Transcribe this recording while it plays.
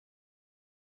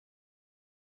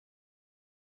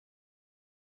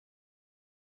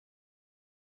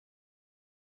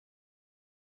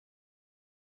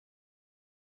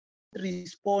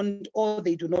respond or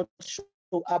they do not show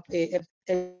up at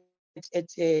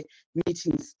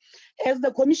meetings. As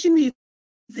the commission, we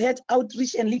had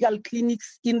outreach and legal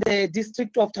clinics in the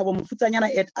district of Thabo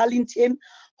Mofutshanyana at Arlington,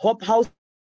 Hope House,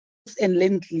 and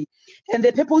Lentley. And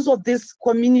the purpose of these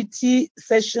community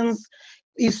sessions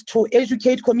is to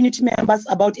educate community members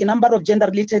about a number of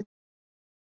gender-related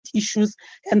issues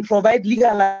and provide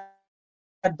legal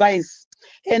advice.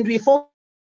 And we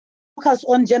focus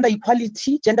on gender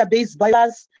equality, gender-based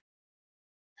violence,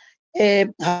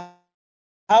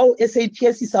 how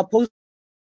SAPS is supposed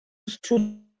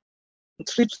to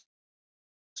treat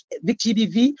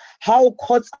GBV, how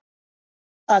courts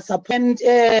are supposed. And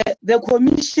the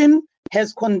commission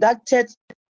has conducted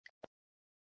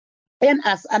an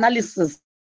analysis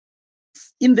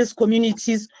in these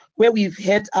communities where we've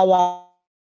had our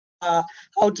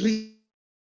outreach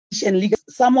and legal.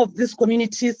 Some of these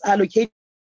communities are located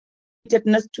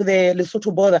next to the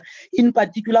Lesotho border, in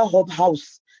particular Hope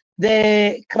House.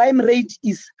 The crime rate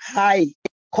is high,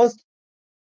 caused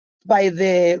by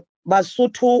the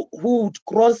Basotho who would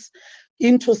cross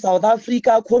into South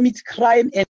Africa, commit crime,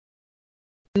 and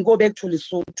go back to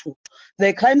Lesotho.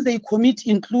 The crimes they commit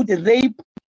include rape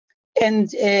and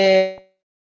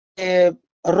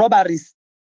robberies.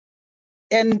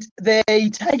 And they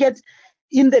target,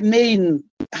 in the main,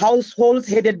 households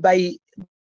headed by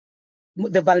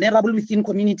the vulnerable within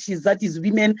communities, that is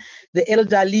women, the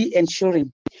elderly, and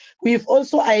children. We've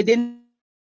also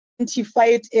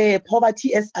identified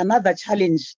poverty as another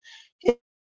challenge,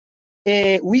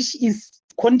 which is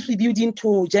contributing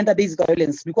to gender-based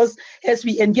violence, because as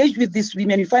we engage with these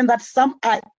women, we find that some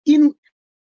are in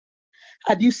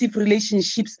abusive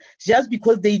relationships just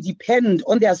because they depend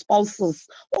on their spouses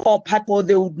or partner.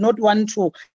 They would not want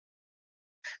to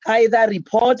either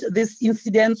report these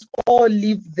incidents or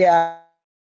leave their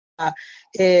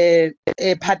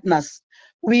partners.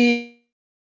 We've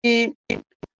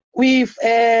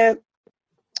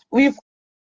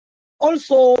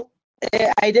also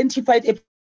identified a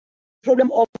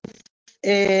problem of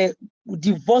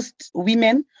divorced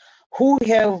women who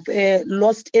have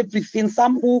lost everything.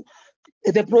 Some who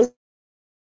the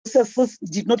processes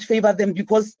did not favor them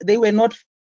because they were not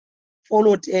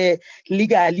followed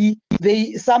legally.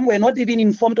 Some were not even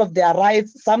informed of their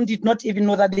rights. Some did not even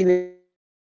know that they were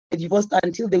divorced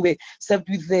until they were served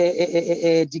with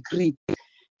a decree.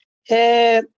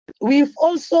 We've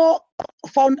also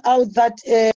found out that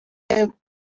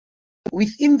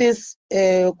within these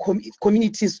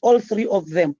communities, all three of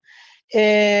them,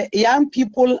 young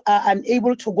people are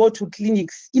unable to go to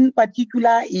clinics, in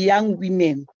particular young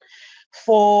women,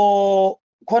 for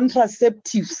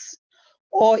contraceptives,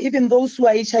 or even those who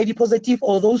are HIV positive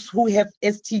or those who have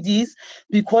STDs,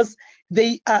 because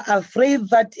they are afraid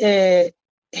that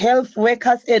health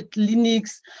workers at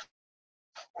clinics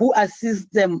who assist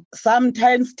them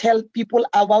sometimes tell people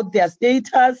about their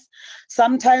status.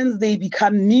 Sometimes they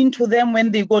become mean to them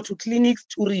when they go to clinics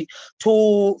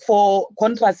for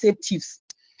contraceptives.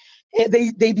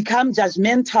 They become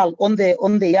judgmental on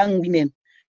the young women,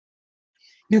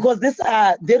 because these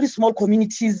are very small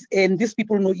communities and these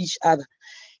people know each other.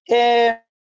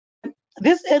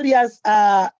 These areas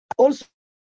are also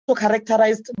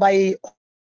characterized by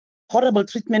horrible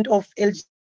treatment of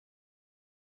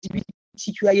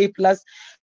LGBTQIA+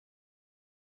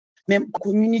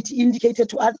 community. Indicated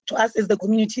to us as the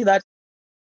community that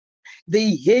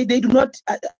they do not,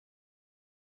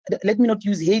 let me not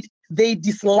use hate, they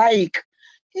dislike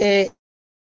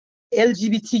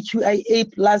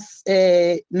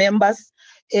LGBTQIA+ members,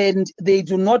 and they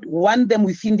do not want them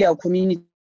within their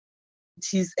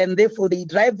communities, and therefore they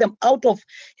drive them out of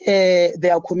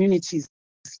their communities.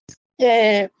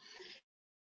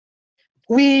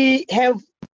 We have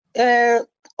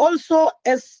also,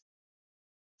 as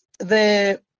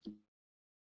the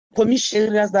commission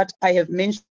areas that I have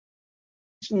mentioned,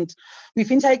 we've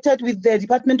interacted with the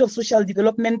Department of Social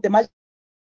Development, the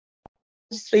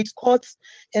magistrate courts,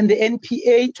 and the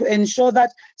NPA to ensure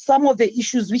that some of the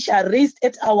issues which are raised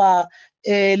at our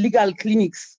legal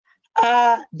clinics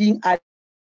are being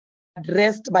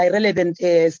addressed by relevant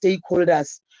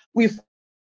stakeholders. We've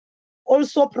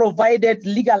also provided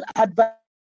legal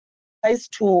advice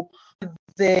to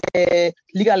the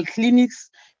legal clinics,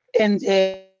 and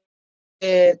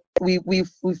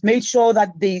we've made sure that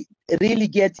they really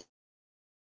get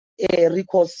a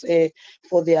recourse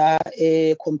for their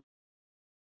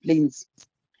complaints.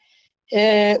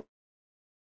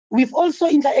 We've also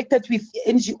interacted with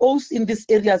NGOs in these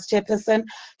areas, Chairperson,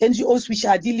 NGOs which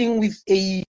are dealing with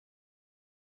a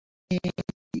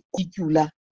particular,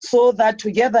 so that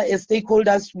together as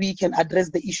stakeholders we can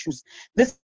address the issues.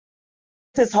 This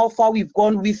is how far we've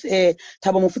gone with Thabo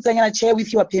Mofutsanyana Chair.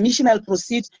 With your permission, I'll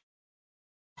proceed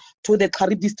to the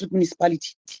Xhariep District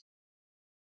Municipality.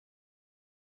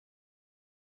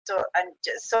 So,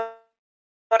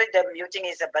 sorry, the muting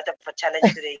is a bit of a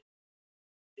challenge today.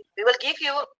 We will give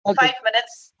you 5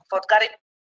 minutes for Xhariep.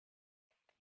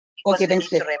 Okay, thanks.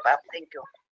 To wrap up. Thank you.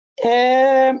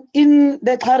 In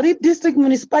the Xhariep District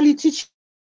Municipality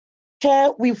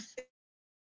Chair, we've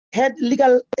had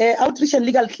legal outreach and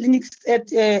legal clinics at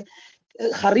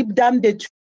Xhariep Dam, the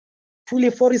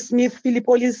Thule, Forest Smith,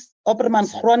 Philippolis,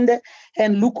 Oppermansgronde,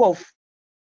 and Lukhof.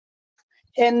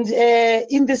 And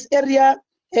in this area,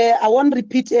 I won't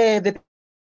repeat the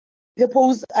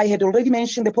purpose. I had already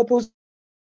mentioned the purpose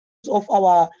of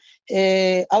our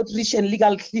outreach and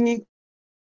legal clinics.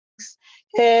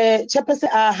 Chairperson,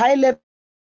 are high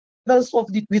levels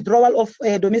of the withdrawal of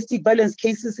domestic violence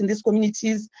cases in these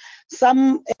communities.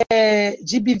 Some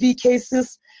GBV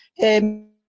cases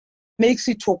makes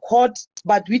it to court,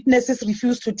 but witnesses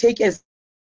refuse to take a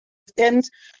stand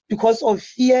because of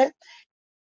fear.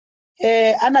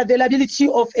 Unavailability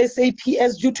of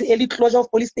SAPS due to early closure of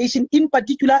police station, in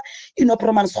particular in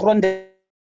Oppermansgronde.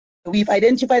 We've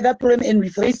identified that problem and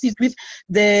we've raised it with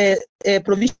the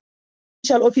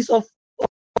provincial office of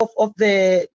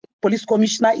the police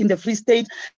commissioner in the Free State,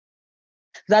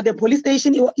 that the police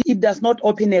station, it does not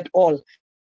open at all.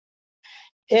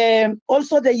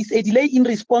 Also, there is a delay in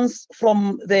response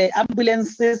from the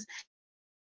ambulances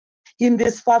in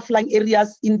these far-flung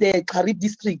areas in the Xhariep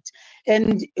district.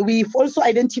 And we've also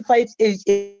identified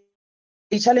a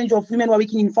challenge of women who are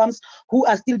working in farms who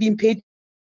are still being paid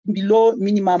below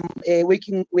minimum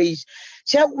working wage.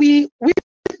 Chair, with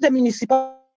the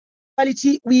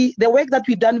municipality, the work that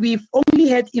we've done, we've only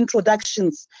had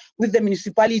introductions with the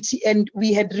municipality, and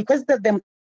we had requested them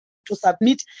to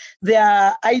submit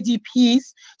their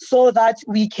IDPs so that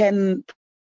we can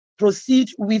proceed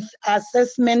with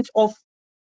assessment of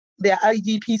their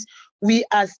IDPs. We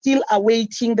are still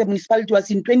awaiting, the municipality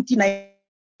was in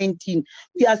 2019.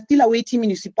 We are still awaiting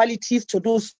municipalities to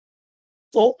do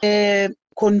so,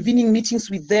 convening meetings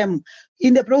with them.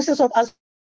 In the process of us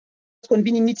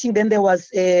convening meeting, then there was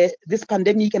this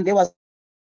pandemic, and there was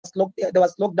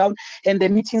lockdown, and the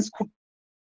meetings could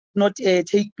not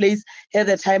take place at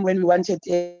the time when we wanted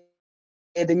the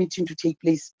meeting to take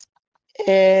place.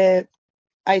 I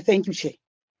thank you, Chair.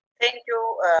 Thank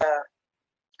you,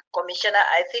 Commissioner.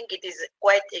 I think it is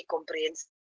quite a comprehensive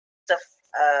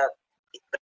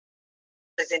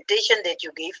presentation that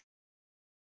you gave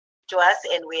to us,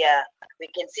 and we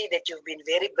can see that you've been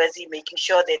very busy making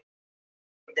sure that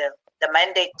the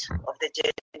mandate of the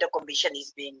Gender Commission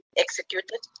is being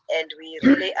executed, and we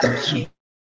really appreciate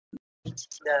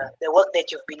the work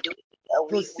that you've been doing.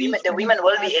 The women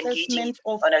will be engaging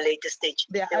on a later stage.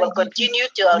 They will continue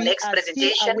to our next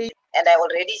presentation, and I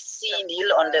already see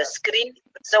Neil on the screen.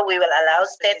 So we will allow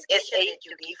Stats SA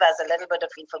to give us a little bit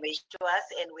of information to us,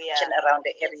 and we are around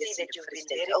the areas that you've been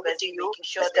very busy making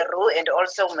sure Mr. Roux and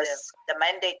also the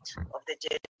mandate of the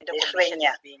Gender Commission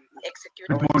is being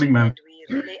executed. Good morning, ma'am.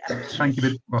 Really Thank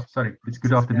you. Well, sorry, it's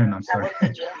good afternoon. I'm sorry.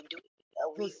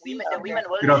 The women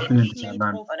will Good afternoon,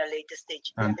 ma'am. On a later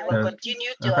stage. And, they will continue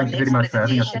to thank you very much for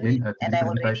having us again at the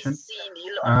presentation.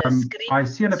 I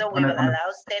see on the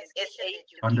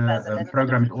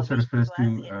program it also refers to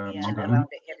Mangaung.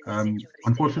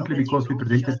 Unfortunately, because we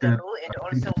presented the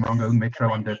Mangaung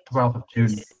Metro on the 12th of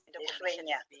June,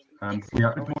 we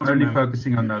are only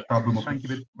focusing on the Thabo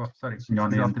Mofutsanyana. Sorry,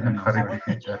 Sinyane and Xhariep.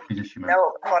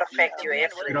 No, for a fact, you have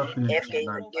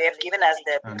given us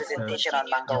the presentation on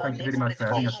Mangaung. Thank you very much for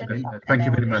having us again. Thank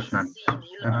you very much, ma'am.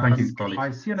 Thank you, colleagues.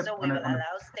 I see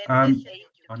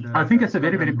I think it's a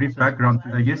very, very brief background.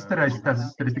 Yesterday,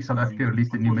 Statistics South Africa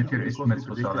released the new meteor estimates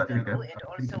for South Africa.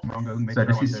 So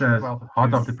this is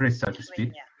hot off the press, so to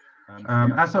speak.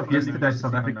 As of yesterday,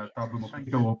 South Africa,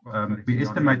 we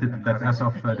estimated that as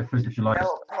of the 1st of July,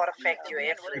 for a fact, you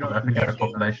have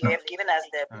given us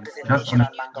the presentation on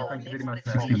Mangaung. Thank you very much.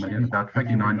 60 million, about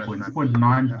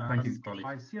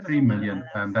 59.3 million.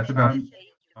 That's about.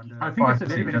 I think it's a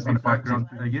very, very on the background.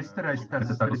 Yesterday's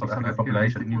Statistics South Africa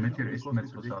population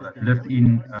lived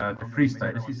in the Free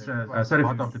State. This is sort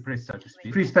of off the press, so to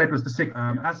speak. Free State was the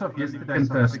second, as of yesterday,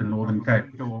 in Northern Cape.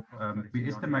 We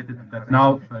estimated that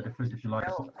now, the 1st of July.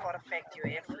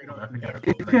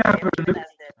 If you have a look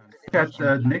at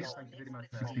the next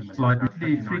slide,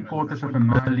 roughly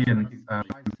 750,000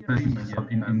 persons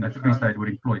in the Free State were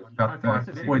employed, about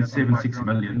 0.76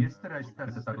 million.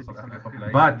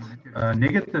 But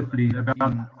negatively,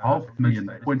 about 500,000,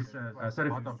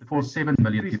 0.47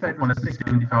 million people,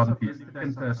 170,000 people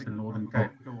in Northern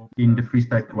Cape in the Free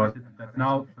State was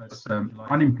now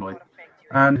unemployed.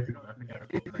 And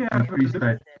if you have Free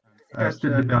State,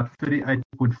 stood about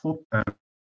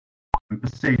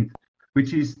 38.4%,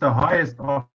 which is the highest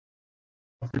of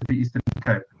the Eastern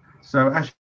Cape. So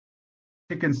as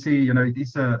you can see, it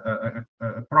is a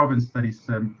province that is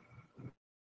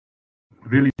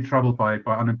really troubled by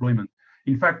unemployment.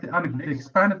 In fact, the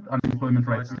expanded unemployment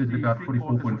rate stood at about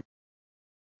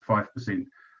 44.5%,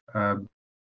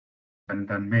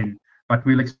 and men. But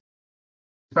we'll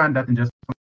expand that in just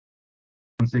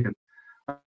 1 second.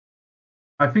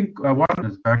 I think one of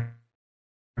this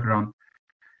background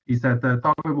is that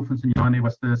Thabo Mofokeng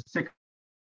was the second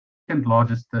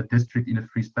largest district in the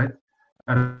Free State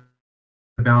at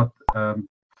about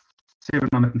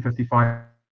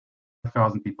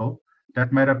 755,000 people.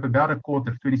 That made up about a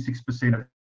quarter, 26% of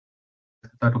the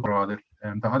total rather.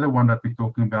 And the other one that we're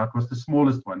talking about was the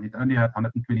smallest one. It only had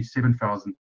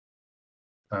 127,000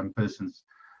 persons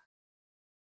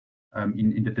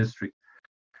in the district.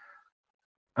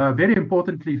 Very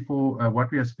importantly for what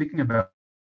we are speaking about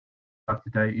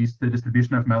today is the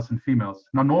distribution of males and females.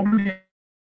 Now, normally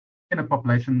in a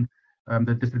population,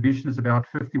 the distribution is about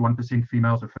 51%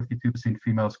 females or 52%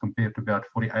 females compared to about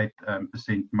 48%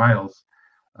 males.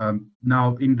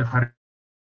 Now, in the Harib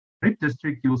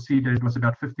district, you'll see that it was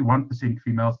about 51%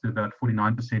 females to about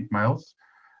 49% males,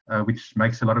 which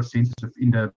makes a lot of sense in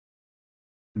the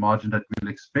margin that we'll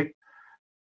expect.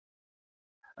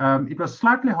 It was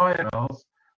slightly higher males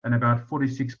and about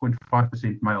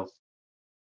 46.5% males.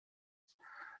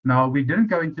 Now, we didn't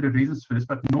go into the reasons for this,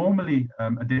 but normally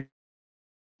a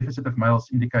deficit of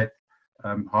males indicate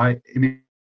high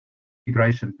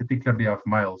immigration, particularly of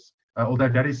males, although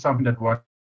that is something that one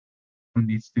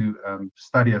needs to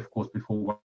study, of course,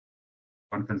 before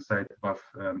one can say it above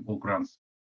all grounds.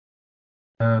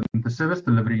 The service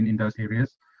delivery in those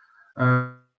areas,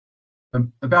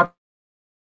 about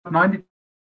 92%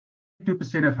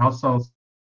 of households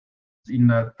in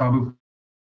Thabo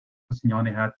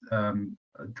Mofokeng had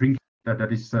drink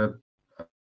that is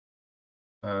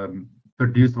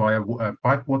produced via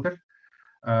pipe water.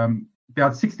 About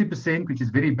 60%, which is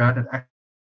very bad, at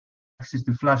access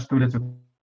to flush toilets or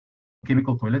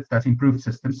chemical toilets. That's improved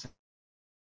systems.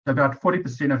 About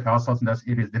 40% of households in those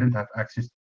areas didn't have access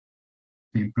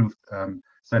to improved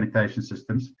sanitation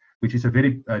systems, which is a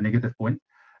very negative point.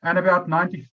 And about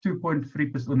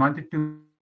 92.3% or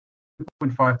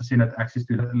 92.5% had access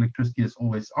to electricity is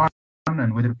always on,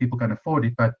 and whether people can afford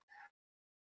it, but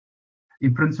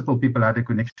in principle, people had a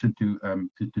connection to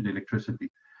the electricity.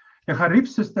 The Harib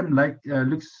system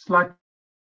looks slightly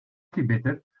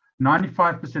better.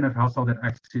 95% of households had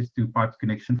access to pipe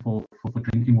connection for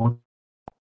drinking water.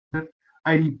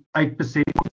 88%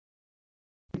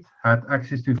 had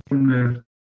access to similar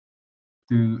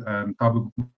to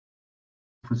Thabo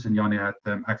Mofokeng had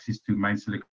access to mains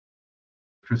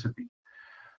electricity.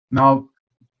 Now,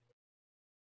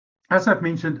 as I've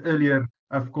mentioned earlier,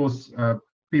 of course,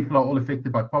 people are all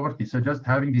affected by poverty. So just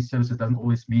having these services doesn't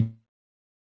always mean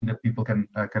that people can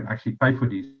actually pay for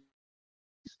these.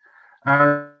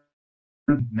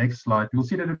 Next slide, you'll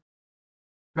see that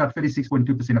about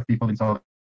 36.2% of people in South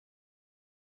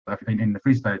Africa, in the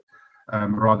Free State,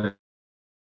 rather,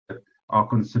 are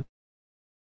considered.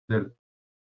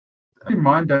 In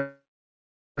mind that,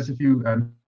 as if you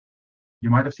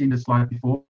might have seen this slide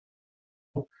before,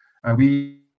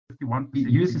 we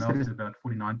use this is about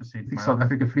 49%. South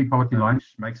Africa free poverty line,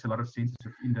 which makes a lot of sense.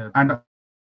 And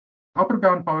upper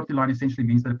bound poverty line essentially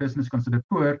means that a person is considered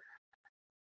poor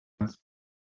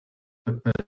per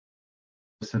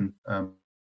person per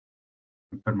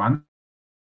month.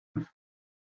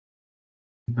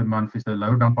 Per month is the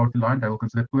lower bound poverty line, they will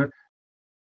consider poor.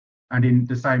 And then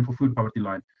the same for food poverty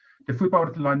line. The food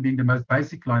poverty line being the most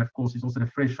basic line, of course, is also the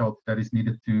threshold that is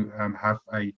needed to have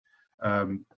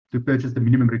to purchase the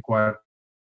minimum required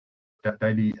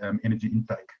daily energy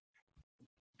intake.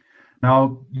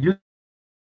 Now, using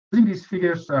these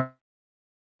figures,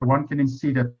 one can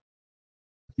see that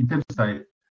in terms of state,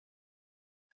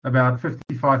 about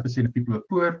 55% of people were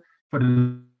poor. For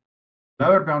the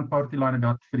lower bound poverty line,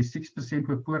 about 36%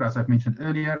 were poor, as I've mentioned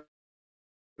earlier.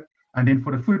 And then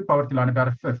for the food poverty line, about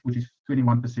a fifth, which is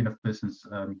 21% of persons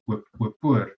were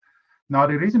poor. Now,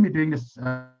 the reason we're doing this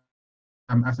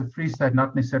as a Free State,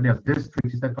 not necessarily as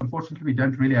district, is that unfortunately we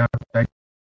don't really have data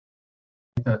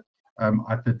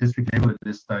at the district level at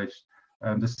this stage.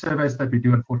 The surveys that we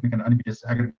do, unfortunately, can only be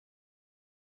disaggregated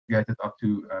up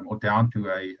to or down to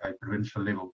a provincial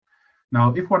level.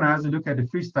 Now, if one has a look at the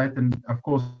Free State, and of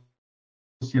course,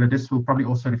 this will probably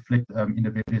also reflect in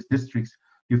the various districts,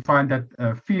 you find that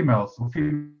females or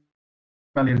female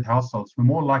female-headed households were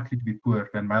more likely to be poor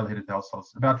than male-headed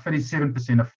households. About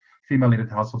 37% of female-headed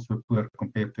households were poor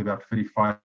compared to about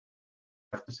 35%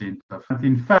 of.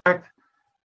 In fact,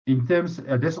 in terms,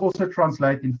 this also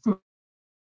translates in food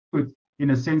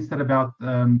in a sense that about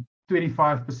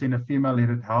 25% of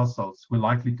female-headed households were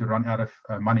likely to run out of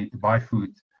money to buy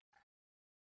food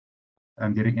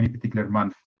during any particular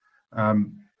month.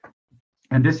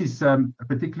 And this is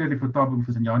particularly for Thaba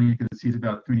Mofokeng, you can see it's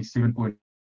about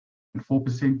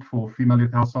 27.4% for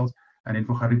female-headed households, and then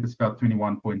for Xariep it's about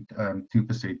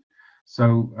 21.2%.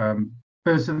 So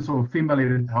persons or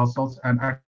female-headed households, and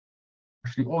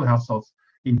actually all households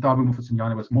in Thaba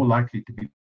Mofokeng was more likely to be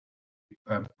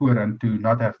poor and to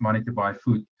not have money to buy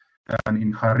food than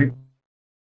in Xariep,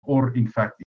 or in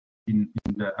fact in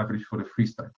the average for the Free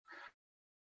State.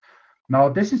 Now,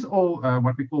 this is all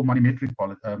what we call money metric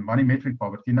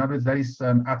poverty. In other words, there is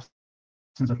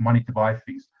absence of money to buy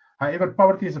things. However,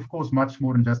 poverty is, of course, much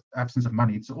more than just absence of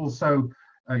money. It's also,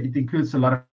 it includes a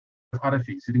lot of other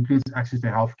things. It includes access to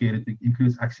healthcare. It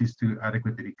includes access to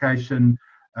adequate education,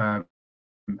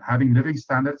 having living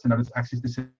standards, and others access to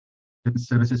certain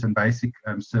services and basic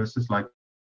services like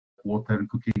water and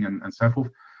cooking and so forth.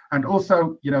 And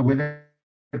also, whether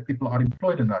people are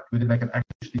employed or not, whether they can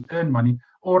actually earn money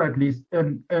or at least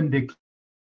earn their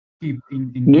keep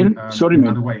in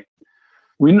another way.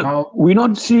 We're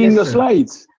not seeing the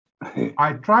slides.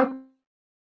 I tried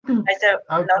to.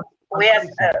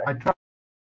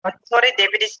 Sorry,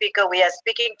 Deputy Speaker, we are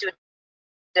speaking to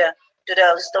the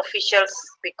host officials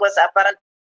because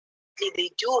apparently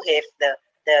they do have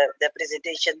the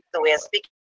presentation, so we are speaking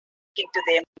to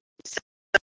them. So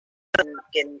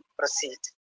can proceed.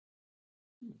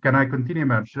 Can I continue,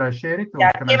 ma'am? Should I share it?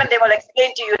 Yeah, Kevin, they will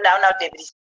explain to you now, Deputy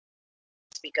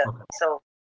Speaker. Okay. So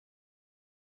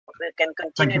we can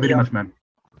continue. Thank you very much, ma'am.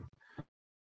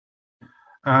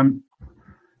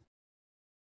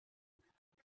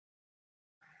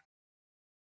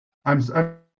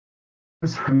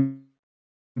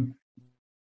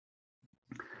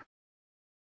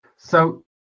 So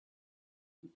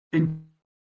in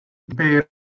the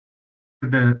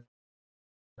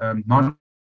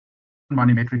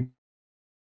non-money metric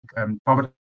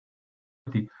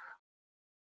poverty,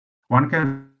 one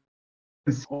can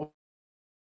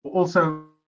also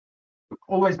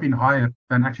always been higher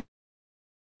than actually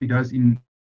does in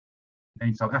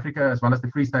South Africa, as well as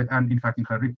the Free State, and in fact in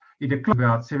Xariep. It declined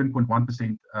about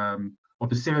 7.1% or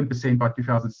to 7% by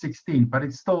 2016, but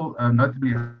it's still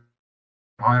notably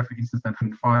higher, for instance, than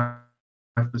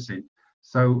 5%.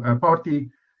 So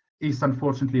poverty is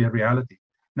unfortunately a reality.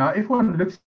 Now, if one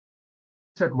looks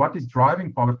at what is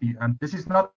driving poverty, and this is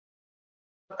not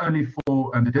only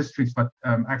for the districts, but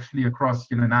actually across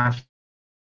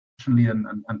nationally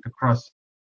and across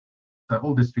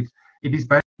all districts, it is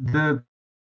the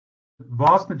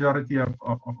vast majority of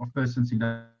persons in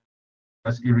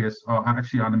those areas are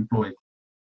actually unemployed.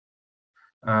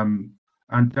 And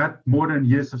that more than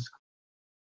years of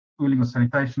schooling or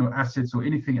sanitation or assets or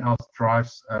anything else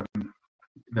drives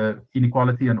the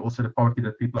inequality and also the poverty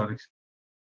that people are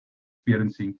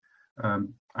experiencing.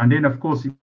 And then, of course,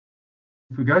 if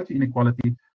we go to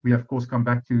inequality, we of course come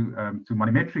back to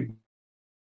money metric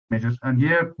measures. And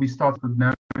here we start with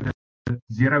now that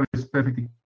zero is perfect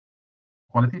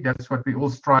equality. That's what we're all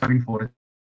striving for.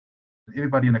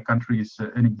 Everybody in the country is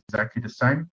earning exactly the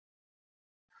same.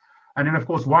 And then, of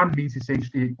course, one means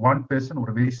essentially one person or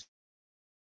a very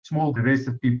small, the rest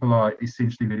of people are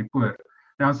essentially very poor.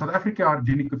 Now, in South Africa, our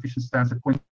Gini coefficient stands at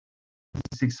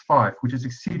 0.65, which is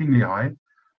exceedingly high,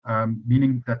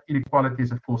 meaning that inequality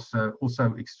is, of course,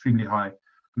 also extremely high.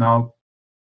 Now,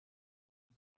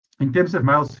 in terms of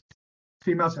males,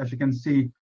 females, as you can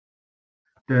see,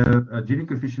 the Gini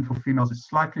coefficient for females is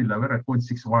slightly lower at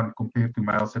 0.61 compared to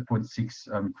males at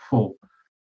 0.64.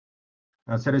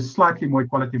 So there's slightly more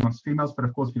equality amongst females, but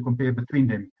of course, if you compare between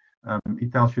them,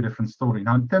 it tells you a different story.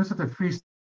 Now, in terms of the Free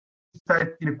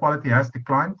State, inequality has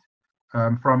declined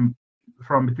from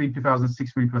between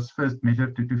 2006, when it was first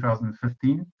measured, to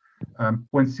 2015,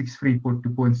 0.63 to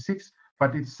 0.6.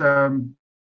 But it's,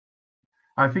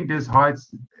 I think there's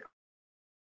heights,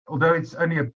 although it's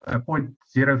only a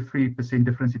 0.03%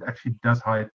 difference, it actually does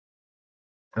hide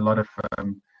a lot of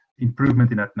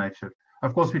improvement in that nature.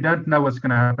 Of course, we don't know what's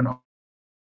going to happen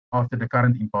after the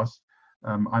current impasse.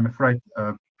 I'm afraid,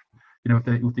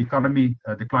 with the economy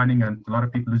declining and a lot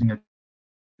of people losing their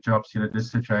jobs,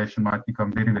 this situation might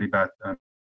become very, very bad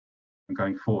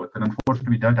going forward. And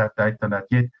unfortunately, we don't have data on that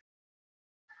yet.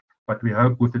 But we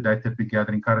hope with the data that we're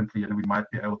gathering currently, we might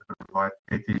be able to provide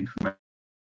better information.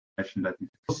 That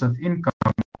source of income,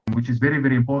 which is very,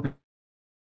 very important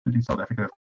in South Africa,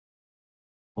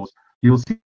 course, you'll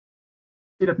see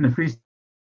that in the Free State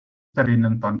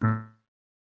dependent on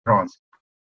grants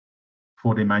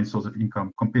for their main source of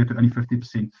income, compared to only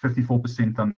 50%,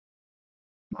 54%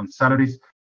 on salaries.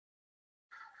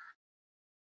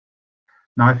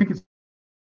 Now, I think it's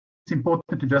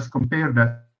important to just compare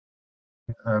that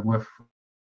with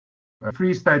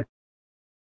Free State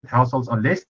households are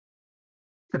less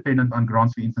dependent on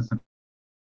grants, for instance, and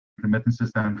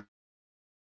remittances than,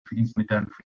 for instance,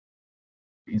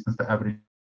 the average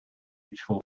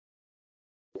for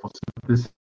this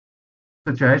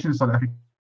situation in South Africa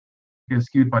is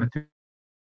skewed by the two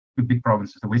big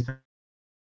provinces, the Western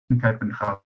Cape and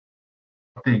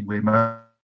Gauteng, where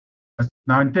most,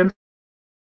 now in terms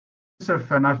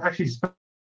of, and I've actually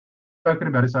spoken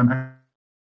about it, so I'm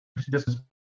actually just as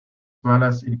well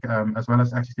as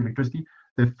access to electricity,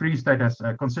 the Free State has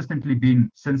consistently been,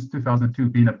 since 2002,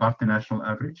 been above the national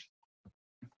average.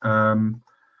 And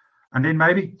then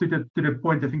maybe to the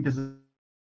point, I think this is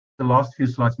the last few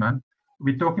slides, man.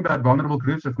 We're talking about vulnerable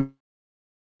groups, of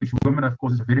which women, of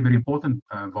course, is a very, very important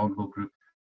vulnerable group.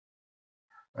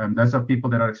 Those are people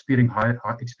that are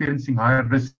experiencing higher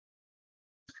risk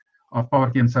of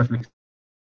poverty and social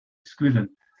exclusion.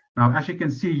 Now, as you can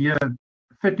see here,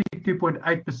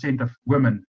 32.8% of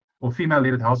women or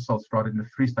female-led households rather in the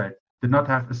Free State did not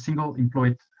have a single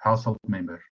employed household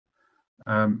member.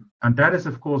 And that is,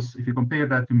 of course, if you compare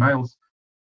that to males,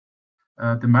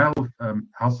 the male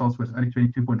households was only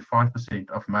 22.5%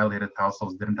 of male-headed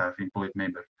households didn't have an employed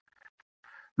member.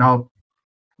 Now,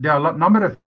 there are a number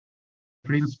of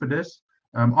reasons for this.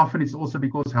 Often it's also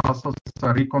because households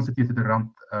are reconstituted around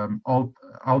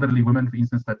elderly women, for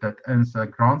instance, that earns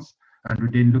grants and who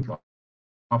then look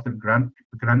after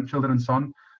grandchildren and so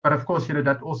on. But of course,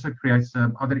 that also creates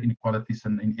other inequalities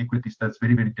and inequities that's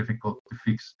very, very difficult to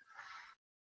fix.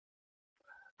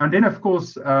 And then, of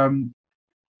course,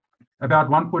 about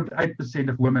 1.8%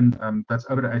 of women that's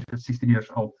over the age of 16 years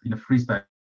old in the Free State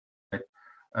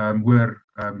were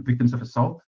victims of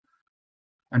assault.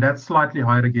 And that's slightly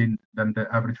higher again than the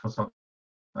average for South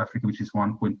Africa, which is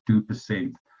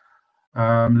 1.2%.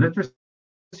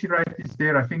 Literacy rate is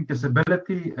there. I think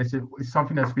disability is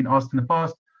something that's been asked in the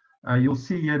past. You'll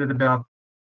see here that about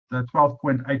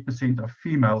 12.8% of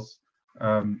females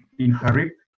in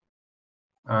Xariep,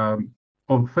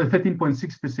 or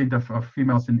 13.6% of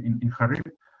females in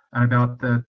Xariep, and about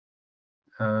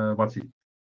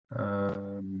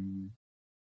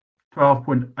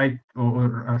 12.8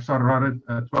 or sorry, rather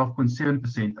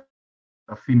 12.7%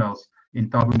 of females in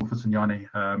Thabo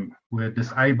Mofokeng were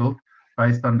disabled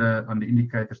based on the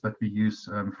indicators that we use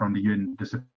from the UN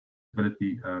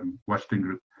Disability Watchdog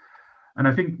Group. And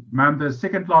I think, ma'am, the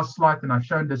second last slide, and I've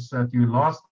shown this to you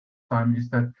last time, is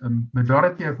that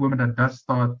majority of women that does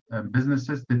start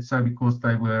businesses did so because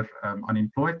they were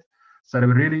unemployed. So they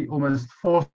were really almost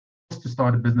forced to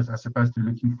start a business as opposed to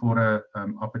looking for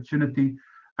an opportunity.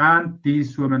 And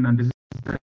these women, and this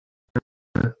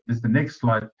is the next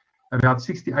slide, about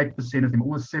 68% of them,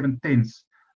 almost 7/10,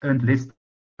 earned less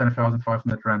than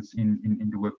 1,500 rands in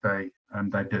the work they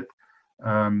did.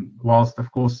 Whilst, of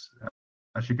course,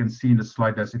 as you can see in the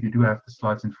slide, as if you do have the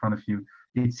slides in front of you,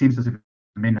 it seems as if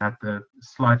men had a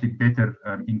slightly better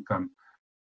income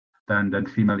than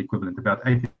female equivalent. About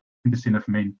 80% of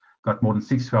men got more than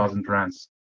 6,000 rands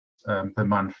per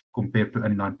month, compared to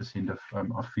only 9% of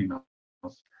females.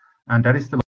 And that is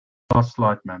the last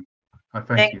slide, ma'am.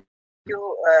 Thank you.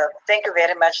 Thank you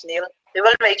very much, Neil. We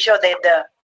will make sure that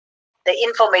the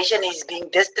information is being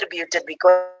distributed,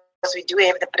 because we do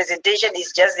have the presentation.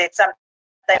 It's just that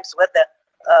sometimes with the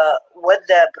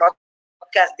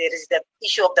broadcast, there is the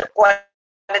issue of the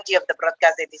quality of the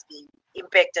broadcast that is being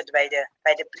impacted by the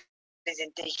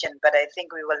presentation. But I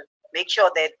think we will make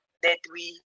sure that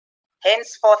we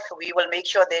henceforth we will make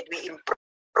sure that we improve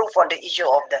on the issue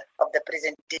of the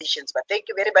presentations. But thank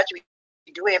you very much. We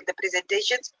do have the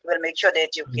presentations. We'll make sure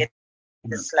that you get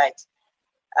the slides.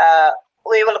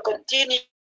 We will continue.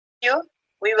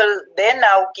 We will then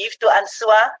now give to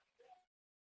Ansua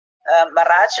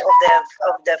Maraj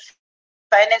of the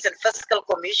Finance and Fiscal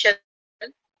Commission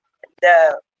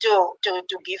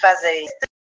to give us the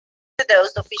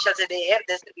host officials that they have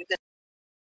distributed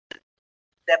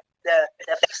the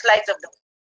slides of the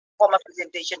former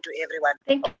presentation to everyone.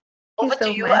 Thank you Over so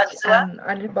to you, much, Ansua.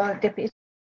 Honorable Deputy.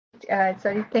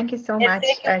 Sorry, thank you so much,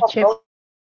 Chair.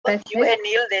 You and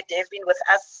Neil that have been with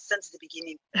us since the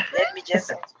beginning. Let me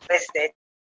just express that.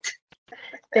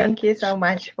 Thank you so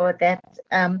much for that,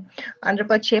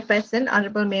 Honorable Chairperson,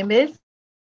 honorable members,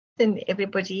 and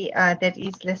everybody that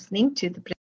is listening to the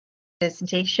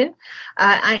presentation.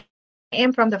 I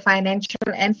am from the Financial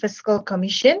and Fiscal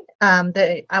Commission.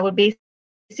 I will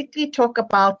basically talk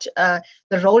about the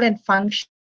role and function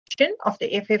of the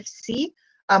FFC,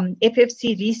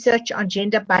 FFC research on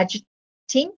gender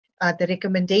budgeting, the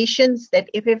recommendations that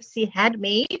FFC had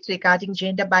made regarding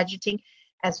gender budgeting,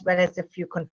 as well as a few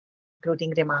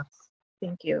concluding remarks.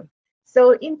 Thank you.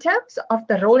 So in terms of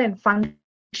the role and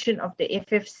function of the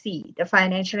FFC, the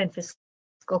Financial and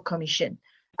Fiscal Commission,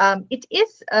 it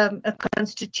is a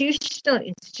constitutional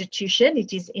institution.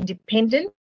 It is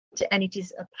independent and it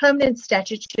is a permanent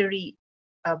statutory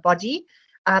body,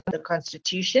 the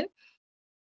Constitution.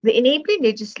 The enabling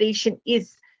legislation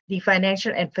is the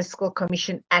Financial and Fiscal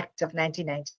Commission Act of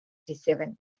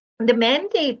 1997. The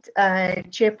mandate,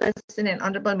 Chairperson and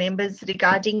Honourable Members,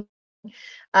 regarding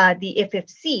the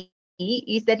FFC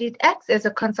is that it acts as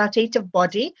a consultative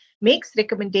body, makes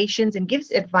recommendations and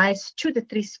gives advice to the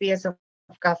three spheres of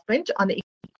government on the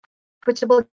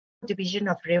equitable division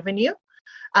of revenue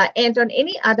and on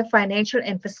any other financial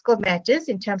and fiscal matters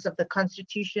in terms of the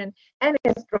Constitution and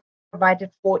as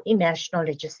provided for in national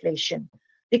legislation.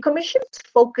 The Commission's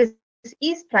focus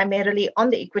is primarily on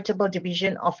the equitable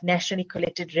division of nationally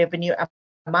collected revenue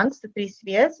amongst the three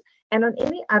spheres and on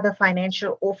any other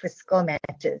financial or fiscal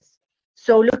matters.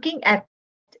 So looking at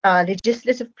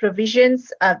legislative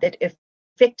provisions that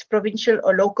affect provincial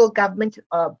or local government,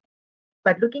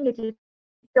 but looking at it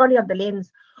purely on the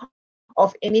lens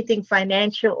of anything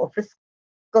financial or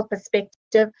fiscal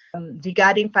perspective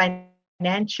regarding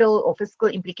financial or fiscal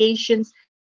implications,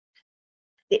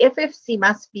 the FFC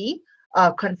must be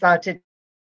consulted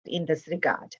in this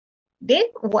regard. Then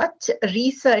what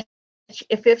research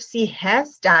FFC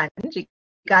has done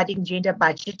regarding gender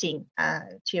budgeting,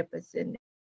 Chairperson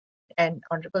and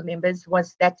Honourable Members,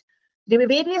 was that there were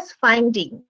various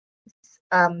findings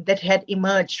that had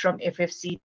emerged from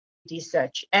FFC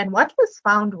research. And what was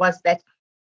found was that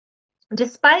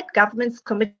despite government's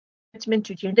commitment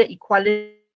to gender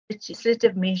equality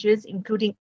legislative measures,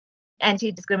 including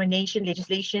anti-discrimination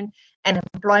legislation and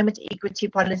employment equity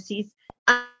policies,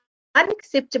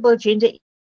 unacceptable gender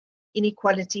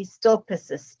inequalities still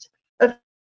persist. A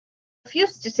few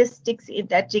statistics in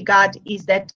that regard is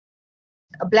that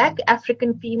Black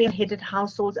African female-headed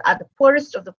households are the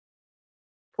poorest of the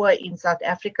poor in South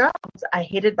Africa, are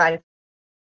headed by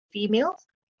females.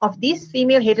 Of these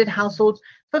female-headed households,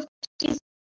 56%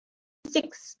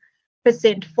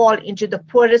 fall into the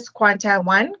poorest quintile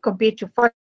 1 compared to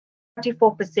 44%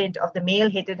 of the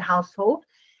male-headed household,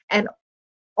 and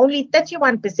only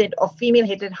 31% of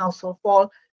female-headed household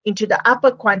fall into the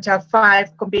upper quintile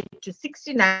 5 compared to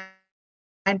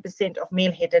 69% of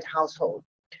male-headed household.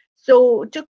 So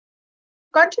to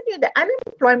continue, the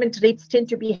unemployment rates tend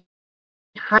to be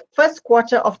high. First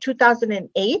quarter of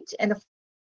 2008 and the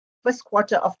first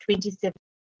quarter of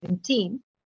 2017,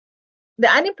 the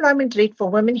unemployment rate for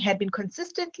women had been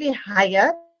consistently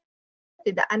higher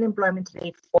than the unemployment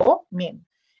rate for men.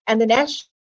 And the national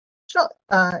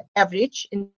average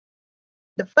in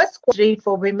the first quarter rate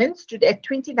for women stood at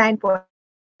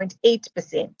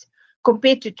 29.8%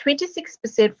 compared to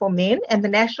 26% for men and the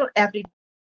national average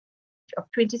of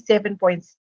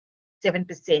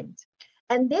 27.7%.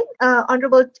 And then,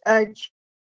 Honourable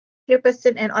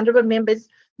Chairperson and Honourable Members,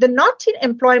 the not in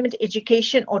employment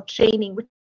education or training, which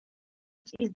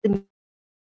is the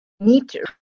need to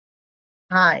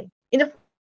high. In the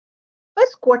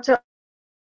first quarter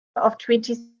of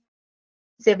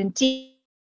 2017,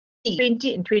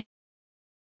 20 and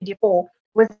 2024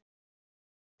 was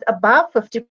above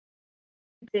 50%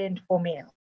 for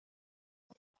male.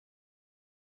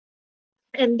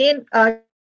 And then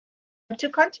to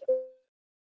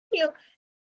continue,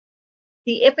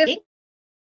 the FFC,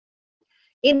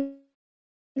 in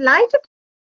light of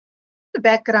the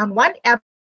background, one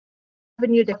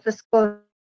avenue, the fiscal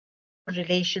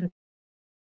relations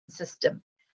system,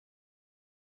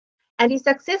 and is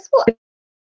successful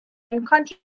and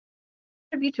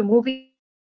contribute to moving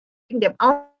them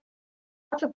out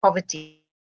of poverty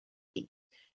in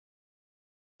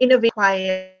a way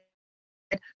required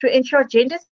to ensure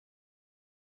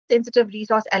gender-sensitive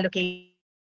resource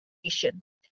allocation,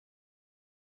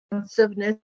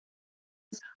 responsiveness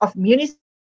of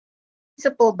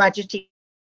municipal budgeting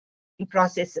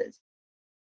processes.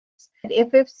 And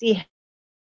FFC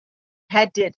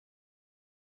had did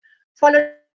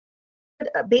followed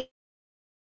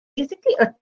basically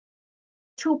a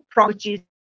two-pronged, which is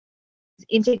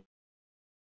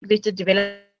integrated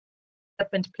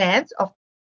development plans of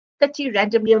 30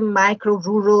 randomly micro,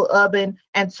 rural, urban,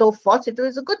 and so forth. So there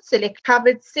was a good select,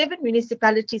 covered 7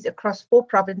 municipalities across 4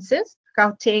 provinces,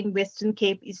 Gauteng, Western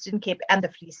Cape, Eastern Cape, and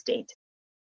the Free State.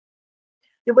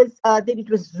 There was then it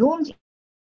was zoomed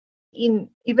in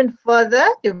even further.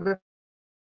 There were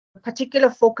particular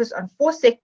focus on 4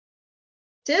 sectors,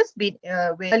 with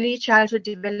early childhood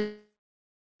development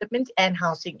and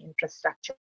housing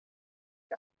infrastructure.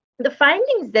 The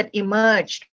findings that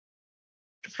emerged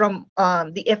from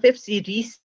the FFC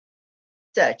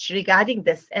research regarding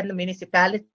this and the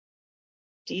municipalities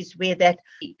where that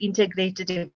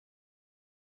integrated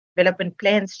development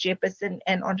plans chairperson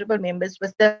and honorable members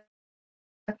was that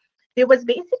there was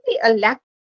basically a lack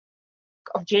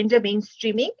of gender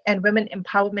mainstreaming and women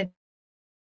empowerment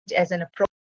as an approach.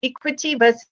 Equity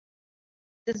versus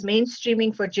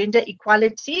mainstreaming for gender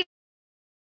equality,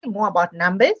 more about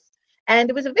numbers, and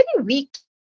there was a very weak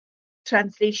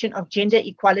translation of gender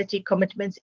equality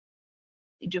commitments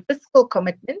into fiscal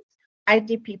commitments,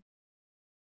 IDP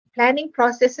planning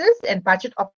processes, and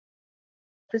budget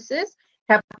offices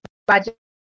have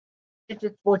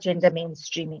budgeted for gender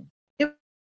mainstreaming. There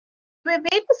were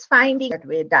various findings that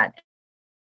were done,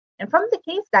 and from the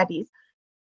case studies,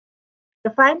 the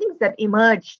findings that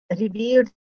emerged revealed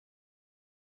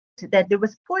that there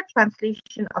was poor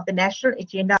translation of the national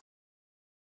agenda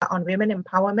on women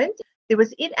empowerment. There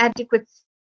was inadequate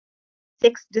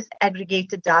sex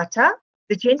disaggregated data.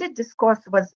 The gender discourse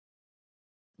was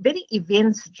very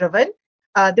events driven.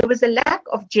 There was a lack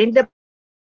of gender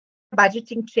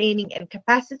budgeting training and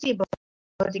capacity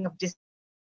building of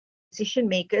decision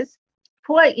makers,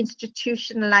 poor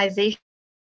institutionalization,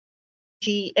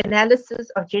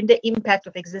 analysis of gender impact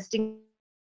of existing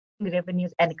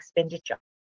revenues and expenditure.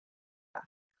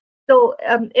 So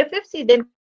FFC then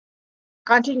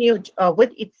continued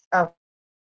with its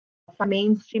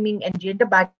mainstreaming and gender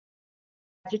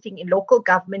budgeting in local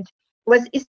government was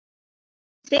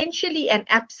essentially an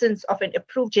absence of an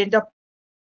approved gender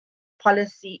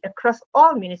policy across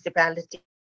all municipality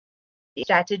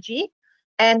strategy,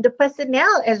 and the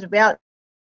personnel as well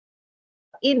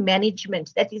in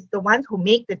management, that is the ones who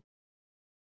make the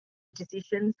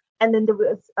decisions, and then there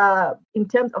was in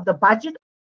terms of the budget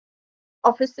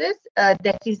officers,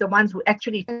 that is the ones who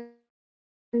actually,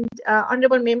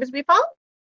 honorable members, we found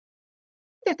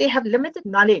that they have limited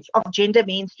knowledge of gender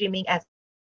mainstreaming as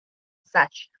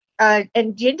such,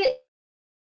 and gender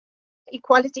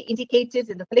equality indicators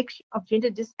and the collection of gender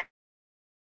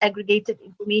disaggregated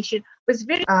information was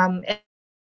very,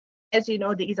 as you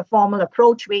know, there is a formal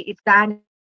approach where it's done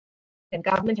and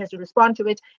government has to respond to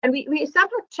it, and we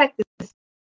somehow check the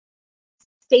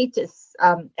status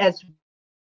as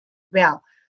well.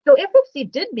 So FFC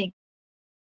did make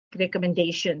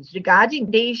recommendations regarding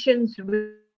nations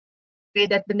where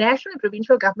that the national and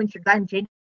provincial government should run gender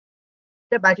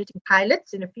budgeting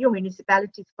pilots in a few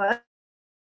municipalities first,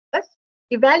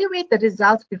 evaluate the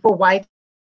results before wider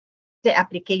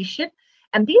application,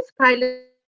 and these pilots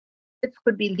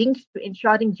could be linked to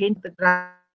ensuring gender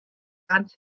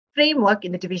grant framework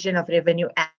in the Division of Revenue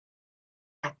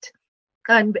Act,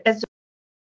 and as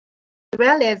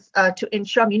well as to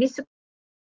ensure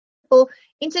municipal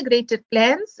integrated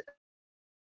plans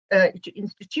to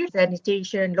institute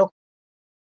sanitation,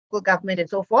 local government, and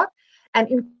so forth, and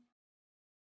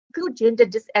include gender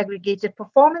disaggregated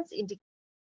performance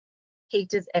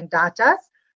indicators and data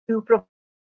to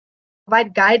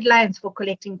provide guidelines for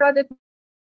collecting product.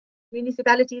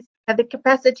 Municipalities have the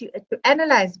capacity to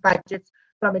analyze budgets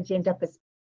from a gender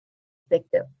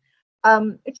perspective.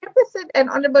 Chairperson and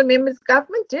honorable members,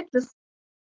 government did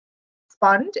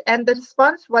respond, and the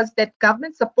response was that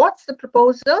government supports the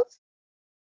proposals,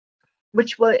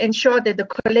 which will ensure that the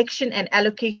collection and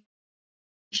allocation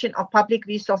of public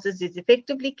resources is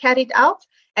effectively carried out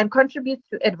and contributes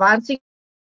to advancing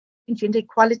gender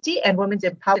equality and women's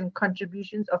empowerment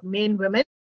contributions of men, women,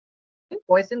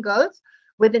 boys and girls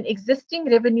within existing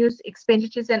revenues,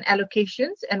 expenditures and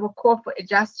allocations, and will call for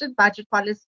adjusted budget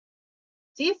policies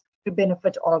to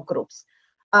benefit all groups.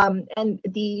 And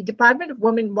the Department of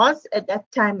Women was at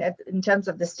that time, in terms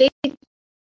of the state,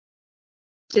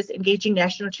 just engaging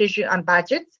National Treasury on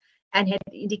budgets and had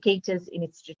indicators in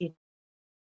its strategic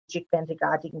plan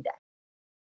regarding that.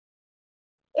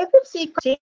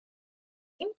 FFC,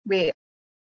 where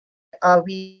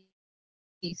we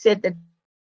said that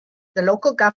the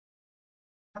local government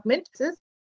is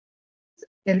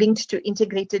linked to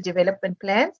integrated development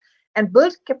plans and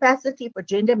build capacity for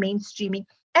gender mainstreaming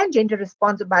and gender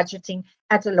responsive budgeting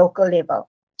at a local level,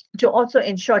 to also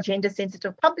ensure gender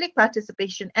sensitive public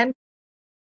participation and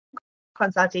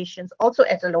consultations also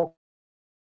at a local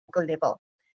level.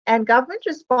 And government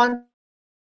response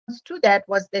to that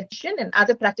was that and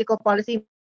other practical policy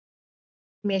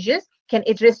measures can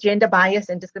address gender bias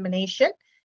and discrimination.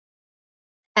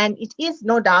 And it is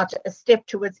no doubt a step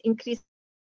towards increasing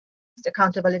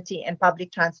accountability and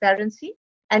public transparency,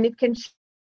 and it can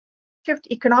shift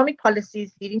economic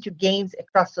policies leading to gains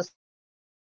across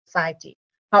society.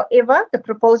 However, the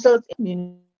proposals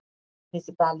in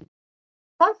municipality,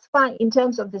 thus far in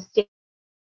terms of the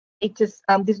status,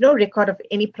 there's no record of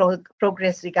any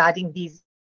progress regarding these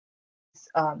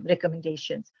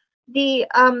recommendations. There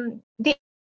are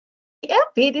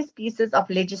various pieces of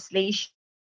legislation,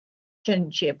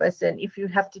 Chairperson, if you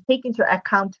have to take into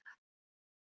account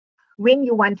when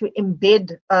you want to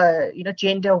embed,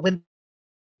 gender within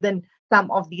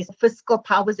some of these Fiscal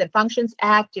Powers and Functions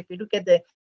Act. If you look at the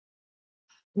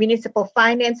Municipal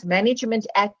Finance Management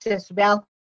Act as well,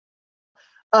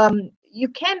 you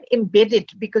can embed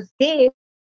it because if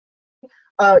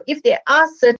there are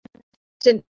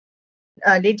certain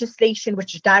legislation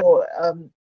which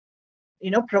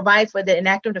provides for the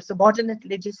enactment of subordinate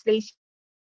legislation,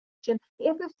 the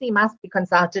FFC must be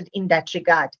consulted in that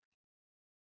regard.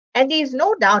 And there is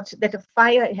no doubt that a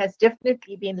fire has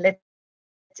definitely been lit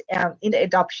in the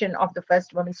adoption of the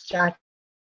First Women's Charter,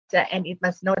 and it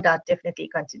must no doubt definitely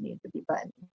continue to be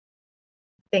burning.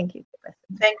 Thank you.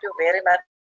 Thank you very much,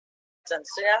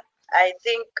 Ansuya. I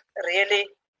think really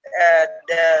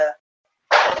the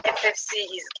FFC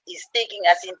is taking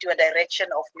us into a direction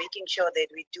of making sure that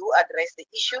we do address the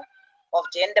issue of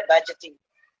gender budgeting,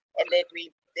 and that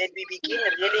we begin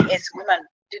really as women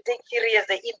to take serious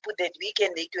the input that we can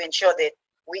make to ensure that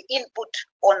we input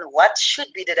on what should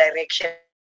be the direction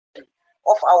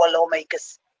of our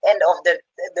lawmakers and of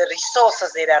the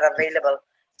resources that are available.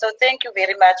 So thank you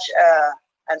very much,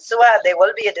 Ansuya. There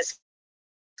will be a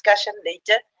discussion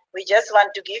later. We just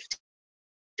want to give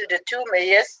to the two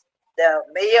mayors, the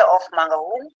mayor of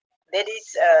Mangaung, that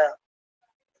is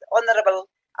Honorable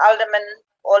Alderman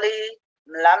Oli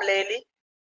Mlamleli.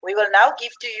 We will now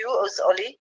give to you,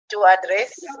 Oli, to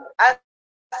address us,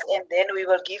 and then we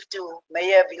will give to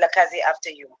Mayor Vilakazi after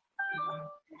you.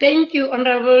 Thank you,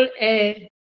 Honorable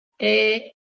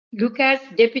Lucas,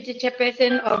 Deputy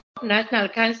Chairperson of National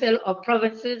Council of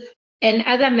Provinces, and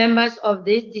other members of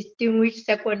this distinguished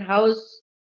second house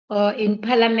in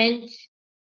Parliament.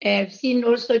 I've seen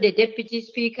also the Deputy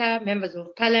Speaker, members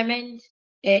of Parliament,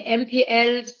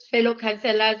 MPLs, fellow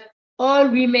councillors, all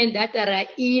women that are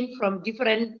in from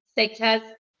different sectors,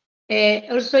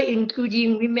 also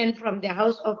including women from the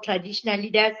House of Traditional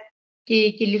Leaders,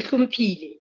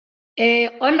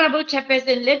 Honorable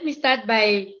Chairperson, let me start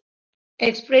by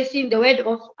expressing the word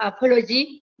of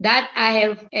apology that I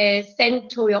have sent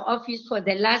to your office for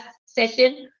the last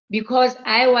session, because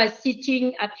I was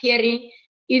appearing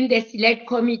in the select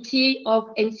committee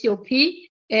of NCOP,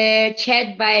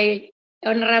 chaired by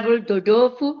Honorable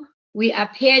Dodofu. We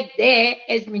appeared there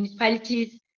as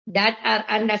municipalities that are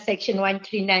under Section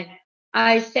 139.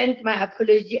 I sent my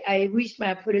apology. I wish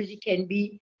my apology can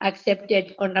be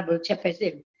accepted, Honorable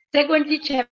Chairperson. Secondly,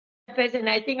 Chairperson,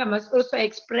 I think I must also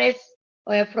express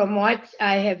from what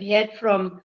I have heard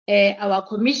from our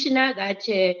commissioner that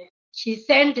she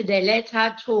sent the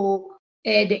letter to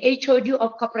the HOD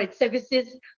of Corporate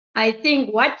Services. I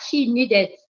think what she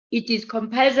needed, it is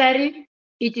compulsory,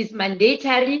 it is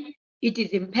mandatory, it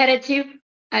is imperative.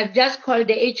 I've just called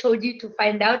the HOD to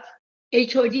find out.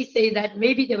 HOD say that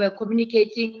maybe they were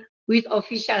communicating with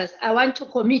officials. I want to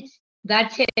commit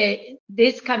that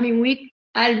this coming week,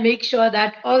 I'll make sure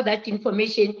that all that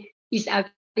information is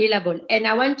available. And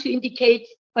I want to indicate,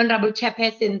 Honorable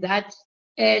Chairperson, that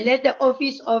let the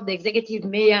office of the Executive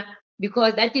Mayor,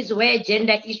 because that is where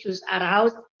gender issues are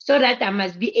housed, so that I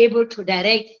must be able to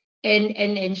direct and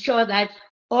ensure that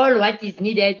all what is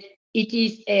needed, it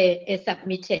is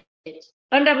submitted.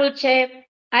 Honorable Chair,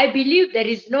 I believe there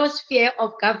is no sphere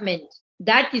of government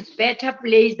that is better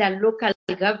placed than local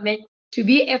government to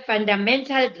be a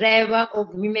fundamental driver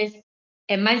of women's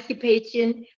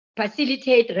emancipation,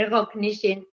 facilitate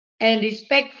recognition and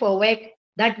respect for work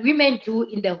that women do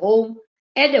in the home,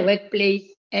 at the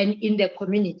workplace, and in the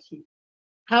community.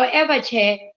 However,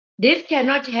 Chair, this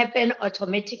cannot happen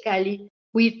automatically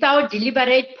without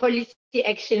deliberate policy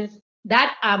actions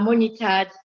that are monitored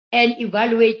and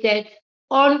evaluated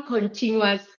on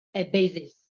continuous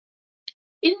basis.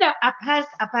 In the past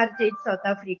apartheid South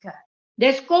Africa,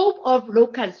 the scope of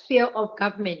local sphere of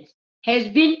government has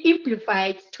been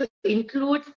amplified to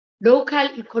include local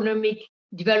economic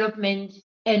development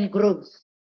and growth.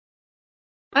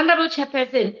 Honorable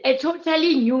Chairperson, a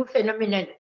totally new phenomenon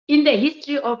in the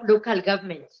history of local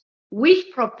government,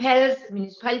 which propels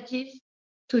municipalities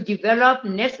to develop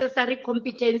necessary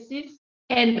competencies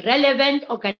and relevant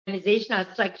organizational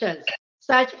structures,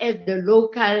 such as the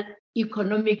local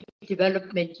economic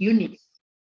development units.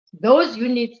 Those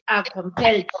units are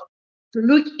compelled to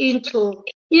look into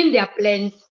in their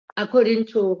plans according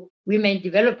to women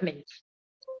development.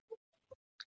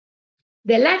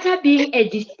 The latter being a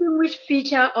distinguished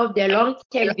feature of the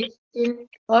long-term vision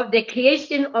of the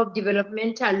creation of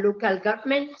developmental local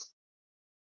governments,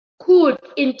 could,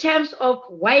 in terms of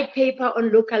white paper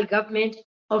on local government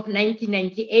of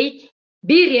 1998,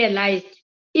 be realized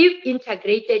if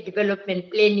integrated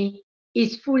development planning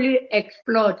is fully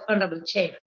explored, Honorable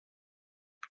Chair.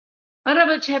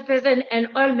 Honorable Chairperson and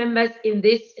all members in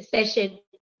this session,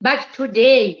 but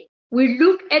today we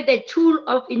look at the tool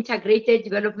of integrated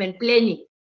development planning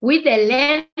with the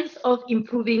lens of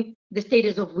improving the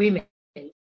status of women.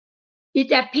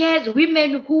 It appears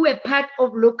women who were part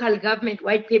of local government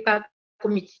white paper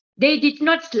committee, they did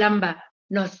not slumber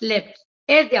nor slept,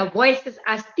 as their voices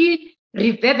are still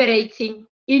reverberating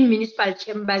in municipal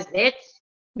chambers that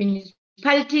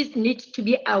municipalities need to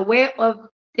be aware of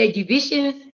the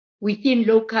divisions within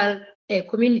local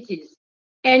communities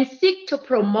and seek to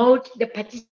promote the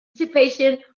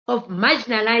participation of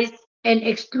marginalized and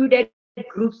excluded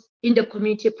groups in the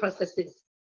community processes.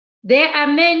 There are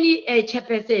many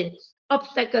chairpersons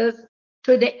obstacles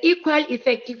to the equal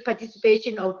effective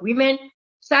participation of women,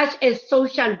 such as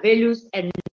social values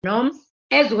and norms,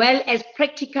 as well as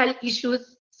practical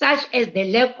issues such as the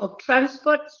lack of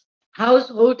transport,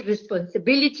 household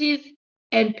responsibilities,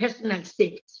 and personal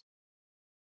safety.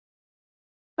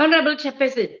 Honorable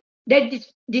Chairperson, that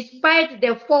despite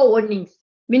the forewarnings,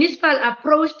 municipal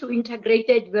approach to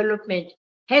integrated development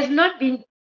has not been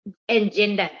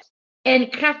engendered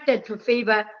and crafted to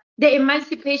favor the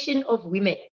emancipation of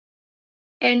women.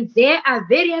 And there are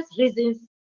various reasons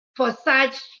for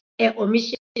such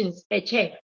omissions,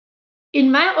 Chair.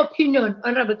 In my opinion,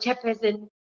 Honorable Chairperson,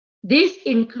 this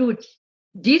includes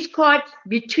discord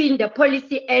between the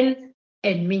policy ends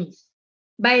and means.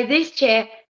 By this, Chair,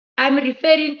 I'm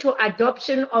referring to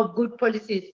adoption of good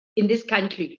policies in this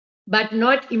country, but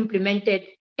not implemented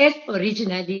as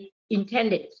originally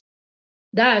intended.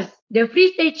 Thus, the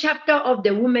Free State chapter of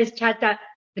the Women's Charter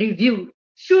Review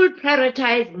should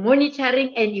prioritize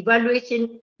monitoring and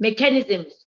evaluation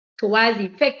mechanisms towards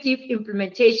effective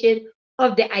implementation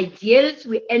of the ideals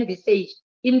we envisaged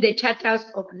in the charters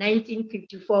of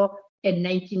 1954 and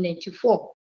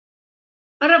 1994.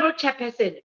 Honorable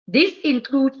Chairperson, this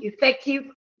includes effective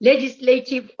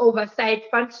legislative oversight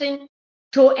function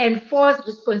to enforce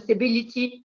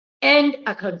responsibility and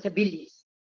accountability.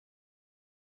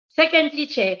 Secondly,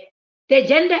 Chair, the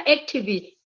gender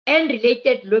activists and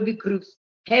related lobby groups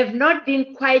have not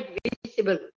been quite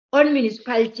visible on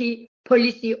municipality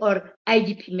policy or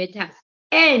IDP matters,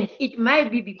 and it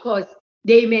might be because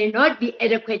they may not be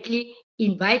adequately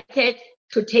invited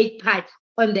to take part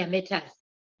on their matters,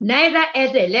 neither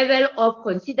at the level of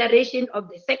consideration of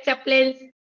the sector plans,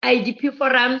 IDP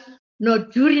forums, nor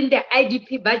during the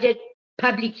IDP budget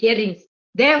public hearings.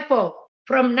 Therefore,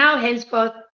 from now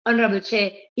henceforth, Honorable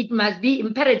Chair, it must be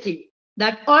imperative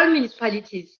that all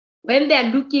municipalities, when they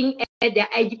are looking at the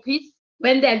IDPs,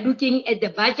 when they are looking at the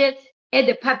budgets, at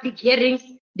the public hearings,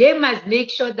 they must make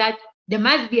sure that there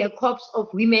must be a corps of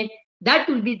women that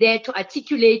will be there to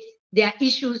articulate their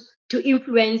issues to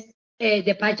influence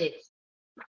the budgets.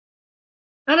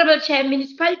 Honorable Chair,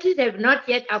 municipalities have not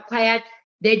yet acquired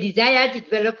the desired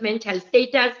developmental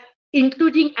status,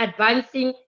 including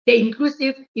advancing the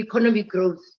inclusive economic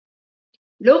growth.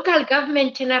 Local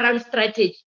government turnaround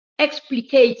strategy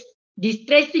explicates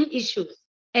distressing issues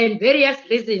and various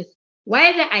reasons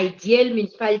why the ideal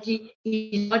municipality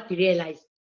is not realized.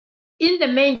 In the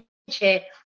main, Chair,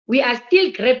 we are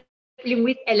still grappling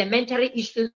with elementary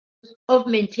issues of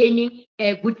maintaining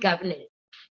a good governance.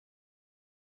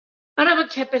 Honorable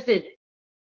Chairperson,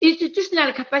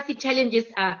 institutional capacity challenges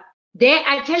there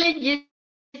are challenges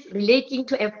relating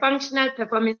to a functional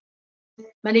performance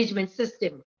management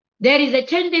system. There is a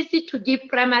tendency to give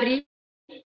primacy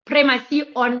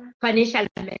on financial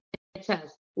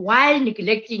matters while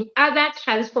neglecting other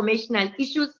transformational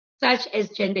issues such as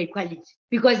gender equality,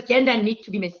 because gender needs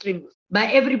to be mainstreamed by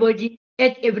everybody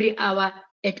at every hour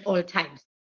at all times.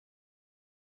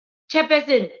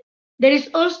 Chairperson, there is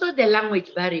also the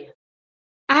language barrier.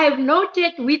 I have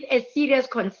noted with a serious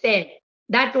concern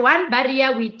that one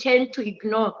barrier we tend to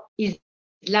ignore is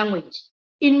language.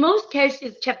 In most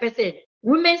cases, Chairperson,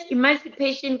 women's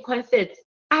emancipation concepts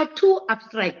are too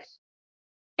abstract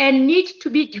and need to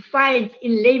be defined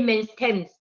in layman's terms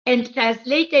and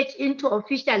translated into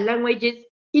official languages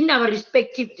in our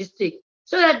respective districts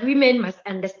so that women must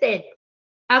understand.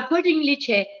 Accordingly,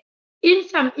 Chair, in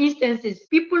some instances,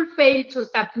 people fail to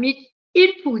submit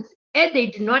inputs as they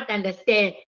do not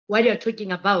understand what you're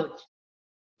talking about.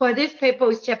 For this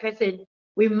purpose, Chairperson,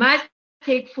 we must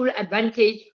take full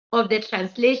advantage of the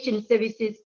translation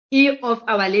services of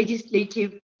our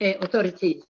legislative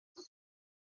authorities.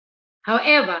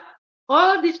 However,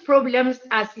 all these problems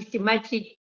are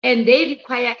systematic and they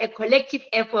require a collective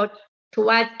effort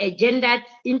towards a gendered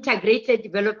integrated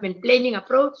development planning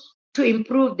approach to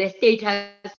improve the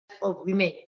status of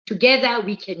women. Together,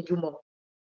 we can do more.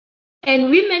 And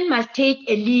women must take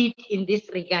a lead in this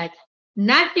regard.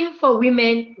 Nothing for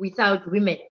women without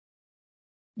women.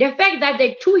 The fact that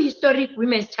the two historic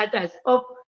women's charters of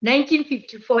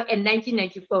 1954 and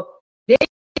 1994,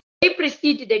 they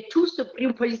precede the two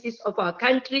supreme policies of our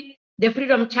country, the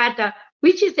Freedom Charter,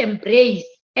 which is embraced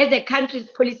as the country's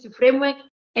policy framework,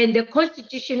 and the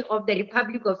Constitution of the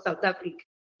Republic of South Africa.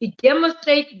 It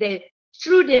demonstrates the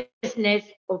shrewdness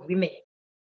of women.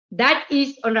 That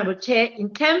is, Honorable Chair, in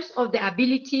terms of the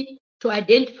ability to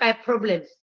identify problems,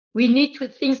 we need to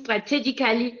think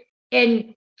strategically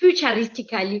and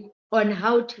futuristically on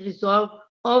how to resolve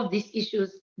all these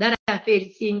issues that are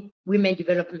facing women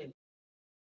development.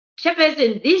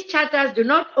 Chairperson, these charters do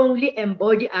not only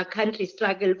embody our country's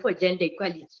struggle for gender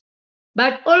equality,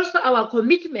 but also our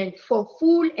commitment for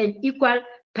full and equal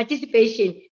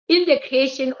participation in the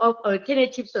creation of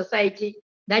alternative society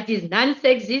that is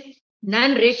non-sexist,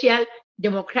 non-racial,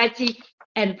 democratic,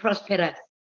 and prosperous.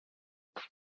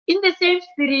 In the same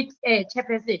spirit,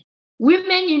 Chairperson,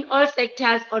 women in all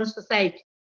sectors of society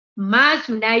must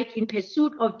unite in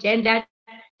pursuit of gender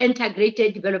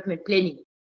integrated development planning.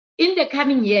 In the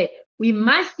coming year, we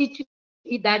must see to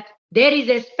it that there is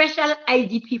a special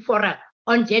IDP forum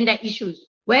on gender issues,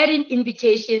 wherein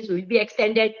invitations will be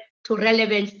extended to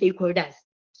relevant stakeholders.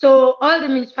 So all the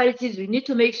municipalities, we need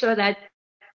to make sure that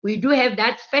we do have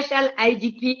that special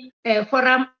IDP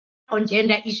forum on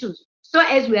gender issues, so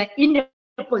as we are in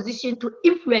a position to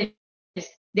influence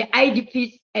the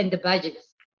IDPs and the budgets.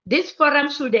 This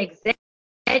forum should exert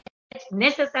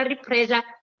necessary pressure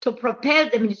to propel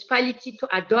the municipality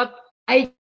to adopt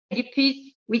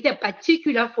IDPs with a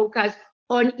particular focus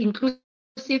on inclusive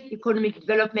economic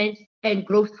development and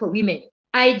growth for women.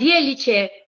 Ideally, Chair,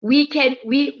 when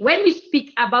we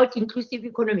speak about inclusive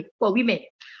economic for women,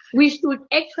 we should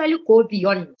actually go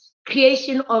beyond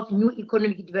creation of new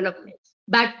economic developments,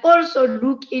 but also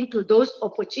look into those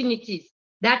opportunities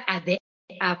that are there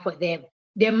for them.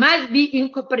 They must be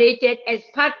incorporated as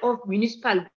part of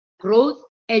municipal growth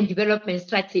and development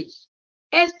strategy.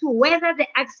 As to whether the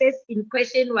access in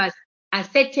question was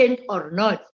ascertained or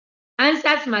not,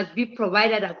 answers must be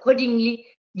provided accordingly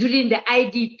during the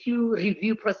IDP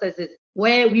review processes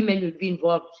where women will be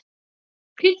involved.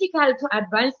 Critical to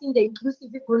advancing the inclusive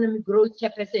economic growth,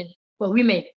 Chairperson, for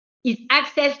women is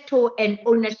access to and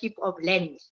ownership of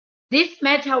land. This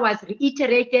matter was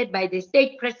reiterated by the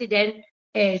State President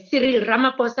Cyril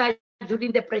Ramaphosa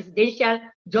during the Presidential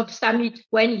Job Summit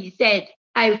when he said,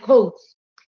 I quote,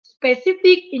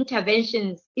 specific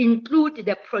interventions include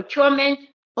the procurement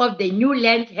of the new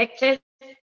land hectares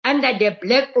under the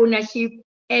Black ownership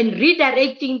and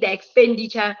redirecting the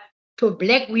expenditure to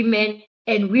Black women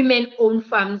and women-owned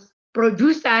farms,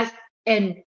 producers,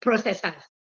 and processors.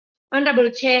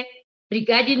 Honorable Chair,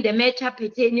 regarding the matter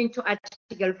pertaining to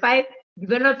Article 5,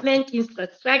 Development,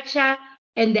 Infrastructure,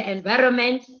 and the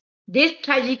Environment, this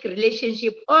tragic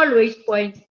relationship always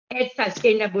points at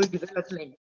sustainable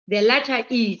development. The latter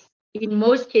is, in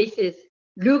most cases,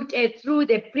 looked at through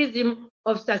the prism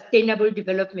of sustainable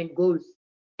development goals.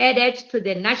 Added to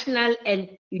the national and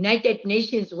United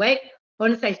Nations work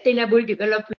on sustainable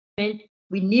development,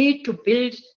 we need to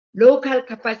build local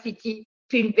capacity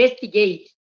to investigate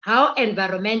how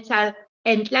environmental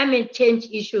and climate change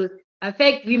issues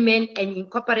affect women and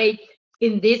incorporate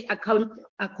in this account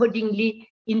accordingly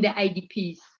in the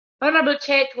IDPs. Honorable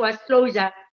Chair, towards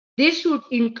closure, this should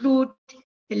include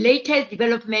the latest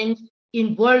developments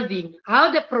involving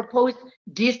how the proposed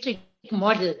district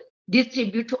model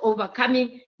distribute to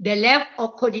overcoming the lack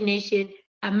of coordination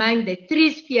among the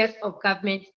three spheres of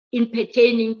government in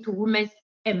pertaining to women's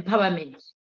empowerment.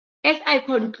 As I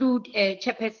conclude,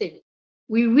 Chairperson,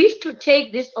 we wish to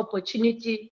take this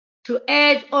opportunity to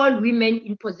urge all women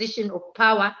in position of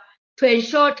power to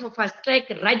ensure to fast-track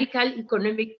radical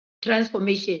economic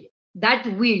transformation that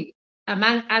will,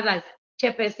 among others,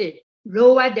 Chairperson,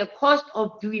 lower the cost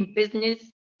of doing business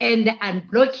and the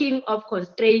unblocking of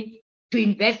constraints to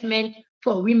investment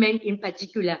for women in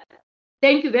particular.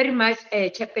 Thank you very much,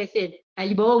 Chairperson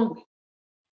Alibongwe.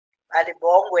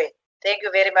 Alibongwe. Thank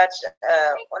you very much,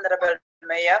 Honorable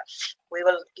Mayor. We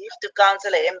will give to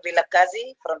Councillor M.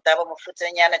 Vilakazi from Thabo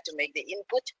Mofokeng to make the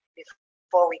input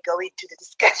before we go into the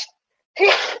discussion.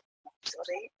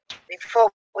 Sorry, before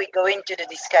we go into the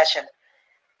discussion.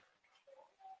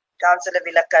 Councillor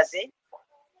Vilakazi.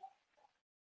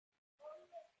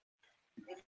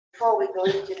 Before we go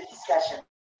into the discussion.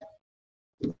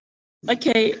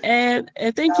 Okay,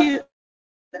 thank you.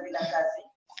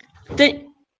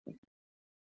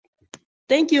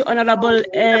 Thank you, Honorable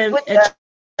Chairperson.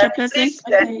 Please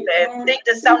take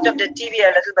the sound of the TV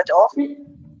a little bit off.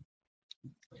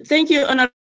 Thank you,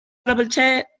 Honorable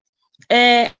Chair.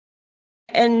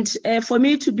 And for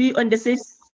me to be on the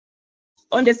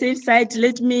safe side,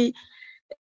 let me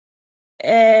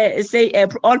say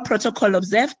all protocol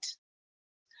observed.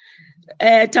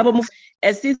 Thabo Mofokeng,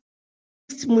 a sixth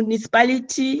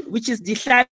municipality, which is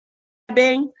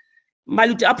Dihlabeng,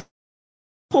 Maluti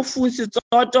Aphofusi,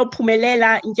 Tsoto,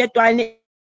 Phumelela, Ngetwane,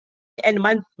 and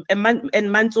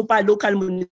Mantsopa local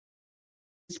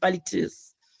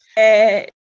municipalities.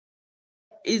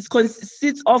 It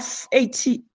consists of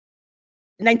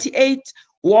 98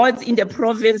 wards in the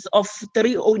province of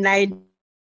 309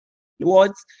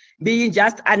 wards, being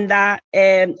just under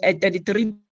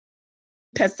 33%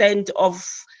 of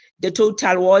the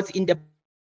total wards in the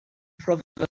province.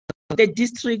 The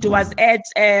district was at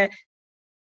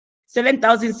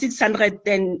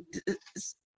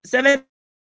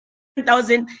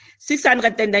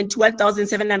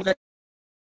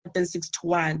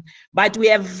 7,691,761, but we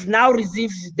have now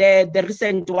received the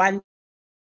recent one,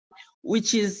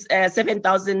 which is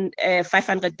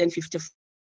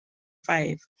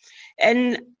 7,555,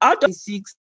 and out of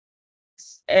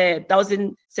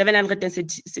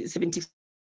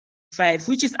 6,775,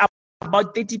 which is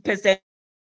about 30%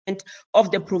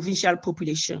 of the provincial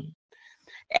population.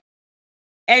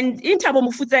 And in Thabo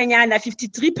Mofokeng,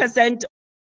 53%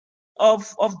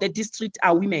 of the district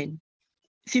are women,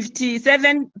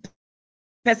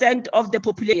 57% of the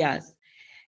population,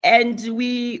 and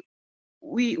we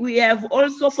have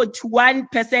also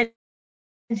 41%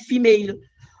 female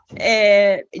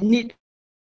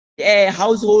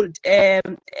household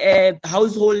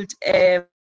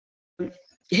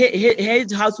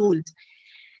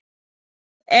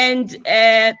and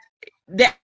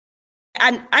the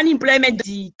unemployment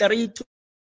is 3 to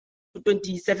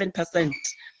 27%.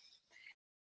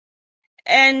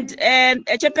 And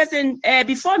Chairperson,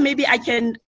 before maybe I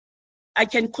can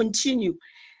continue,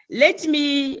 let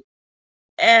me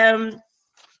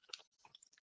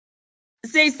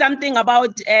say something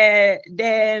about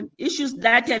the issues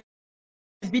that have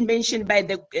been mentioned by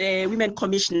the Women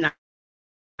Commissioner.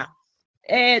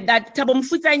 That Thabo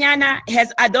Mofokeng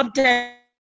has adopted,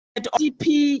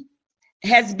 OTP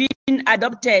has been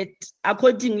adopted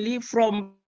accordingly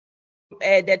from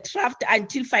the draft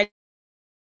until final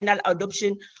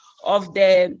adoption of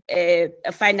the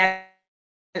final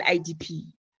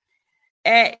IDP.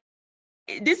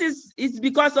 This is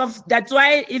because of, that's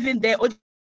why even the auditor,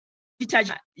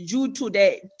 due to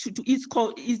its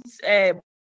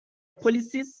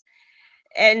policies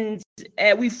and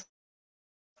with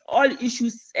all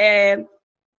issues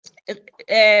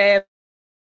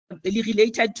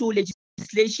related to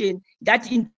legislation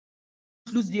that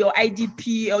includes your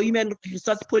IDP or human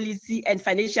resource policy and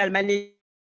financial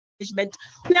management.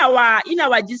 In our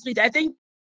district, I think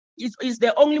it's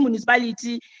the only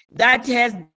municipality that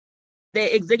has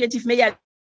the executive mayor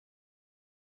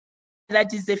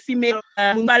that is a female,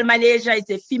 municipal manager is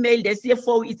a female, the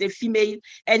CFO is a female,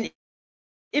 and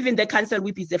even the council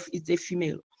whip is a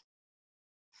female.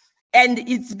 And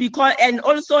it's because, and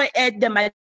also at the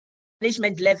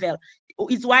management level,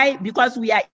 it's why, because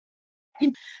we are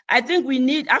I think we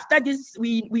need, after this,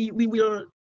 we will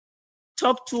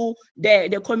talk to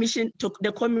the commission, to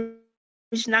the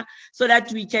commissioner, so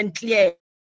that we can clear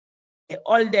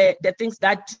all the things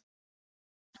that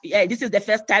this is the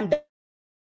first time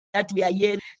that we are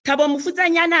here. Thabo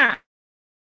Mofokeng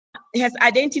has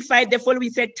identified the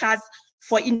following sectors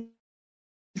for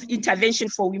intervention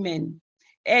for women: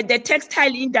 the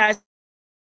textile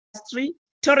industry,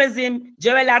 tourism,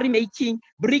 jewelry making,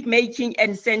 brick making,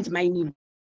 and sand mining.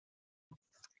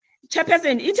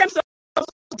 Chairperson, in terms of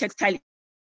textile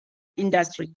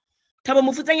industry, Thabo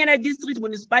Mofokeng District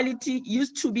Municipality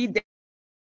used to be the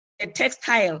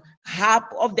textile hub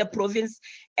of the province,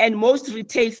 and most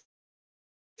retail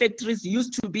factories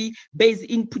used to be based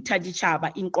in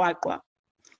Phuthaditjhaba in QwaQwa.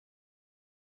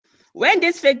 When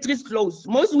these factories closed,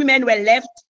 most women were left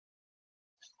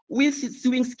with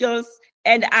sewing skills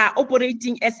and are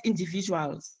operating as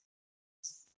individuals.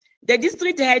 The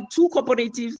district had 2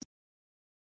 cooperatives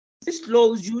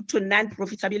closed due to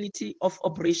non-profitability of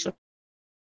operations.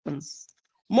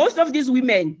 Most of these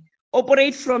women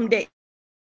operate from the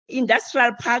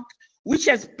industrial park, which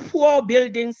has poor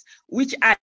buildings, which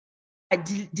are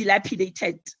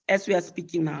dilapidated as we are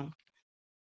speaking now.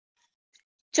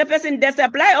 Chairperson, the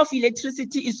supply of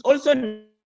electricity is also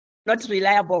not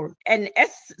reliable, and as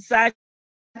such,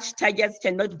 targets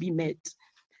cannot be met.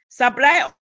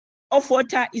 Supply of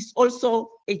water is also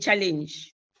a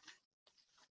challenge.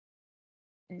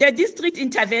 The district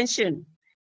intervention,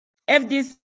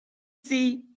 FDC,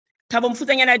 Thabo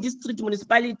Mofokeng District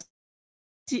Municipality,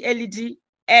 LED,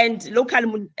 and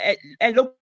local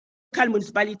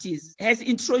municipalities has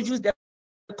introduced the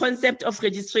concept of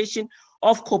registration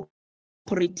of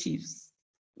cooperatives.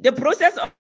 The process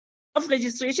of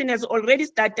registration has already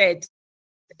started,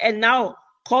 and now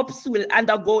COPs will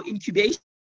undergo incubation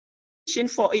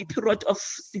for a period of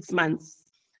 6 months.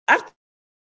 After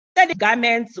the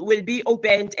garments will be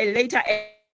opened and later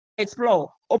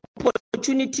explore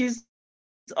opportunities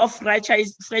of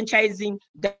franchising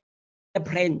the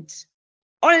brand.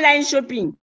 Online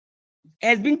shopping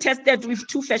has been tested with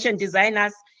 2 fashion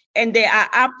designers, and they are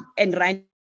up and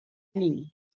running.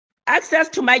 Access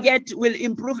to market will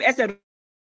improve as a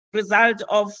result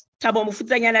of Thabo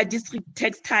Mofokeng District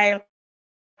Textile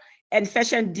and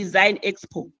Fashion Design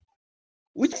Expo,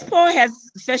 which Expo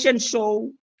has fashion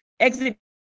show,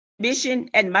 exhibition,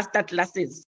 and master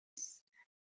classes.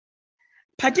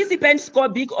 Participants score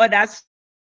big orders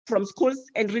from schools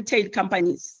and retail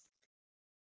companies.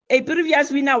 A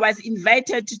previous winner was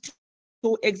invited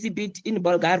to exhibit in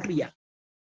Bulgaria.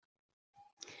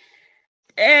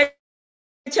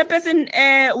 Chairperson,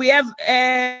 we have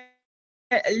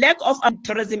lack of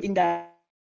tourism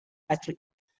industry.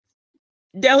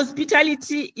 The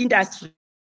hospitality industry,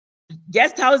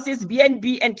 guest houses,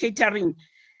 B&B, and catering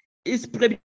is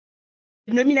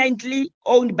predominantly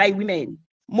owned by women.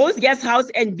 Most guest house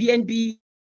and B&B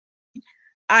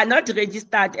are not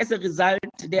registered. As a result,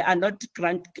 they are not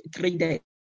graded.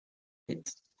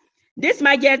 This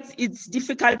market, it's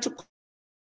difficult to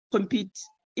compete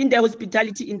in the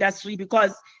hospitality industry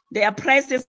because their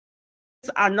prices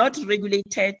are not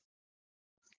regulated.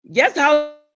 Guest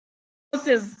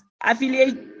houses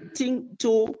affiliating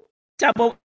to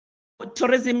Thabo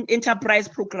Tourism Enterprise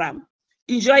Program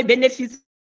enjoy benefits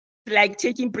like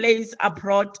taking place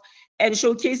abroad and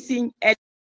showcasing at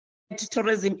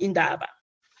tourism in Daba.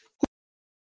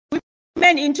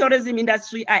 Women in tourism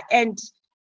industry are earned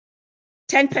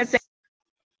 10%.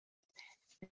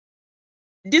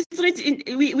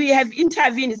 We have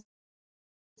intervened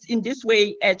in this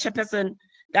way, Chairperson,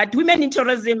 that Women in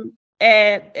Tourism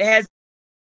has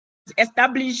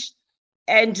established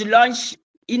and launched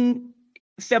in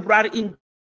February in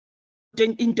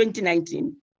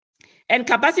 2019. And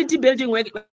capacity building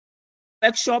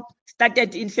workshop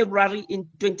started in February in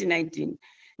 2019.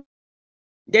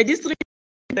 The district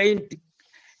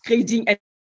grading and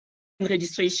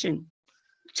registration.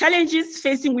 Challenges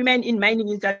facing women in mining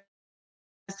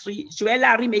industry,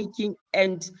 jewelry making,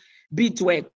 and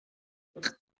beadwork.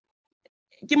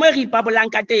 Ke mo re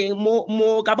ipabolang ka teng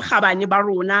mo ka bogabane ba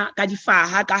rona ka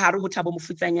difaha ka hare ho Thabo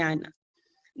Mofokeng.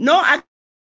 No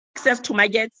access to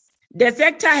markets. The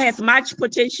sector has much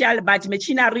potential, but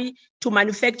machinery to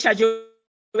manufacture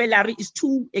jewelry is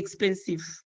too expensive.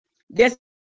 The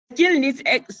skill needs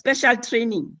special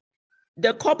training.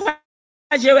 The copper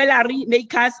jewelry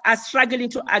makers are struggling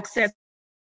to access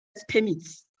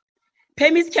permits.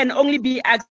 Permits can only be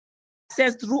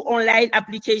accessed through online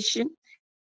application,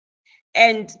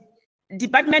 and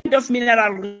Department of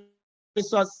Mineral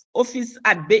Resource Office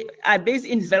are based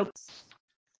in Velks.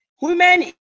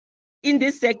 Women in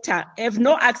this sector have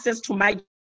no access to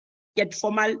market,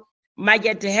 formal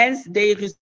market, hence they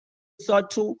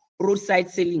resort to roadside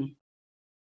selling.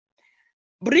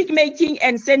 Brick making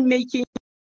and sand making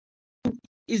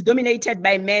is dominated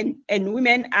by men, and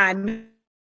women are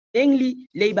mainly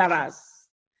laborers.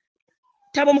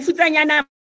 Thabo Mofokeng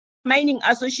Mining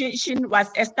Association was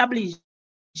established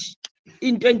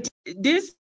in 20.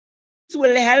 This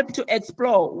will help to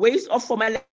explore ways of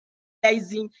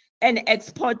formalizing and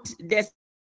export the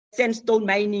sandstone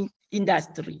mining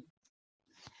industry.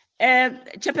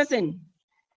 Chairperson,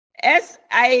 as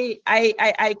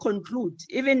I conclude,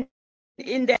 even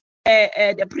in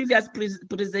the previous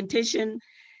presentation,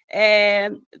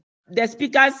 the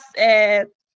speakers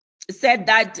said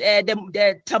that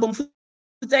the Thabo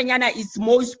Mofokeng is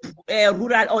most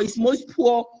rural or is most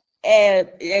poor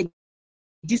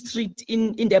district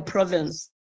in the province.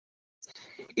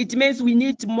 It means we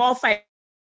need more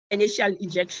financial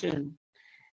injection.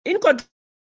 In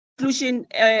conclusion,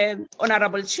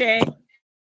 Honorable Chair,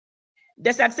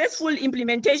 the successful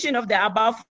implementation of the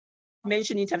above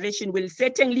mentioned intervention will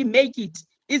certainly make it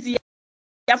easier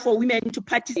for women to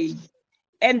participate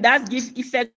and thus give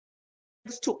effect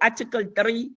to Article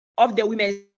 3 of the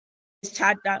Women's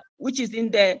Charter, which is in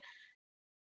the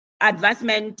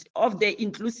advancement of the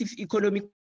inclusive economic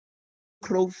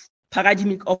growth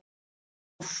paradigm of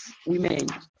women.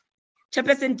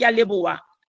 Chairperson Kyaleboa,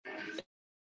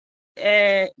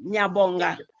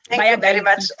 Nyabonga. Thank you very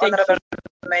much, Honorable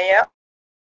Mayor,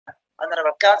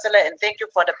 Honorable Councillor, and thank you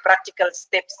for the practical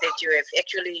steps that you have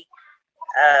actually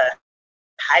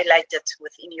highlighted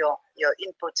within your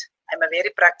input. I'm a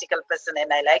very practical person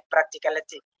and I like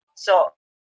practicality. So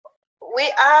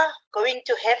we are going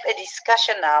to have a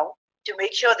discussion now to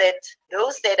make sure that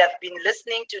those that have been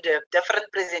listening to the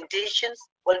different presentations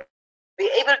will be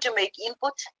able to make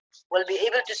input, will be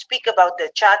able to speak about the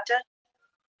charter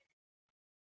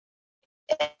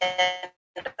and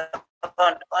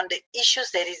on the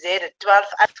issues that is there, the 12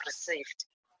 I've received.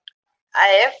 I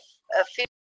have a few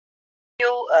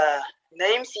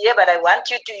names here, but I want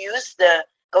you to use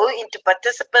go into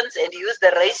participants and use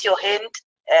the raise your hand,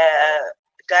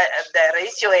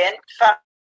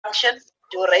 function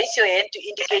to raise your hand to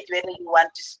indicate whether you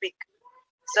want to speak.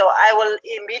 So I will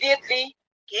immediately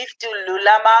give to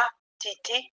Lulama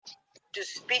Titi to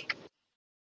speak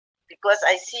because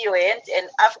I see your hand, and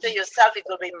after yourself it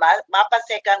will be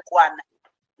Mapaseka Kwana.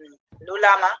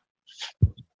 Lulama.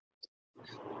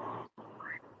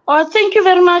 Oh, thank you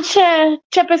very much,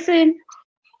 Chairperson.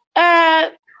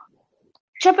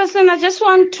 Chairperson, I just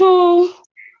want to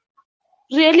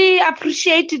really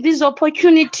appreciate this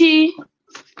opportunity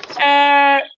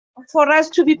for us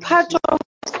to be part of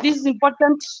this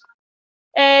important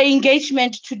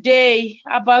engagement today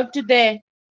about the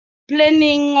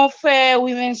planning of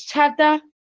Women's Charter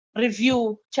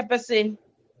Review, Chairperson.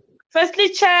 Firstly,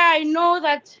 Chair, I know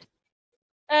that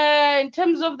in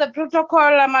terms of the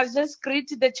protocol, I must just greet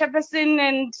the Chairperson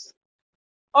and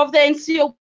of the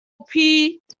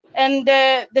NCOP and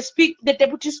the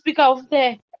Deputy Speaker of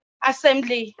the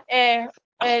Assembly,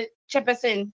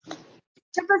 Chairperson.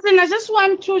 Chairperson, I just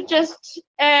want to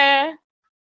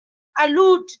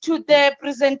allude to the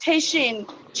presentation.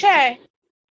 Chair,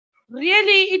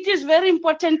 really it is very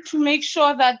important to make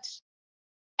sure that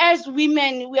as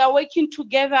women we are working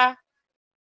together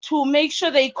to make sure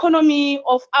the economy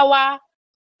of our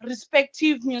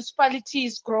respective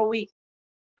municipalities is growing.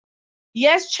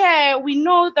 Yes, Chair, we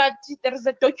know that there is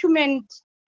a document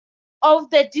of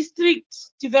the district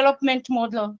development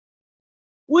model,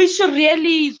 which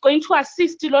really is going to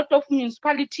assist a lot of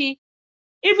municipalities,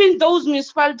 even those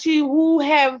municipalities who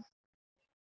have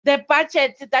the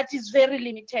budget that is very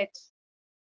limited.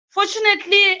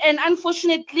 Fortunately and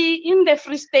unfortunately, in the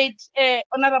Free State,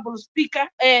 Honorable Speaker,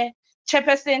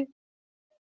 Chairperson,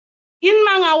 in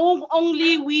Mangaung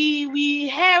only we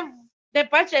have the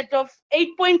budget of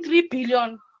 8.3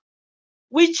 billion,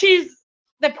 which is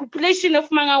the population of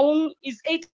Mangaung is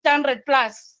 800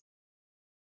 plus.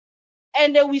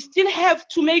 And we still have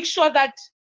to make sure that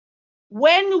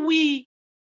when we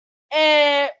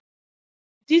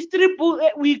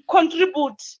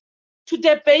contribute to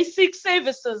the basic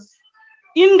services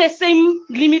in the same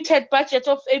limited budget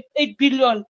of 8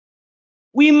 billion,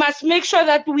 we must make sure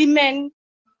that women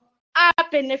are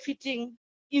benefiting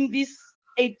in this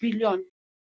 8 billion.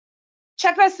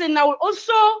 Chairperson, I will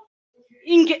also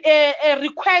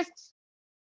request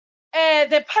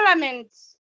the Parliament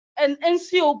and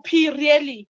NCOP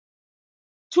really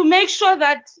to make sure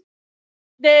that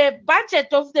the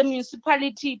budget of the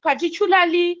municipality,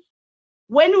 particularly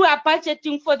when we are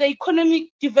budgeting for the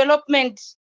economic development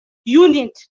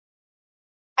unit,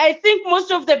 I think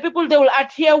most of the people, they will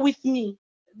adhere with me.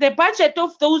 The budget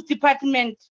of those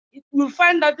departments, you'll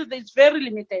find out that it's very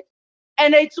limited.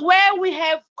 And it's where we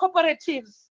have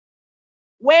cooperatives,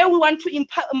 where we want to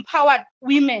empower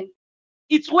women.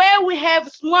 It's where we have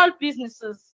small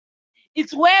businesses.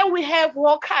 It's where we have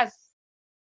workers,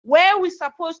 where we're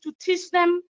supposed to teach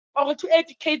them or to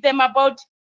educate them about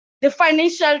the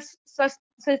financial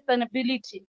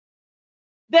sustainability.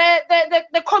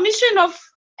 The Commission of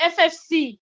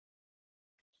FFC,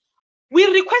 we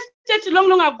requested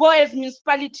long ago as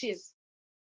municipalities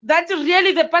that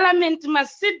really the Parliament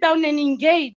must sit down and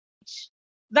engage,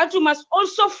 that we must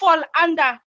also fall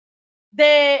under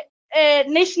the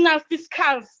national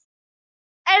fiscals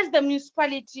as the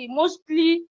municipality,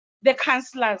 mostly the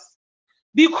councillors.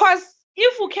 Because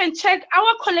if we can check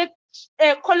our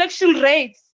collection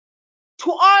rates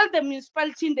to all the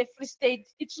municipalities in the Free State,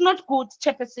 it's not good,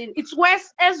 Chairperson. It's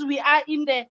worse as we are in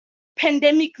the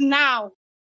pandemic now.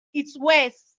 It's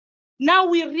worse. Now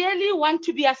we really want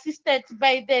to be assisted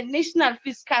by the national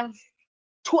fiscals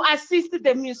to assist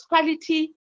the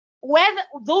municipality, where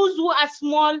those who are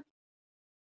small.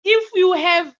 If you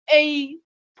have a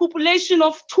population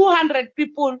of 200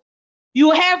 people,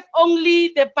 you have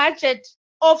only the budget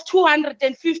of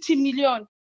 250 million.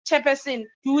 Chairperson,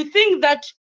 do you think that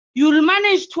you'll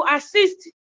manage to assist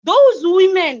those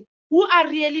women who are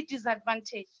really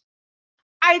disadvantaged?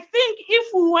 I think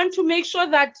if we want to make sure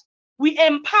that we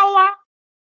empower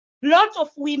lots of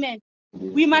women,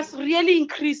 we must really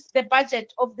increase the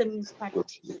budget of the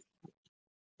municipality.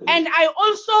 And I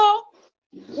also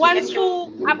want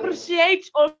to appreciate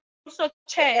also,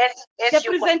 Chair, the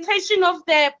presentation of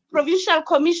the Provincial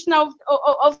Commissioner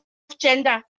of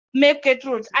Gender, Meg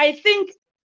Gertrude. I think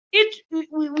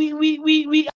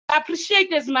we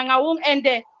appreciate as Mangaung,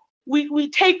 and we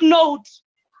take note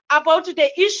about the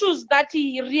issues that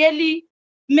he really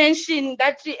mentioned,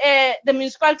 that the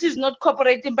municipality is not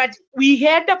cooperating, but we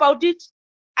heard about it.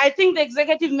 I think the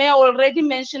executive mayor already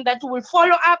mentioned that we will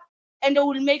follow up and we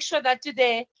will make sure that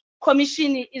the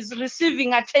commission is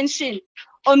receiving attention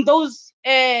on those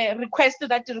requests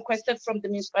that are requested from the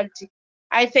municipality.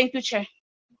 I thank you, Chair.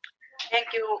 Thank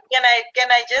you. Can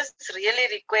I just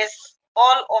really request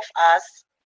all of us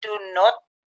to not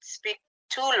speak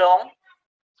too long?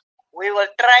 We will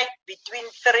try between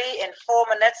 3 and 4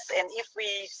 minutes, and if we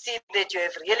see that you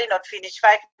have really not finished,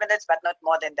 5 minutes, but not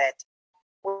more than that.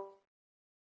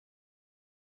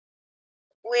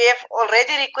 We have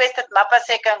already requested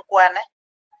Mapaseka Nkwana.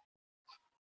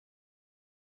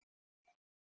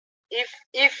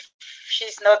 If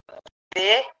she's not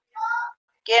there,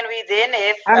 can we then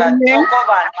have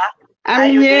Tokovana?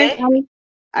 I'm here.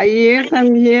 Yes,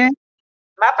 I'm here.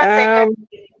 Mapaseka,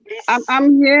 please.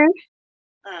 I'm here.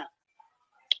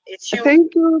 It's you.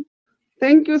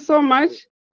 Thank you so much.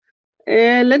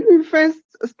 Let me first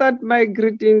start by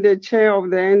greeting the chair of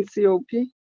the NCOP,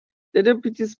 the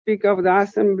deputy speaker of the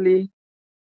assembly,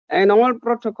 and all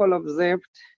protocol observed.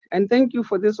 And thank you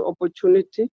for this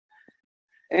opportunity.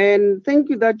 And thank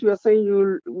you that you are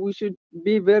saying we should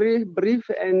be very brief,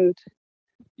 and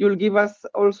you'll give us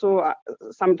also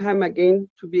some time again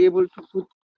to be able to put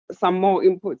some more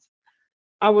inputs.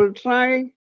 I will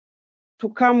try to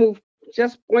come with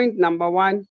just point number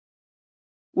 1,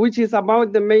 which is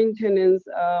about the maintenance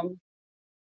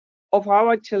of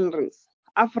our children.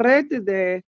 I've read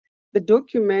the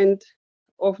document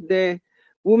of the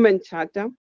Women Charter,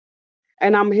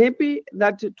 and I'm happy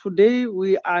that today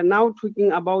we are now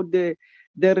talking about the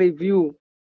review.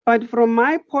 But from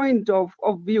my point of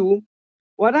view,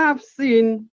 what I've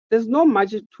seen, there's not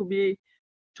much to be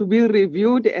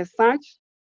reviewed as such,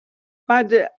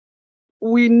 but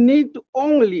we need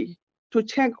only to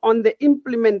check on the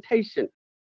implementation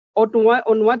on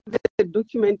what the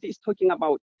document is talking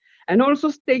about, and also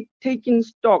taking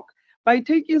stock. By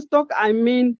taking stock, I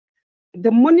mean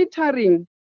the monitoring.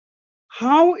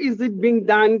 How is it being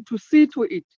done to see to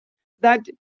it that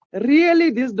really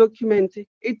this document,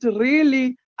 it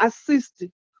really assists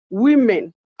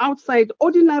women outside,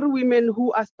 ordinary women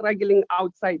who are struggling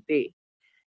outside there.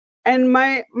 And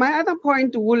my other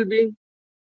point will be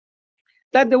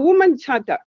that the Women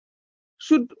Charter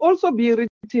should also be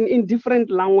written in different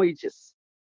languages,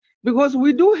 because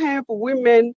we do have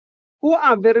women who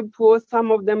are very poor.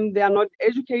 Some of them, they are not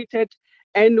educated,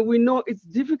 and we know it's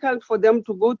difficult for them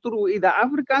to go through either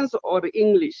Afrikaans or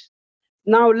English.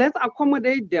 Now let's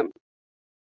accommodate them.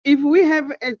 If we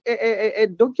have a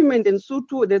document in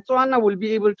Sotho, the Tswana will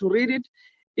be able to read it.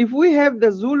 If we have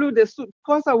the Zulu, the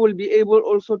Xhosa will be able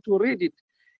also to read it.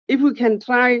 If we can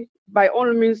try by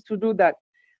all means to do that.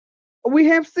 We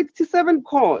have 67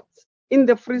 courts in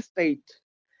the Free State,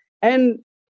 and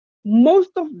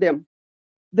most of them,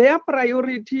 their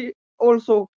priority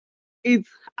also is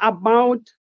about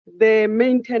the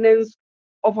maintenance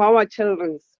of our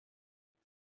children.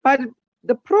 But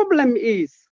the problem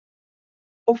is,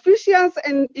 officials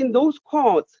in those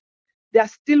courts, they are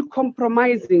still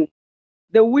compromising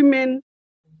the women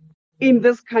in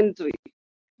this country.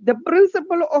 The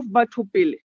principle of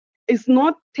Batupile is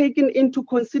not taken into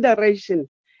consideration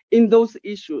in those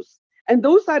issues. And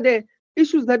those are the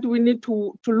issues that we need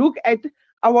to look at.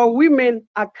 Our women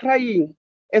are crying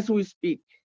as we speak.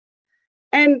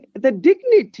 And the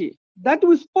dignity that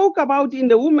we spoke about in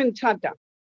the Women Charter,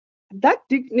 that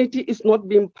dignity is not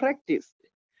being practiced.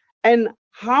 And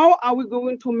how are we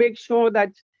going to make sure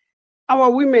that our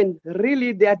women,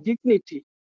 really their dignity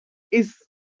is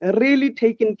really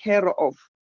taken care of?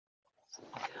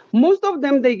 Most of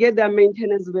them, they get their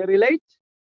maintenance very late.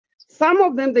 Some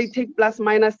of them, they take plus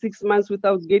minus 6 months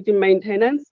without getting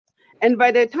maintenance. And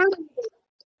by the time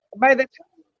when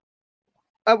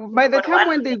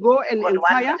they go and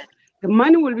inquire, the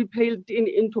money will be paid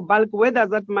into bulk. Where does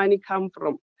that money come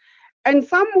from? And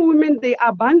some women, they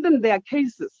abandon their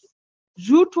cases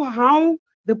due to how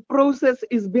the process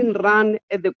is being run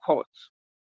at the court.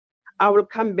 I will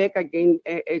come back again,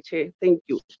 Chair. Thank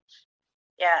you.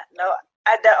 Yeah, no,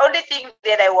 the only thing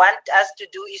that I want us to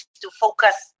do is to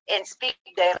focus and speak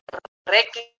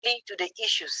directly to the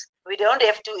issues. We don't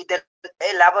have to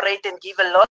elaborate and give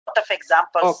a lot of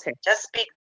examples. Okay. Just speak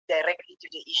directly to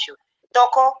the issue.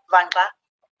 Toko, Vanga,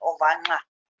 or Vanga.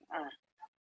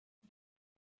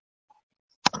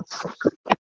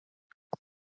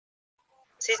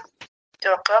 Sis,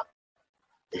 Toko.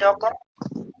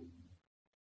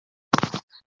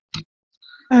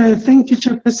 Thank you,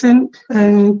 Chairperson,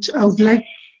 and I would like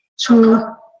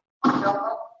to.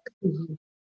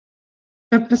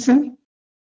 Chairperson,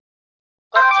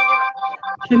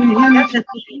 can you hear me? It's a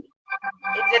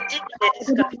thing that is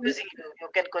confusing you. You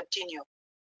can continue.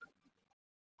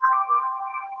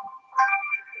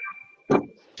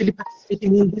 Actually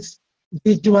participating in this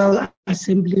visual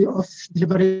assembly of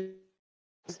deliberation.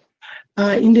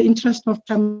 In the interest of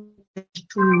time,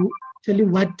 to tell you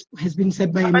what has been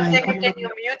said by Mapaseka, can you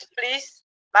mute, please?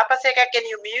 Mapaseka, can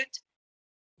you mute?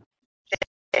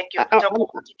 Thank you.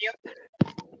 Continue.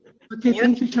 Okay,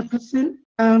 thank you, Chairperson.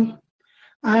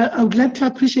 I would like to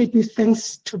appreciate this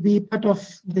thanks to be part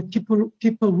of the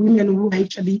women who are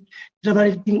actually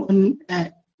deliberating on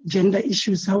gender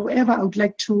issues. However, I would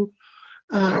like to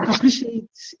appreciate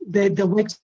the work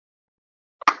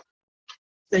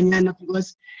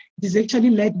because it is actually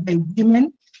led by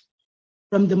women,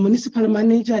 from the municipal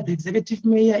manager, the executive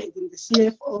mayor, even the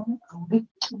CFO. I won't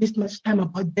waste much time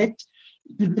about that.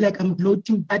 It will be like I'm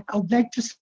gloating, but I would like to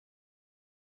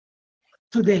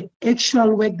the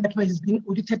actual work that has been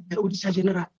audited by Auditor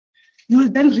General. You will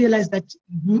then realize that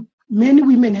many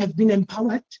women have been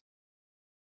empowered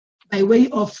by way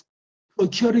of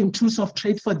procuring tools of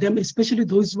trade for them, especially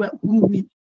those whom we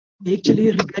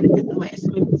actually regard as our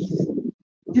SMEs.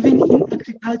 Even in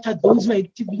agriculture, those who are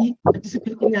actively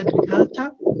participating in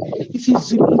agriculture, if you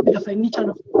zoom into the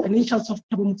financials of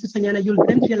Thabo Mofusanyana, you'll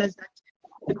then realize that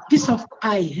a piece of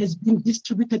pie has been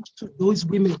distributed to those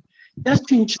women, just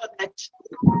to ensure that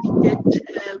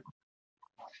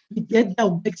we get the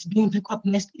works being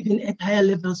recognized even at higher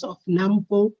levels of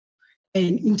NAMPO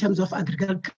and in terms of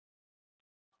agriculture.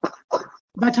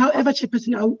 But however,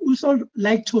 Chairperson, I would also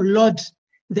like to laud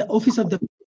the Office of the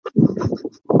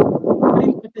very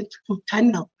important to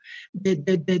channel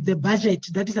the budget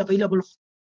that is available for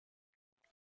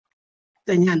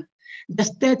Tanyan. The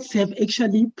states have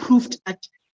actually proved that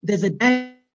there's a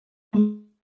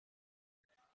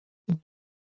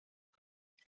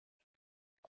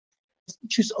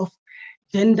issues of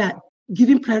gender,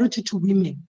 giving priority to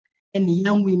women and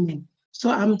young women. So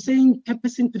I'm saying,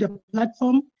 Chairperson, to the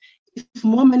platform, if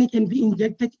more money can be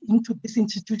injected into this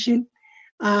institution,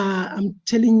 I'm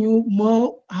telling you,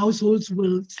 more households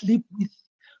will sleep with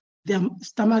their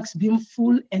stomachs being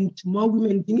full and more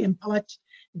women being empowered,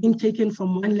 being taken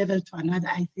from one level to another.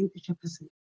 I think, Chairperson.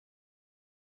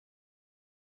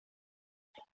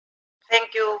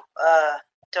 Thank you,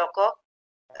 Toko.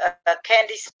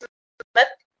 Candy Smith.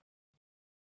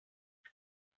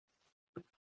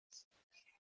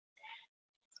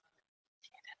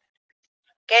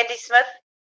 Candy Smith.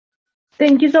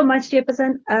 Thank you so much,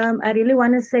 Chairperson. I really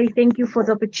want to say thank you for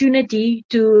the opportunity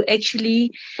to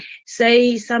actually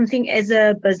say something as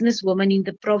a businesswoman in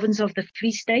the province of the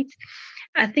Free State.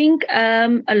 I think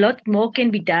a lot more can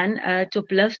be done to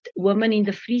uplift women in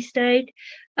the Free State,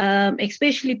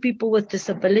 especially people with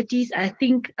disabilities. I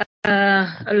think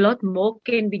a lot more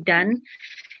can be done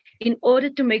in order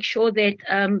to make sure that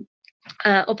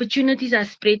opportunities are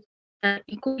spread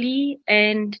equally,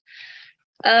 and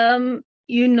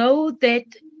you know that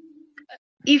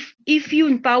if you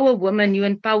empower women, you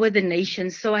empower the nation.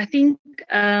 So I think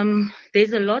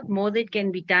there's a lot more that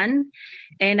can be done.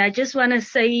 And I just want to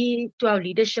say to our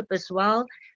leadership as well,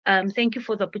 thank you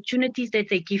for the opportunities that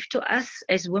they give to us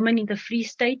as women in the Free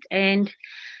State, and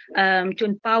to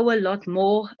empower a lot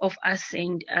more of us,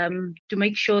 and to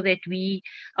make sure that we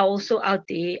are also out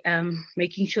there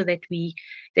making sure that we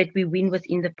win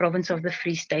within the province of the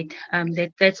Free State.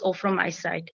 That's all from my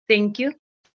side. Thank you.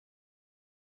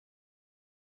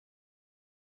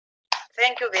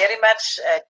 Thank you very much,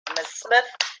 Ms. Smith.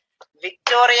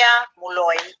 Victoria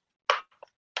Muloi.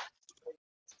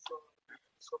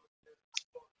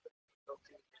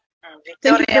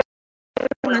 Victoria.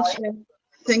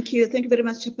 Thank you very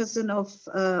much, Chairperson of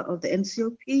the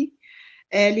NCOP.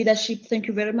 Leadership, thank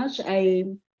you very much.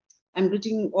 I'm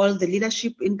greeting all the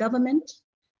leadership in government,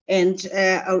 and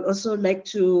I would also like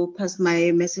to pass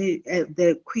my message,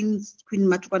 the Queen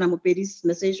Matukwana Mopedi's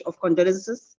message of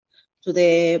condolences to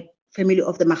the family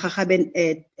of the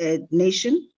Makgakgabe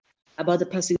nation about the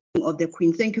passing of the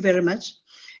Queen. Thank you very much.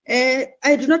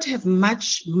 I do not have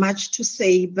much to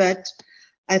say, but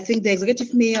I think the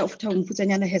executive mayor of Thabo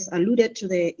Mofokeng has alluded to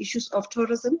the issues of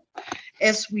tourism.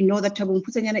 As we know that Thabo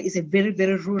Mofokeng is a very,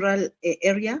 very rural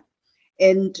area.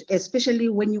 And especially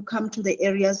when you come to the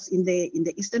areas in the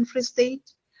Eastern Free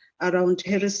State, around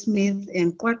Harrismith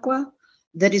and Kwakwa,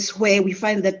 that is where we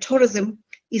find that tourism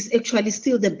is actually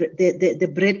still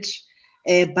the bread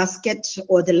basket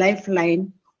or the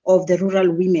lifeline of the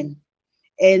rural women.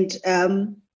 And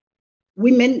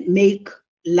women make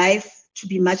life to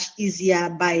be much easier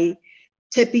by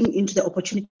tapping into the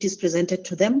opportunities presented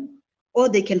to them, or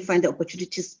they can find the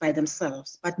opportunities by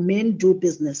themselves. But men do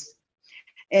business.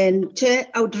 And Chair,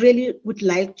 I would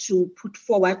like to put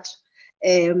forward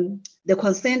the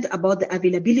concern about the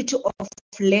availability of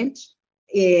land,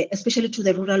 especially to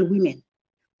the rural women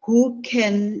who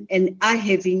can and are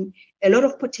having a lot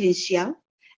of potential.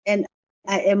 And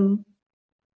I'm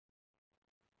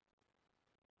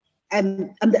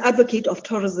the advocate of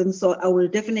tourism, so I will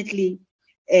definitely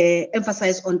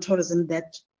emphasize on tourism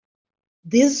that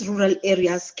these rural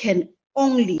areas can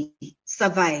only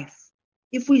survive.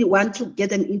 If we want to get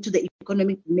them into the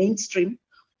economic mainstream,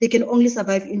 they can only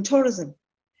survive in tourism,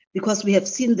 because we have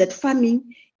seen that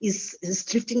farming is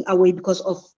drifting away because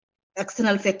of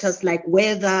external factors like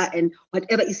weather and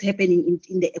whatever is happening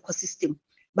in the ecosystem.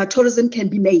 But tourism can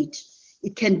be made.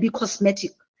 It can be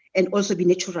cosmetic and also be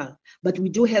natural. But we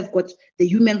do have got the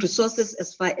human resources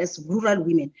as far as rural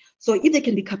women. So if they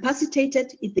can be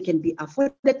capacitated, if they can be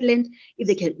afforded land, if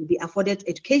they can be afforded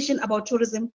education about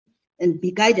tourism and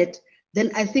be guided,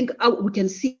 then I think we can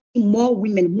see more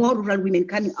women, more rural women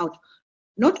coming out,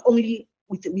 not only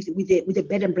with the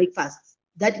bed and breakfast.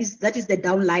 That is the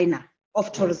downliner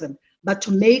of tourism, but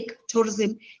to make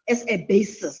tourism as a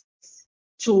basis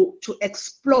to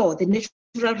explore the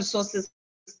natural resources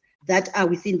that are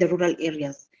within the rural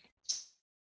areas.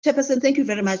 Chairperson, thank you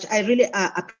very much. I really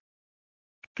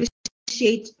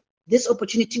appreciate this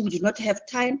opportunity. We do not have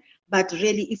time, but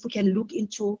really if we can look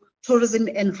into tourism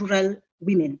and rural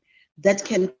women, that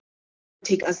can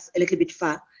take us a little bit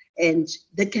far, and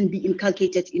that can be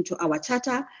inculcated into our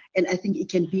charter. And I think it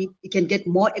can get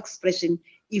more expression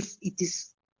if it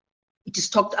is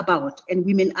talked about, and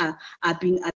women are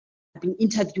being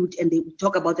interviewed, and they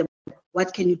talk about them.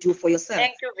 What can you do for yourself?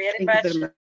 Thank you very much.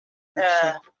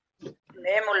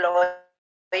 Memuloi,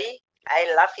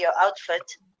 I love your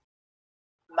outfit.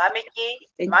 Mamiki,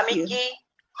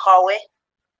 Hawe.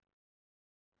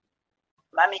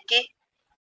 Mamiki.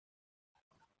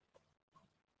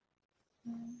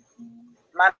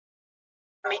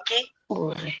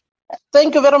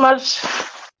 Thank you very much.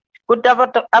 Good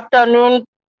afternoon,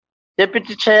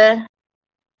 Deputy Chair,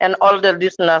 and all the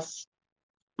listeners.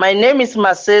 My name is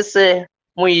Masese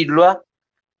Muilwa.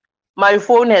 My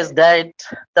phone has died.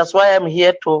 That's why I'm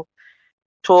here to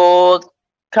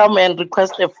come and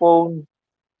request a phone.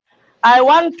 I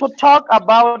want to talk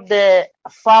about the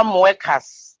farm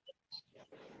workers.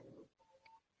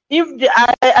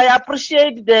 I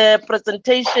appreciate the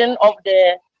presentation of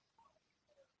the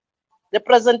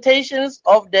presentations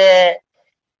of the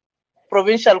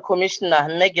Provincial Commissioner,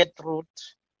 Neget Root.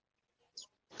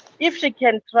 If she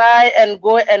can try and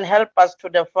go and help us to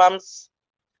the farms,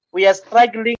 we are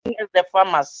struggling as the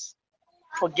farmers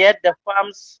to get the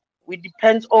farms. We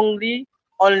depend only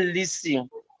on leasing.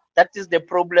 That is the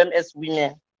problem as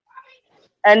women.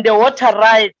 And the water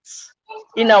rights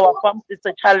in our farms is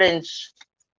a challenge.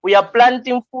 We are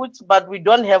planting foods, but we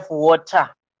don't have water.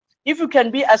 If you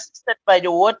can be assisted by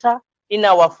the water in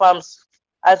our farms,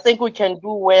 I think we can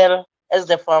do well as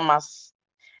the farmers.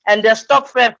 And the stock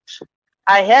theft,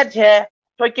 I heard her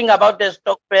talking about the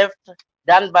stock theft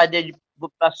done by the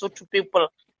Basotho people.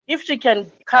 If she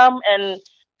can come and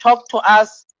talk to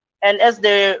us, and as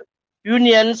the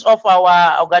unions of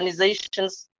our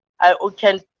organizations, we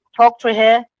can talk to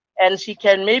her, and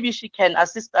maybe she can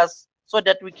assist us so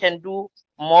that we can do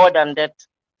more than that.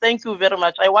 Thank you very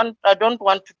much. I don't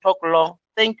want to talk long.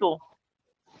 Thank you.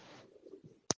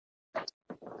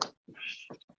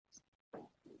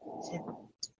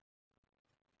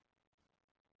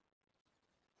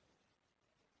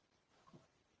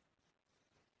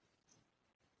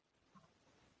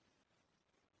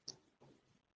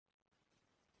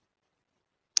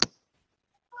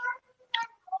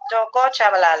 Toko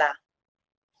Chabalala.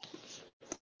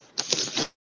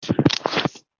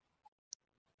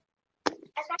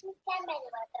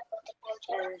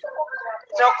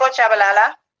 Toko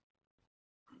Chabalala.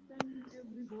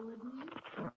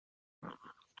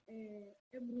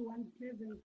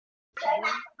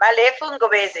 Malefu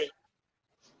Ngobezi.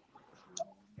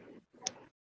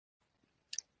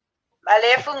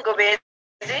 Malefu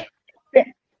Ngobezi.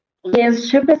 Yes,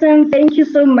 Chairperson, thank you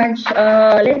so much.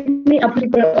 Let me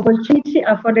appreciate the opportunity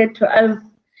afforded to us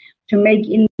to make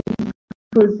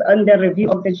inputs on the review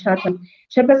of the charter.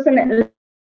 Chairperson,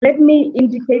 let me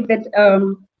indicate that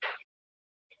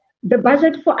the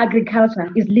budget for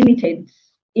agriculture is limited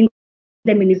in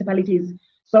the municipalities.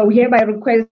 So hereby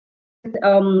request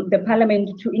the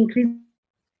Parliament to increase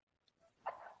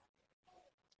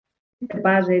the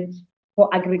budget for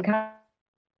agriculture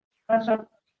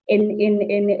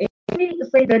in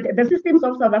say that the systems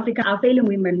of South Africa are failing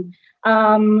women.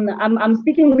 I'm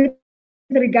speaking with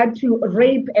regard to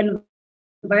rape and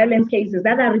violence cases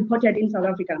that are reported in South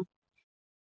Africa.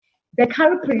 The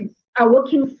culprits are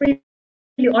walking freely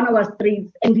on our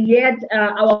streets, and yet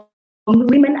our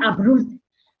women are bruised.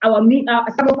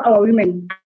 Some of our women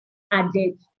are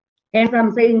dead. As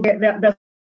I'm saying, the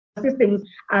systems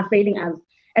are failing us.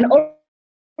 And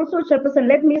also, Chairperson,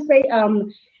 let me say,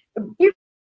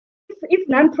 if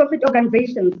non-profit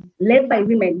organizations led by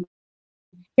women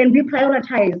can be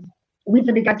prioritized with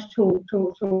regard to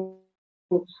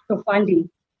funding.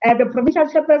 The provincial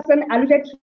chairperson alluded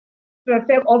to the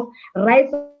fact of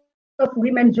rights of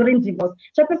women during divorce.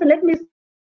 Chairperson, let me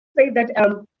say that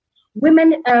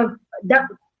women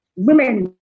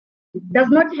does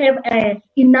not have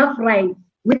enough rights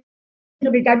with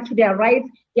regard to their rights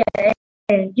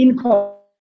in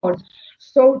court.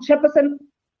 So, Chairperson,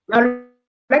 I would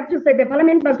like to say the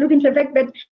Parliament must look into the fact that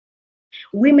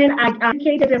women are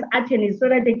educated as attorneys so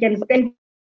that they can stand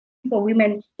for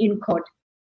women in court.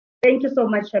 Thank you so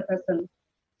much, Chairperson.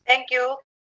 Thank you.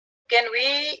 Can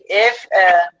we have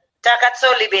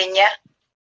Takatso Libenya?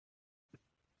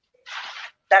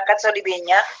 Takatso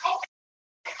Libenya.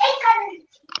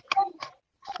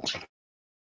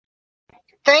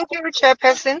 Thank you,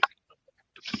 Chairperson.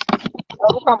 I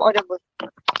hope I'm audible.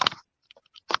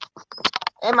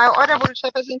 Am I audible,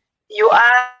 Chairperson? You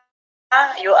are.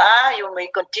 You may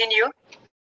continue.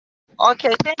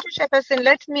 Okay, thank you, Chairperson.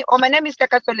 My name is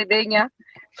Takatso Libenya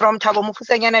from Thabo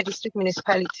Mofusanyana District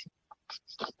Municipality.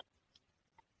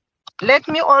 Let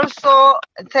me also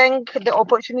thank the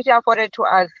opportunity afforded to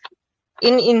us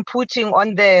in inputting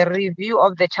on the review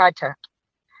of the charter.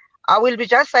 I will be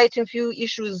just citing a few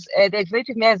issues. The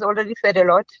Executive Mayor has already said a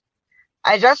lot.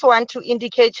 I just want to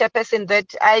indicate, Chairperson, that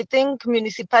I think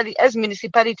as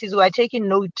municipalities, we are taking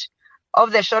note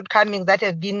of the shortcomings that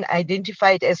have been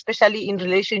identified, especially in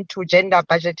relation to gender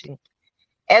budgeting,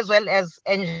 as well as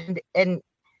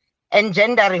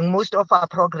engendering most of our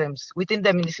programs within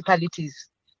the municipalities.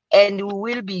 And we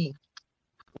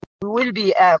will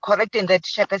be correcting that,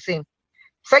 Chairperson.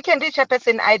 Secondly,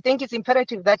 Chairperson, I think it's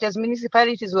imperative that as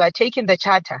municipalities, we are taking the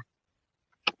charter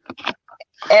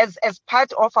as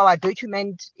part of our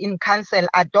document in council,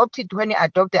 adopt it when we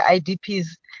adopt the IDPs,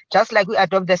 just like we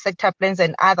adopt the sector plans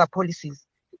and other policies,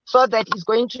 so that it's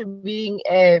going to be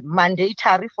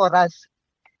mandatory for us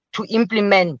to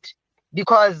implement,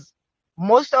 because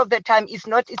most of the time it's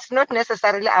not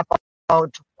necessarily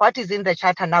about what is in the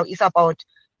charter now. It's about,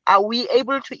 are we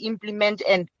able to implement,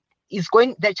 and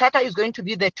the charter is going to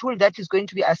be the tool that is going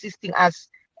to be assisting us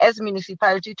as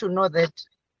municipality to know that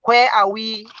where are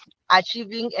we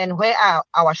achieving and where are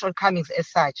our shortcomings as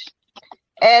such.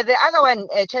 The other one,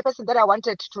 Chairperson, that I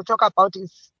wanted to talk about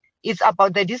is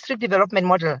about the district development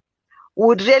model.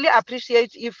 Would really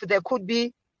appreciate if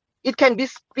it can be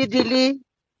speedily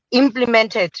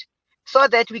implemented so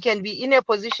that we can be in a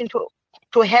position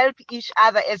to help each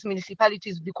other as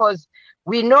municipalities, because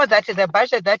we know that the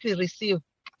budget that we receive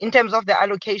in terms of the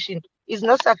allocation is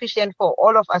not sufficient for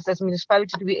all of us as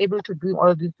municipalities to be able to do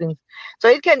all these things. So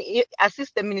it can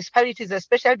assist the municipalities,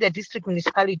 especially the district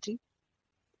municipality,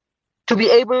 to be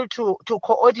able to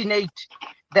coordinate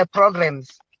the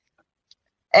programs.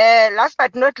 Last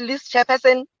but not least,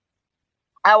 Chairperson,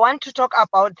 I want to talk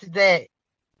about the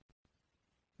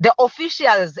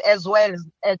officials as well,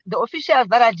 the officials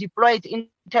that are deployed in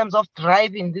terms of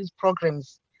driving these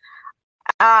programs.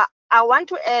 I want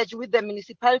to urge with the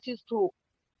municipalities to,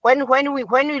 when we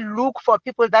look for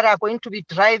people that are going to be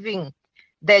driving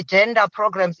the gender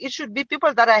programs, it should be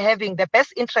people that are having the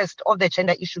best interest of the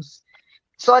gender issues,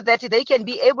 so that they can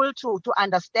be able to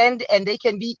understand and they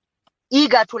can be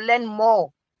eager to learn more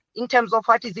in terms of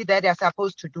what is it that they're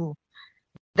supposed to do.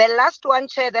 The last one,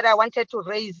 Chair, that I wanted to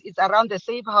raise is around the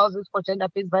safe houses for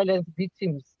gender-based violence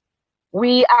victims.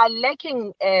 We are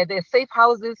lacking the safe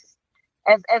houses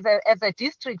as a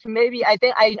district. Maybe I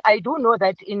think I do know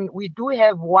that we do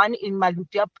have one in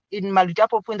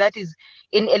Malutiapo, that is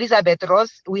in Elizabeth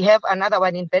Ross. We have another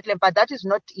one in Bethlehem, but that is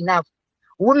not enough.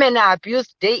 Women are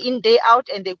abused day in, day out,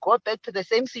 and they go back to the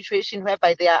same situation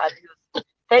whereby they are abused.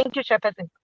 Thank you, Chairperson.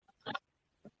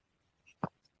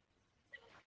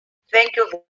 Thank you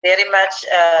very much,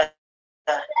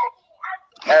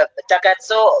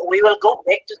 Takatso. We will go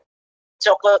back to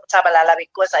Tsoko Tshabalala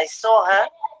because I saw her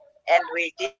and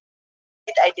we did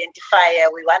identify her.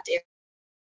 We want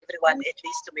everyone at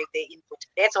least to make their input.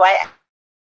 That's why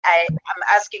I am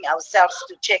asking ourselves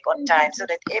to check on time so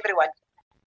that everyone.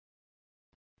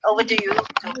 Over to you,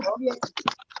 Tsoko.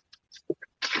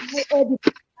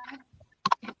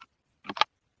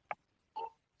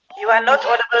 You are not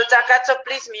audible, Takatso.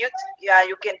 Please mute. Yeah,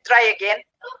 you can try again.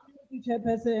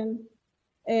 Chairperson,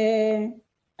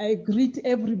 I greet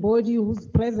everybody who's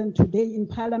present today in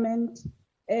Parliament.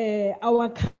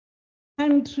 Our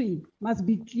country must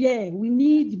be clear. We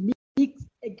need mixed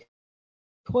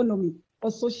economy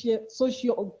or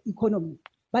socio-economy.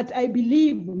 But I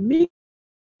believe mixed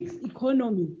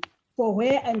economy for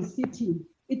where I'm sitting,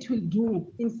 it will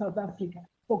do in South Africa,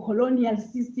 for colonial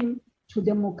system to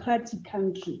democratic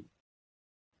country.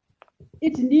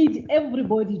 It needs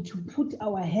everybody to put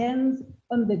our hands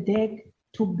on the deck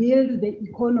to build the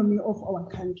economy of our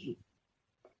country.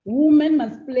 Women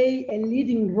must play a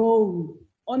leading role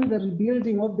on the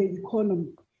rebuilding of the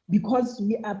economy because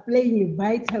we are playing a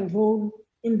vital role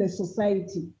in the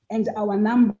society and our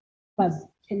numbers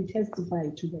can testify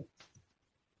to that.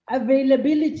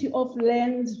 Availability of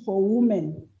land for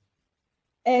women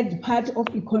add part of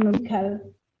economical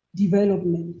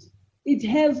development. It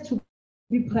has to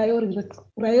be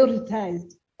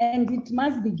prioritized and it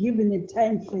must be given a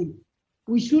time frame.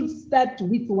 We should start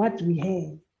with what we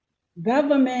have.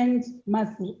 Government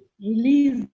must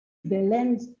release the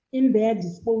land in their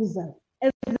disposal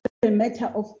as a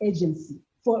matter of urgency.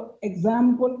 For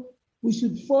example, we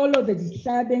should follow the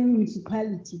Dihlabeng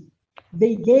municipality.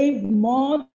 They gave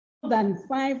more than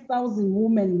 5,000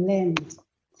 women land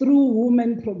through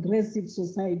women progressive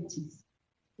societies,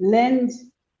 land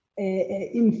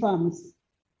in farms.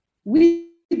 With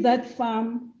that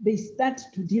farm, they start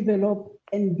to develop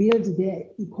and build their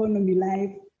economy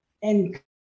life and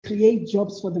create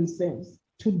jobs for themselves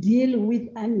to deal with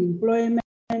unemployment,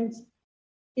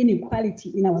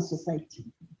 inequality in our society.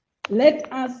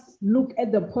 Let us look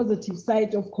at the positive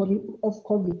side of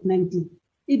COVID-19.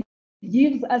 It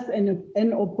gives us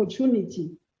an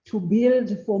opportunity to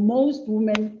build for most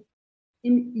women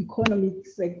in economic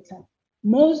sector.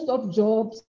 Most of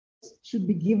jobs should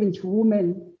be given to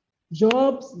women,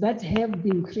 jobs that have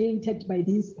been created by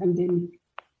this pandemic.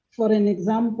 For an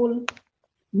example,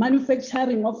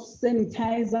 manufacturing of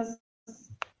sanitizers,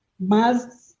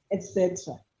 masks,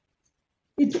 etc.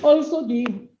 It also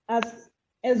gives us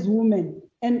as women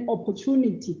an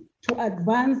opportunity to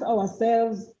advance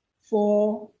ourselves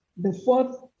for the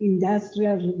fourth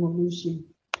industrial revolution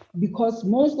because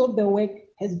most of the work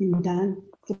has been done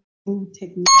through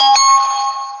technology.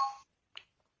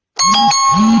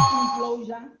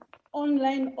 Enclosure,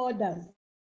 online orders,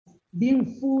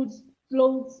 being food,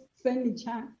 clothes,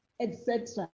 furniture,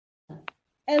 etc.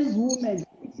 As women,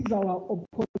 it is our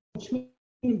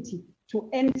opportunity to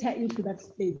enter into that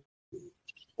space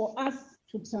for us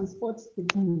to transport the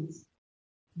goods.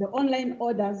 The online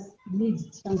orders need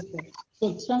transport,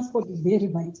 so transport is very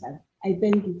vital. I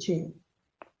thank you, Chair.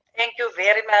 Thank you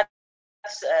very much,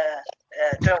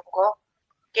 Tsoko.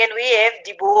 Can we have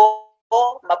Dibuo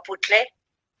Maputle?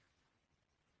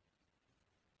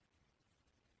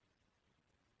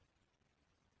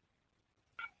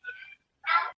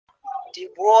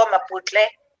 Dibuo Maputle.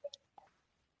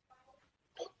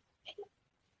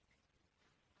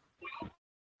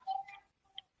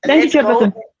 Thank you,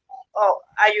 Chairperson. Oh,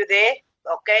 are you there?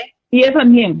 Okay. Yes,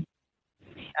 I'm here.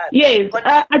 Yes,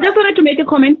 I just wanted to make a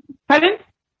comment. Pardon?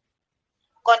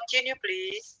 Continue,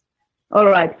 please. All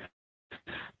right.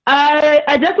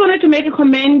 I just wanted to make a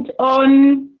comment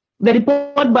on the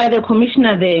report by the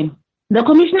commissioner there. The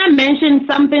commissioner mentioned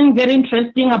something very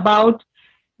interesting about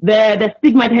the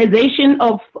stigmatization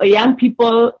of young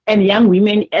people and young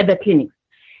women at the clinics.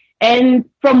 And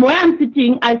from where I'm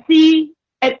sitting, I see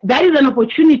that is an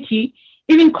opportunity.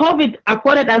 Even COVID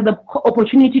afforded us the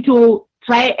opportunity to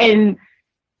try and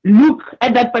look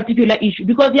at that particular issue,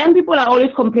 because young people are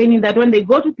always complaining that when they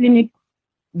go to clinic,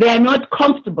 they are not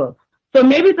comfortable. So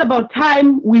maybe it's about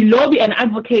time we lobby and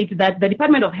advocate that the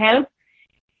Department of Health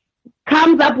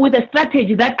comes up with a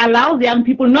strategy that allows young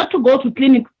people not to go to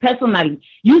clinics personally,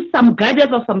 use some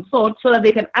gadgets of some sort so that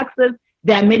they can access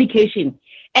their medication.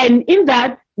 And in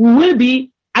that, we will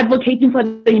be advocating for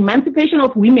the emancipation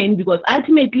of women, because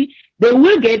ultimately they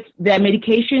will get their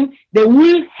medication, they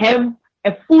will have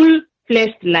a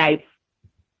full-fledged life.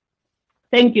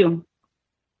 Thank you.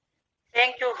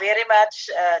 Thank you very much,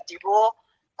 Dibuo.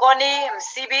 Connie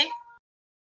Msibi.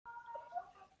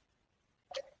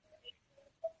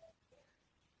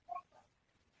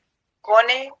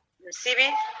 Connie Msibi.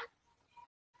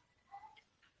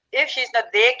 If she's not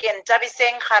there, can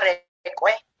Tabiseng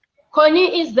Harekwe?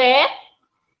 Connie is there.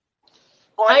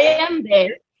 Connie, I am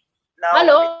there. now,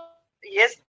 Hello.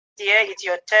 Yes, dear, it's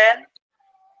your turn.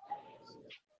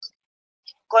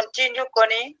 Continue,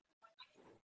 Connie.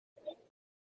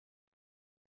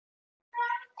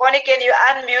 Connie, can you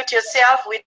unmute yourself?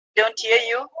 We don't hear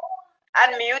you.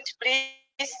 Unmute,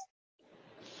 please.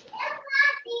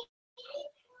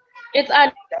 It's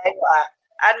on. There you are.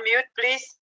 Unmute,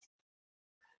 please.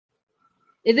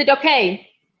 Is it okay?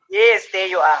 Yes, there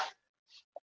you are.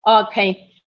 Okay.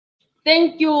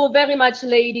 Thank you very much,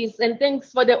 ladies, and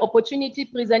thanks for the opportunity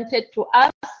presented to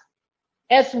us.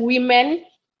 As women,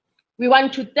 we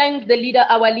want to thank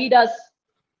our leaders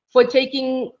for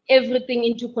taking everything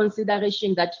into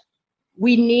consideration that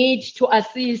we need to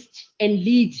assist and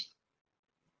lead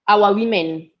our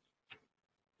women.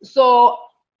 So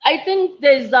I think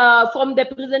there's from the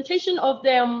presentation of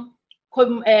the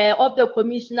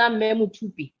Commissioner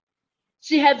Memutupi,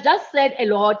 she has just said a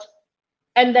lot,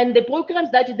 and then the programs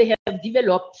that they have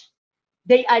developed,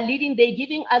 they are leading, they're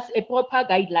giving us a proper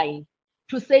guideline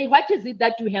to say what is it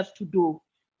that we have to do.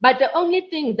 But the only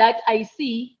thing that I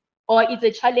see, or it's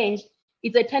a challenge,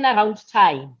 is a turnaround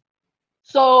time.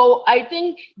 So I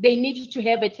think they need to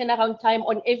have a turnaround time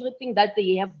on everything that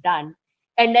they have done.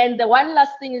 And then the one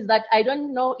last thing is that I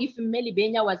don't know if Meli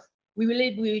Benya we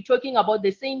were talking about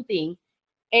the same thing,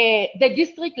 the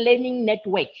district learning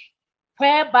network,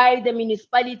 whereby the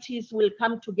municipalities will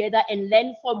come together and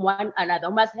learn from one another.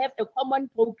 We must have a common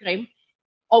program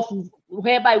of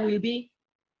whereby we'll be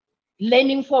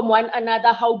learning from one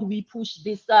another. How do we push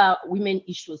these women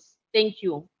issues? Thank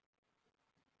you.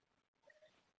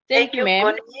 Thank you,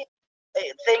 ma'am.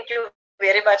 Thank you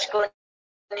very much, Connie.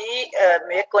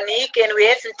 Connie, can we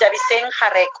have Tabiseng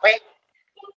Harekwe?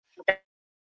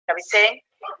 Tabiseng.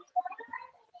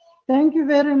 Thank you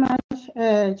very much,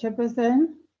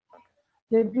 Chairperson,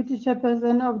 Deputy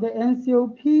Chairperson of the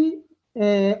NCOP,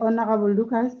 Honorable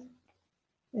Lucas,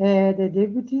 the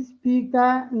Deputy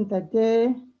Speaker,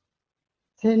 Ntate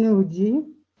Tenuji,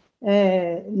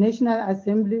 National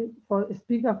Assembly,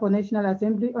 Speaker for National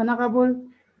Assembly, Honorable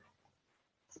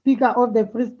Speaker of the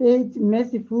Free State,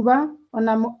 Mercy Fuba,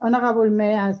 Honorable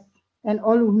Mayors, and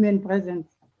all women present.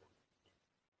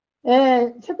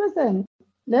 Chairperson,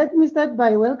 let me start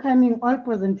by welcoming all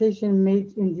presentations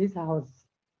made in this house.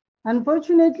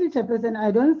 Unfortunately, Chairperson,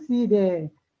 I don't see the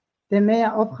Mayor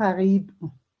of Harib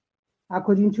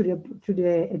according to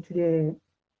the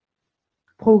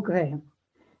program.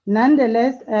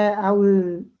 Nonetheless, I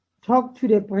will talk to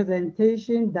the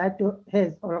presentation that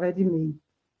has already made.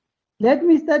 Let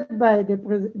me start by the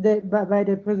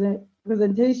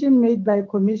presentation made by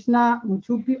Commissioner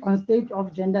Mutupi on state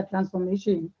of gender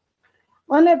transformation.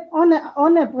 On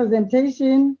a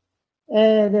presentation,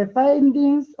 the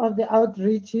findings of the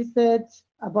outreach, he said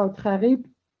about Harib,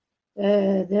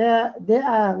 there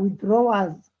are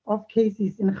withdrawals of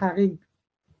cases in Harib.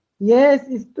 Yes,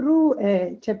 it's true,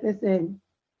 Chairperson.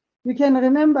 You can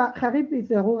remember Harib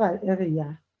is a rural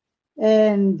area,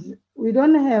 and we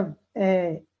don't have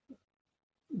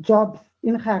jobs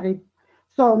in Harib.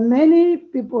 So many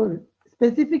people,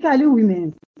 specifically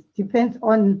women, depend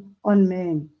on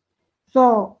men.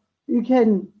 So you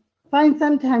can find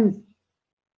sometimes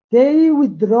they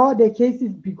withdraw the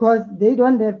cases because they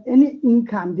don't have any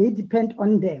income. They depend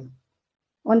on them,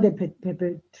 on the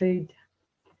perpetrator.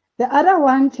 The other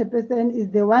one, Chairperson,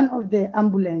 is the one of the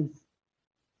ambulance.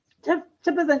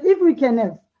 Chairperson, if we can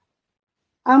have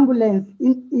ambulance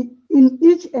in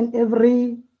each and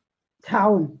every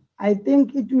town, I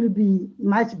think it will be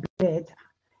much better,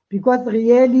 because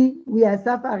really we are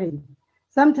suffering.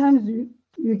 Sometimes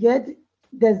you get,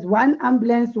 there's one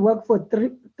ambulance work for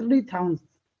three towns.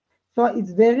 So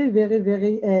it's very, very,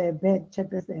 very bad,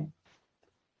 Chairperson.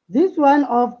 This one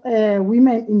of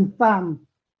women in farm,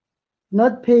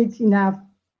 not paid enough.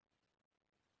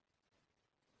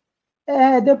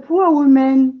 The poor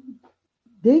women,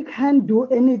 they can't do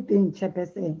anything,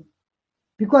 Chairperson,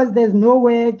 because there's no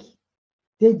work.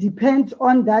 They depend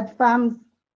on that farms,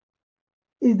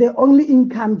 is the only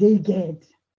income they get.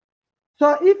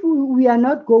 So if we are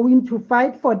not going to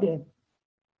fight for them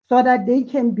so that they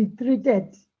can be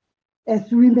treated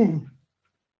as women,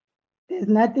 there's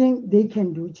nothing they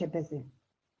can do, Chairperson.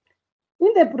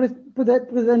 In the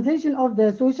presentation of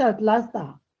the social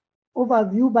cluster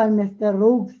overview by Mr.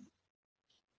 Rhodes,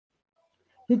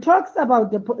 he talks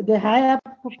about the higher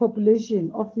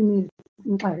population of females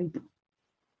in Karib.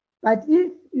 But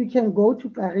if you can go to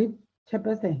Karib,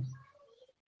 Chairperson,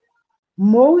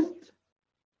 most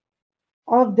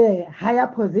of the higher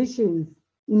positions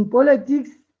in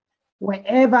politics,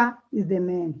 wherever is the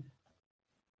man.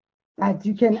 But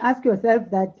you can ask yourself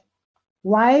that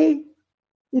why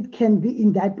it can be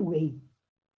in that way.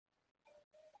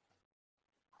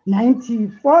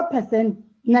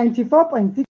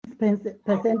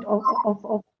 94.6%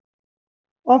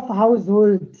 of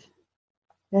household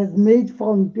has made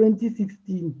from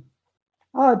 2016.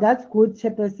 Oh, that's good,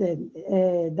 Chairperson.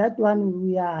 That one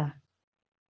we are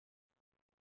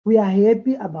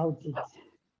happy about it.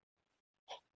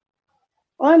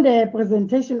 On the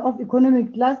presentation of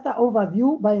economic cluster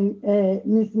overview by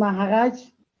Ms. Maharaj,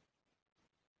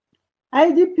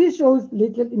 IDP shows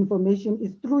little information.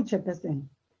 Is true, Chairperson.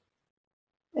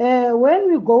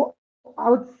 When we go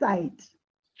outside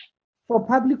for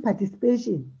public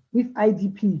participation with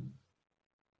IDP,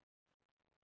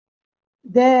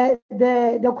 the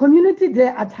community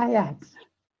there are tired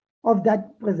of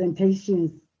that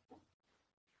presentations.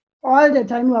 All the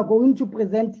time we are going to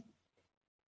present,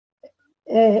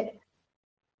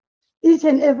 each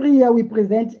and every year we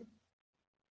present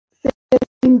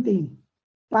same thing,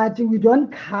 but we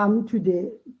don't come to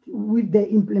with the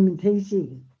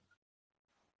implementation.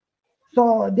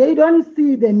 So they don't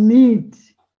see the need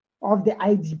of the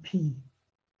IDP.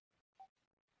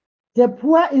 The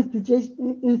poor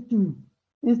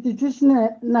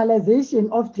institutionalization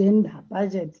of gender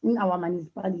budget in our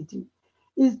municipality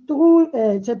is through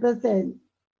Chairperson.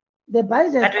 The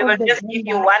budget. But we will just give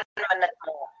you 1 minute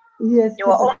more. Yes. You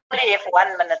will only have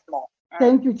 1 minute more.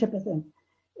 Thank you, Chairperson.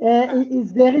 It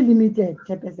is very limited,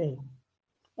 Chairperson.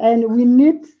 And we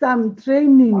need some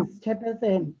trainings,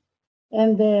 Chairperson,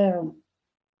 and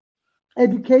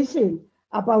education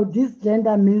about this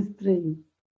gender mainstream.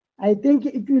 I think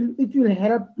it will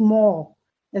help more,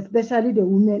 especially the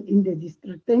women in the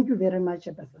district. Thank you very much,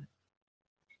 Chairperson.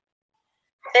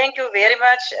 Thank you very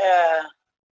much,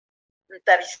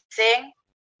 Singh.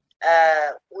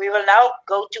 We will now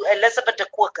go to Elizabeth de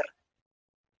Koker.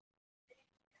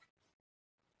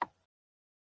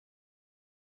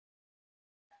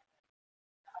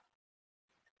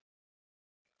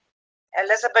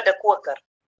 Elizabeth de Koker.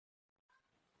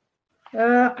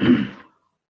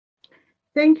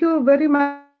 Thank you very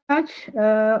much,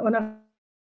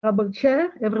 Honorable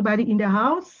Chair, everybody in the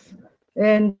House,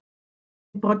 and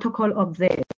protocol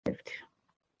observed.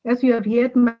 As you have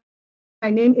heard, my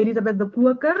name is Elizabeth de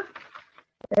Koker.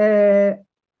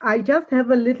 I just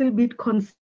have a little bit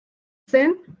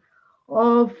concern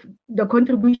of the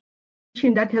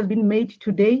contribution that has been made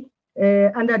today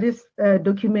under this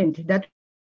document that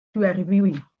we are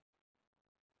reviewing.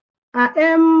 I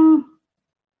am,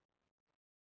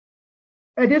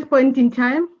 at this point in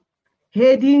time,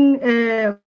 heading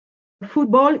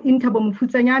football in Thabo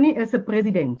Mofutshanyane as a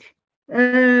president.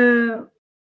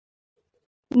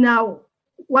 Now,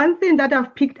 one thing that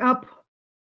I've picked up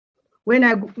when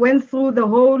I went through the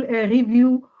whole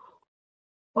review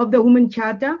of the Women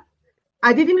Charter,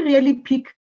 I didn't really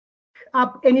pick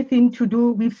up anything to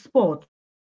do with sports.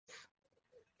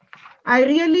 I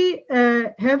really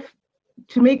have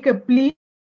to make a plea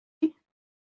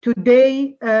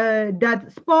today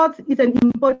that sports is an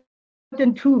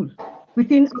important tool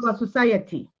within our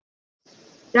society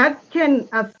that can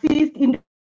assist in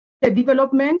the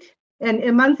development and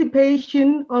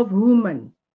emancipation of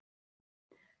women.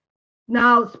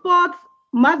 Now, sports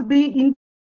must be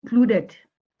included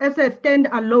as a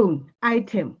standalone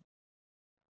item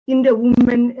in the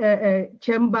Women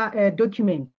Chamber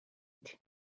document.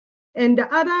 And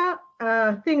the other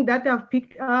thing that I've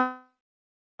picked up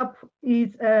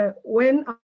is when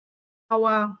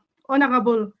our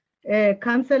Honorable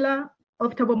Councillor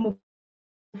of Thabo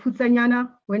Mofutshanyane,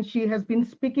 when she has been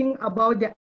speaking about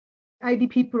the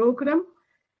IDP program,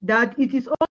 that it is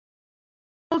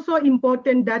also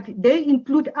important that they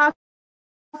include us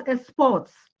as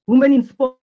sports, women in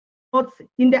sports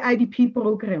in the IDP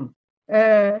program,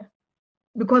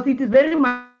 because it is very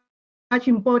much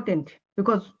important,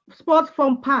 because sports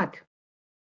form part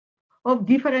of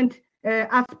different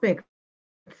aspects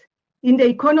in the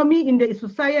economy, in the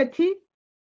society,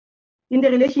 in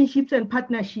the relationships and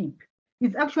partnership.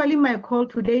 It's actually my call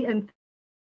today, and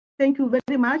thank you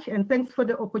very much, and thanks for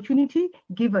the opportunity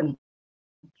given.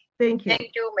 Thank you.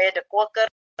 Thank you, Mayor Koker.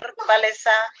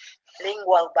 Palesa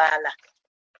Lingwabala.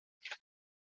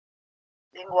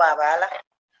 Lingwabala.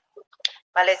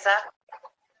 Palesa.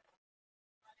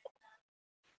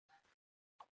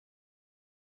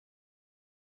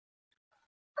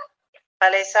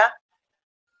 Palesa.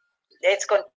 Let's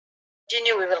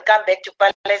continue. We will come back to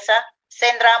Palesa.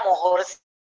 Sandra Mohorsi.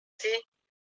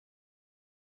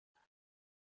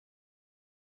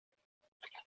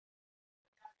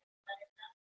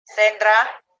 Sandra.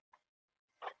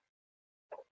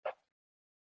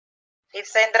 If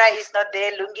Sandra is not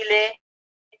there, Lungile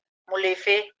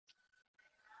Molefe.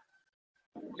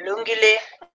 Lungile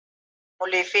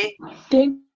Molefe.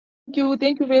 Thank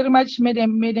you very much,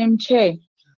 Madam Chair.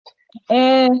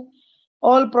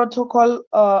 All protocol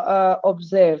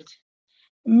observed.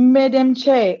 Madam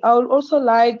Chair, I would also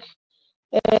like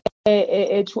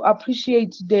to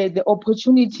appreciate the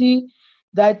opportunity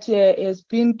that has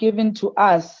been given to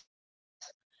us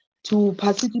to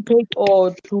participate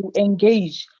or to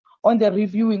engage on the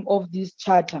reviewing of this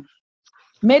charter.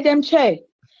 Madam Chair,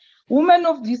 women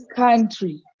of this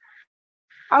country,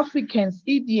 Africans,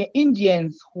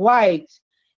 Indians, white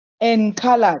and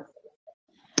colored,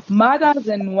 mothers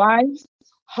and wives,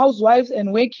 housewives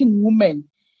and working women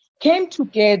came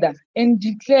together and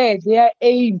declared their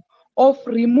aim of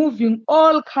removing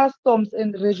all customs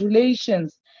and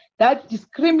regulations that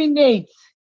discriminate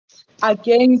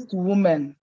against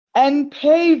women and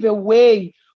pave a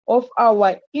way of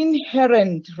our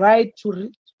inherent right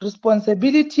to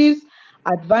responsibilities,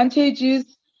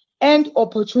 advantages, and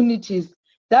opportunities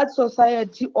that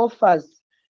society offers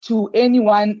to any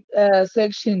one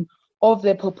section of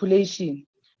the population.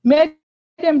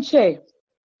 Madam Chair,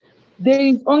 there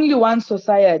is only one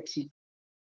society,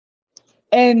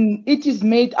 and it is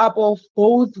made up of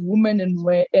both women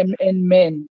and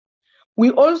men.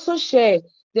 We also share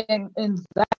the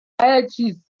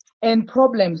anxieties and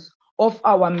problems of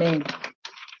our men.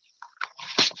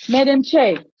 Madam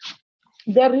Chair,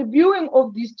 the reviewing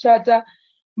of this charter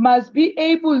must be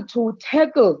able to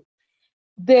tackle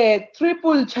the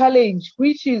triple challenge,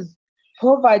 which is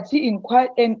poverty,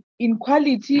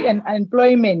 inequality, and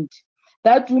unemployment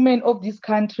that women of this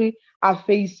country are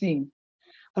facing.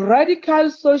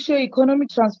 Radical socio-economic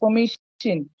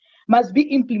transformation must be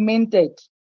implemented.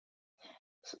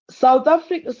 South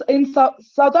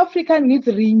Africa needs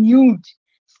renewed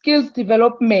skills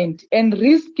development and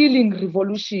reskilling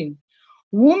revolution.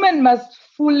 Women must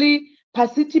fully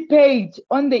participate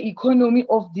on the economy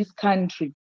of this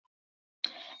country.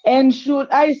 And should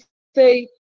I say,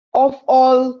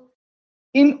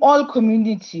 in all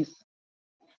communities.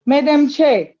 Madam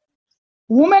Chair,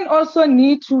 women also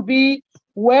need to be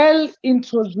well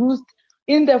introduced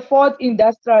in the fourth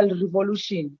industrial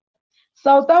revolution.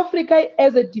 South Africa,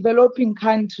 as a developing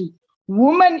country,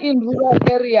 women in rural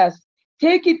areas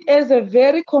take it as a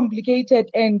very complicated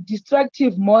and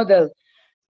destructive model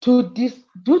to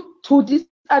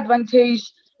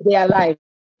disadvantage their lives,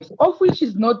 of which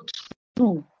is not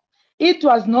true. It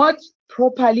was not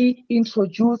properly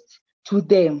introduced to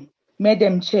them,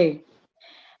 Madam Chair.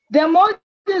 The model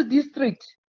district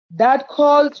that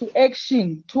call to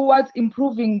action towards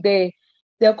improving the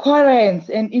coherence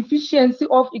and efficiency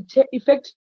of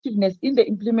effectiveness in the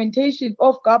implementation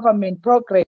of government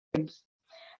programs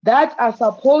that are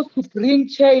supposed to bring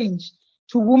change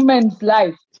to women's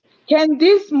life. Can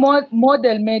this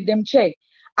model, Madam Chair,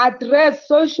 address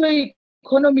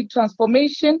socio-economic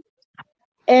transformation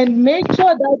and make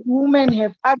sure that women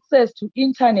have access to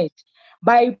internet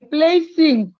by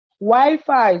placing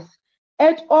Wi-Fi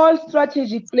at all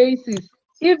strategic places,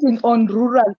 even on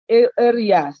rural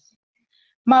areas?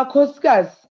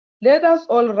 Marcoscas, let us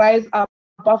all rise up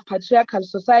above patriarchal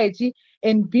society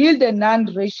and build a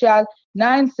non-racial,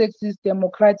 non-sexist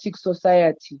democratic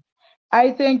society.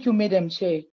 I thank you, Madam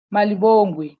Chair.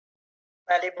 Malibongwe.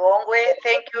 Malibongwe,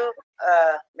 thank you,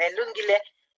 Melungile.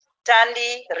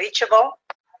 Tandi Reachable.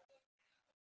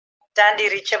 Tandi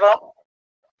Reachable.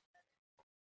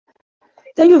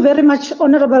 Thank you very much,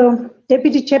 Honorable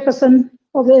Deputy Chairperson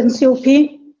of the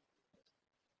NCOP,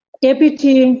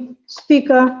 Deputy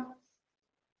Speaker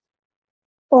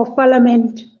of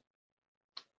Parliament,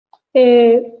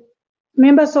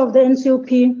 members of the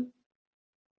NCOP,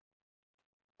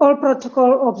 all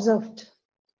protocol observed.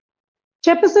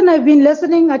 Chairperson, I've been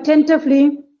listening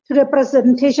attentively to the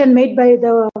presentation made by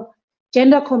the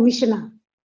Gender Commissioner.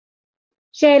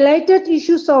 She highlighted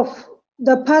issues of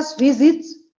the past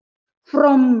visits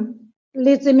from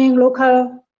Letsemeng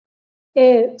local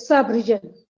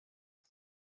sub-region.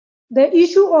 The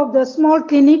issue of the small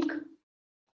clinic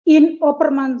in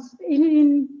Oppermans,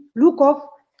 in Lukov,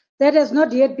 that has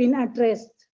not yet been addressed.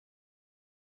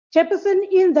 Chairperson,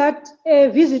 in that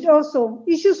visit also,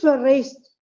 issues were raised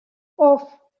of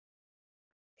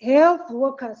health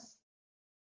workers.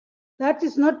 That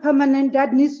is not permanent,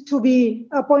 that needs to be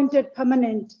appointed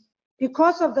permanent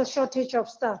because of the shortage of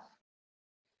staff.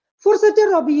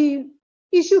 Voorzitter, op die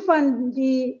issue van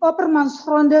die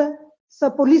Oppermansgronde se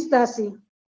polisiestasie.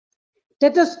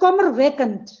 Dit is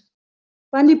kommerwekkend,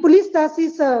 want die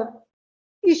polisiestasie se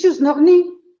issues nog nie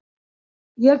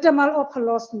heeltemal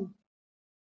opgelos nie.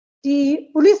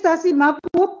 Die polisiestasie maak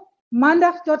oop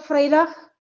maandag tot vrijdag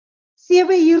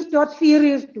 7 uur tot 4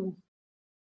 uur toe.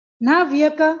 Na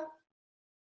weke,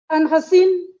 aangezien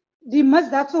die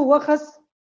misdaad so hoog is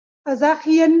daar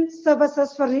geen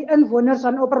services vir die inwoners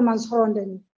van Oppermansgronde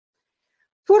nie.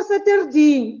 Voorsitter,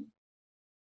 die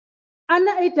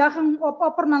ander uitdaging op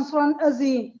Oppermansgrond is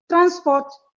die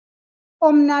transport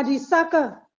om na die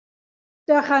sakke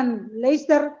te gaan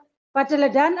luister wat hulle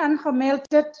dan aangemeld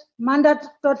het, maandag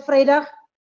tot vrijdag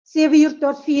 7 uur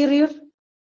tot 4 uur,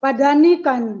 wat dan nie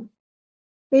kan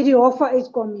by die hof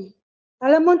uitkom nie.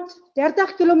 Hulle moet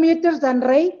 30 kilometers dan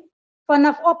ry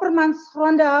vanaf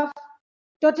Oppermansgronde af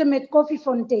tot en met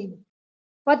Koffiefontein.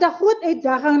 Wat 'n groot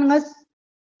uitdaging is,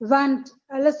 want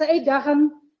hulle se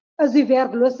uitdaging is die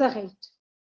werkloosheid.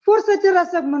 Voorsitter,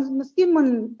 as ek miskien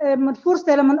moet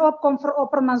voorstel om opkom vir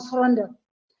Oppermansgronde.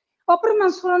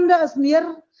 Oppermansgronde is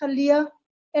meer geleë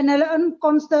en hulle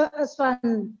inkomste is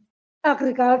van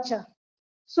agriculture.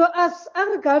 So as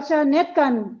agriculture net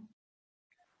kan.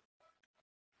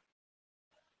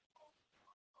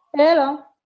 Hello.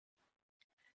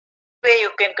 Where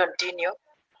you can continue.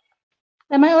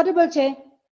 Am I audible, Chair?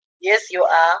 Yes, you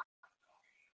are.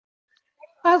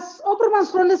 As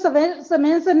Oppermansgronde se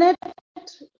mense net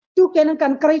toekenning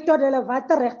kan kry tot hulle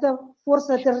waterregte,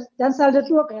 voorsitter, dan sal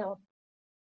dit ook help.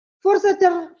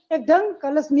 Voorsitter, ek dink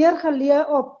hulle is meer geleë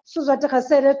op, soos wat jy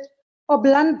gesê het, op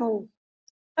landbou.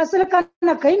 As hulle kan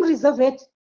 'n game reserve het,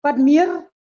 wat meer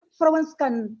vrouens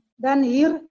kan dan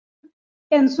hier,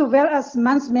 en sowel as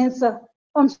mansmense,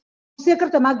 om seker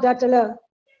te maak dat hulle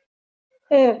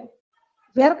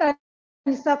werk aan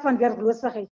die saak van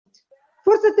werkloosheid.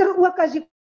 Voorsitter, ook as jy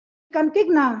kan kyk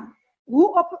na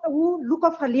hoe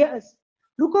Lukhof geleë is.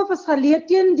 Lukhof is geleë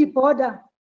teen die border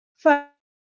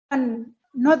van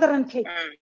Northern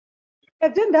Cape.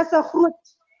 Ek dink dat is 'n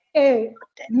groot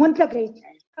moontlikheid.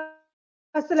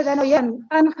 As hulle dan nou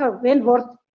aangewend word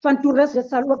van toeriste, dit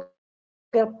sal ook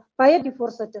help. Baie die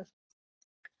voorsitter.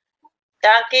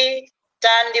 Dankie,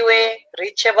 Tandiwe,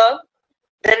 reachable.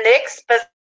 The next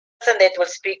person that will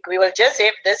speak, we will just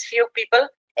have these few people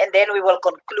and then we will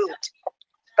conclude.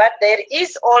 But there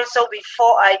is also,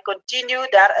 before I continue,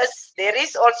 there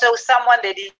is also someone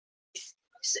that is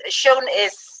shown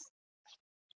as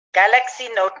Galaxy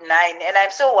Note 9, and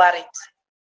I'm so worried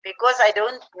because I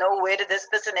don't know whether this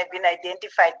person has been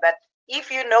identified. But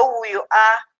if you know who you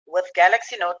are with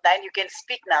Galaxy Note 9, you can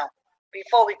speak now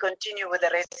before we continue with the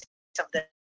rest of the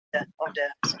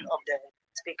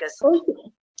speakers.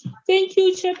 Okay. Thank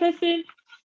you, Chairperson.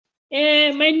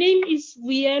 My name is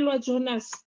Vuyelwa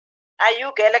Jonas. Are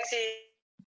you Galaxy?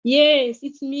 Yes,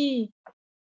 it's me.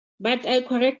 But I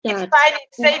correct that. It's fine.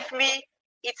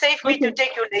 It saved me to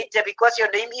take you later because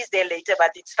your name is there later,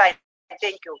 but it's fine.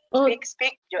 Thank you.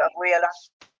 Speak, Vuyelwa.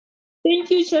 Thank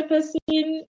you,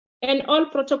 Chairperson, and all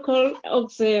protocol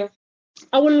observed.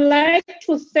 I would like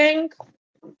to thank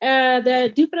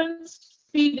the different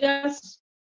speakers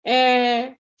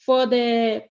for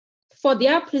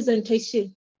their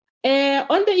presentation.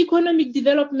 On the economic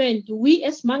development, we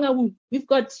as Mangaung, we've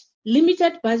got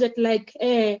limited budget, like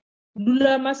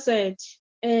Lulama said.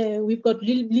 We've got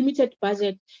limited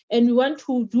budget, and we want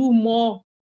to do more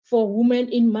for women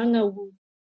in Mangaung.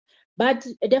 But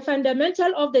the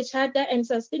fundamental of the Charter and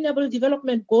Sustainable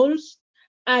Development Goals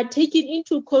are taken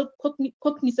into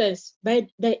cognizance by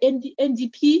the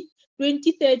NDP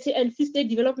 2030 and Free State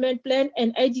Development Plan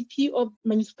and IDP of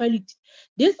municipality.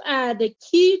 These are the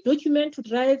key documents to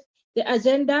drive the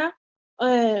agenda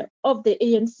of the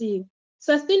ANC.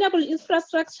 Sustainable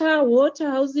infrastructure, water,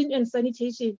 housing, and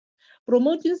sanitation,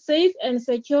 promoting safe and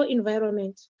secure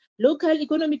environment, local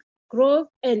economic growth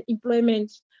and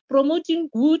employment, promoting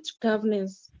good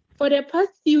governance. For the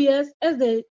past few years, as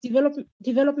the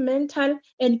developmental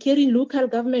and caring local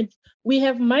government, we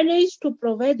have managed to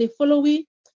provide the following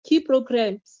key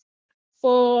programs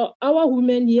for our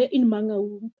women here in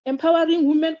Mangaung: empowering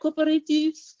women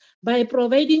cooperatives by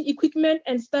providing equipment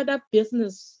and startup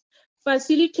business,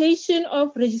 facilitation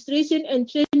of registration and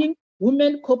training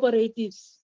women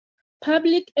cooperatives,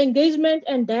 public engagement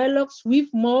and dialogues with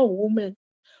more women.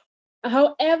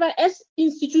 However, as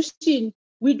institution,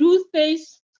 we do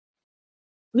face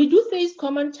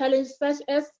common challenges, such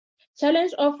as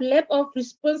challenge of lack of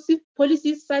responsive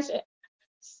policies, such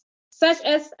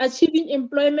as achieving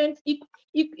employment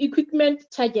equipment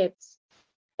targets.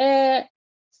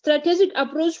 Strategic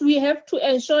approach, we have to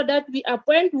ensure that we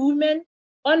appoint women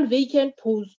on vacant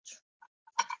posts.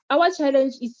 Our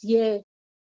challenge is here,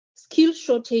 skill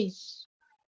shortage.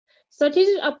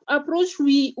 Strategic approach,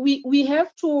 we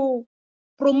have to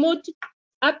promote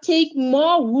uptake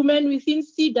more women within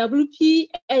CWP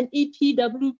and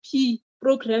EPWP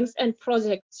programs and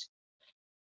projects.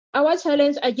 our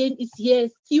challenge again is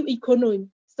yes, key economy.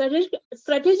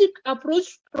 Strategic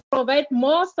approach provide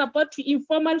more support to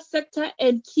informal sector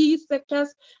and key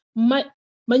sectors,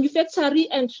 manufacturing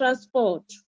and transport.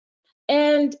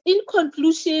 And in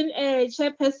conclusion,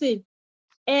 Chairperson,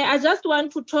 I just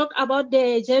want to talk about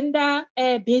the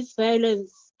gender-based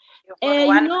violence.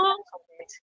 You know,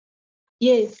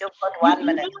 yes. You've got 1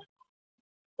 minute.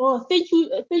 Oh, thank you,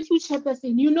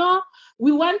 Chairperson. You know,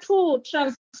 we want to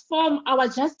transform our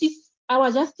justice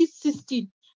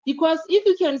system, because if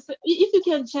you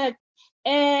can check,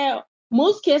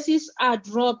 most cases are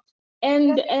dropped,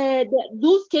 and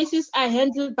those cases are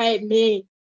handled by men,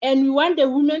 and we want the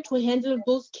women to handle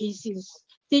those cases.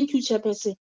 Thank you,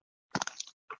 Chairperson.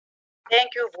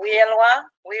 Thank you, Vuyelwa.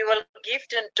 We will give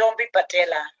to Ntombi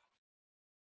Patela.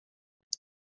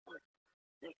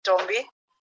 Ntombi.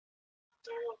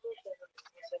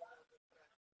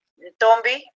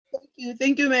 Ntombi.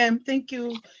 Thank you, ma'am. Thank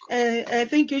you.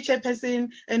 Thank you, Chairperson,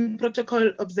 and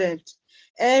protocol observed.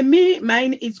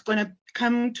 Mine is gonna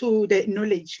come to the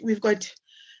knowledge.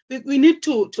 We need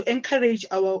to encourage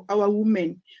our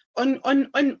women on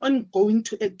going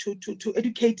to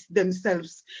educate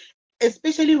themselves,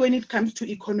 especially when it comes to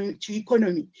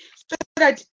economy, so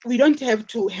that we don't have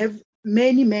to have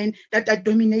many men that are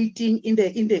dominating in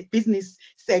the business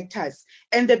sectors,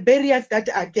 and the barriers that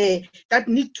are there that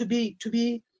need to be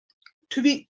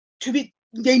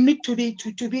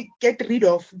get rid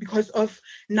of, because of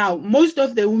now most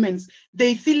of the women,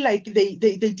 they feel like they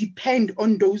depend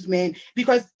on those men,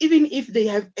 because even if they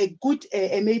have a good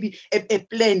maybe a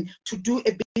plan to do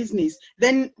a business,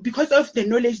 then because of the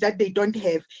knowledge that they don't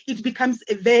have, it becomes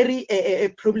a very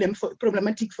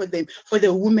problematic for them, for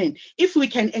the women. If we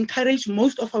can encourage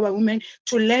most of our women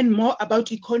to learn more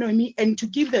about economy and to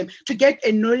give them to get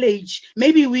a knowledge,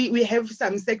 maybe we have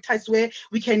some sectors where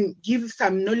we can give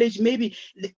some knowledge, maybe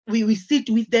we sit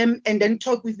with them and then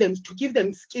talk with them to give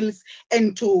them skills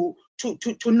and to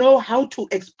know how to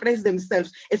express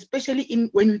themselves, especially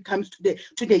when it comes to the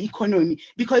economy,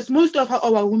 because most of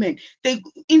our women, they,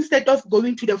 instead of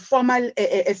going to the formal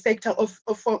sector of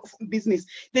business,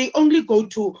 they only go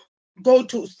to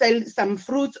sell some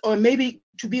fruits, or maybe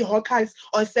to be hawkers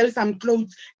or sell some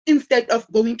clothes, instead of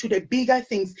going to the bigger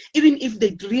things, even if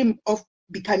they dream of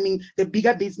becoming the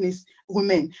bigger business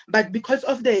women. But because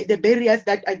of the barriers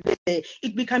that are there,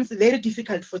 it becomes very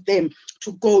difficult for them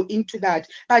to go into that.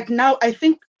 But now I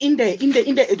think in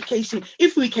the education,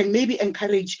 if we can maybe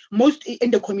encourage most in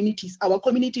the communities, our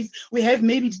communities, we have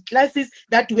maybe classes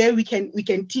that where we can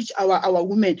teach our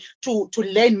women to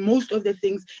learn most of the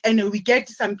things, and we get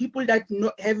some people that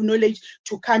have knowledge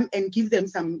to come and give them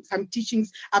some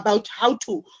teachings about how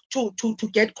to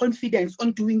get confidence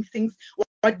on doing things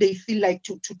what they feel like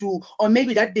to do, or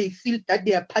maybe that they feel that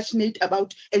they are passionate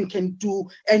about and can do.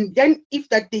 And then if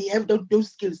that they have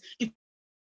those skills, it's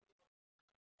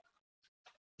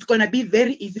going to be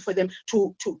very easy for them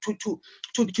to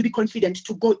be confident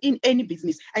to go in any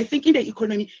business. I think in the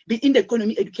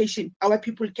economy education, our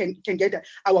people can get that,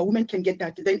 our women can get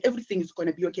that, then everything is going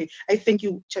to be okay. I thank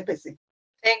you, Chairperson.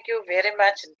 Thank you very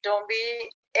much, Ntombi.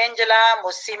 Angela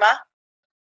Musima.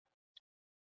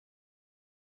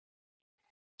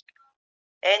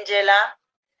 Angela.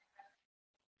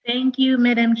 Thank you,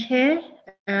 Madam Chair.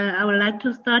 I would like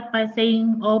to start by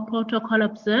saying all protocol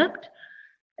observed.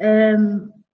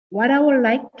 What I would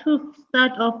like to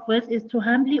start off with is to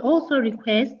humbly also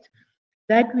request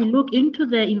that we look into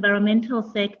the environmental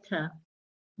sector,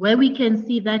 where we can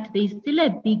see that there's still a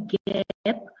big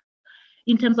gap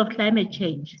in terms of climate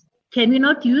change. Can we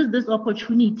not use this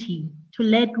opportunity to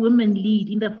let women lead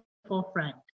in the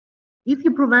forefront? If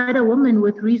you provide a woman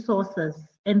with resources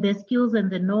and the skills and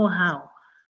the know-how,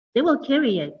 they will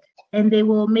carry it and they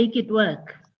will make it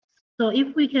work. So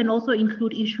if we can also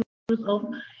include issues of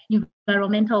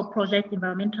environmental projects,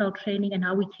 environmental training, and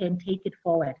how we can take it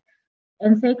forward.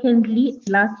 And secondly,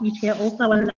 lastly, Chair, also I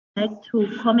would like to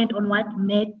comment on what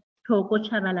Met Toko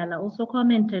Chabalala also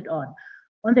commented on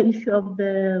the issue of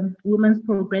the Women's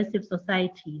Progressive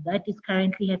Society that is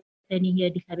currently happening here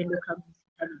at the Kabelo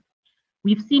Municipality.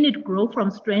 We've seen it grow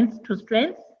from strength to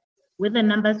strength, with the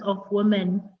numbers of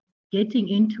women getting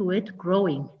into it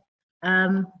growing.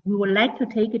 We would like to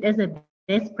take it as a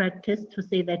best practice to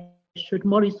say that should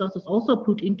more resources also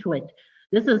put into it,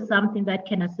 this is something that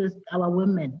can assist our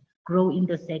women grow in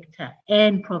the sector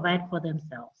and provide for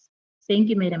themselves. Thank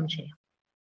you, Madam Chair.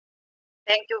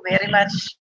 Thank you very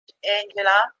much,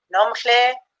 Angela.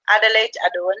 Nomhle Adelaide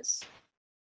Adowans.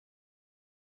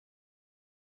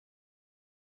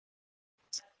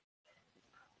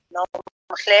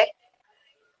 Nomhle.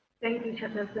 Thank you,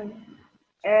 Chairperson.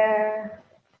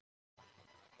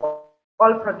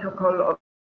 all protocol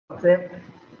observed.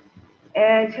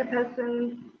 And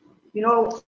Chairperson, you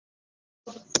know,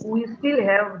 we still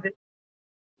have this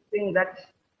thing that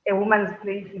a woman's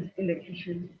place is in the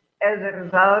kitchen. As a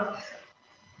result,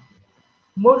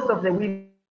 most of the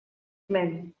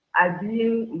women are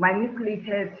being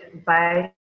manipulated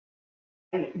by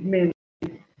men.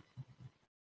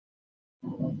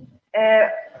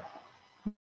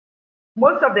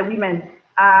 Most of the women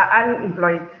are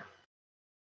unemployed.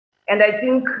 And I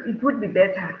think it would be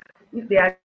better if they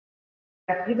are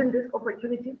given this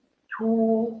opportunity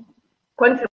to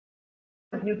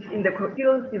contribute in the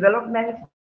skills development,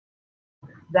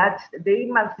 that they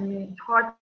must be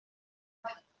taught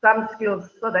some skills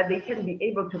so that they can be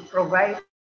able to provide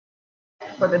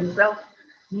for themselves,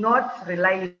 not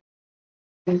relying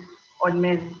on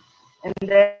men. And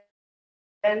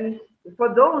then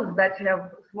for those that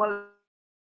have small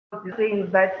saying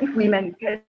that if women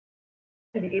can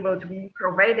be able to be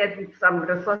provided with some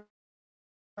resources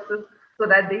so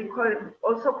that they can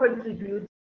also contribute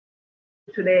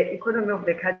to the economy of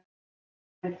the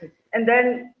country. And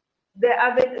then the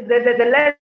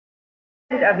land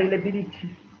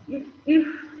availability. If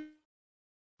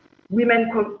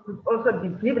women could also be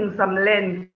given some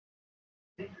land,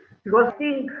 because I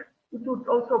think it would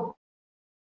also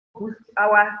boost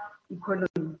our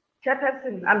economy.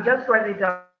 Chairperson, I'm just worried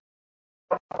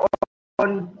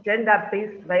on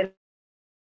gender-based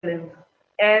violence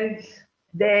and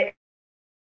the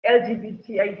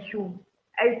LGBTIQ.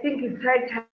 I think it's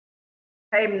high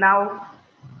time now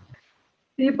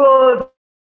people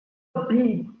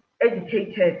be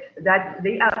educated that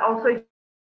they are also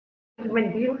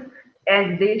human beings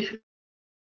and they should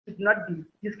not be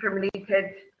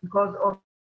discriminated because of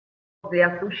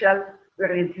their social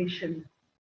orientation.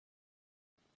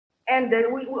 And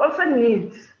then we also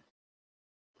need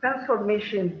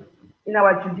transformation in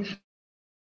our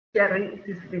judiciary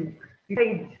system,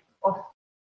 instead of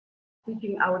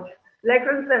speaking out. Like,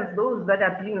 for instance, those that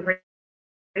are being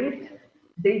raped,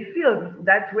 they feel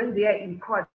that when they are in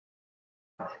court,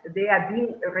 they are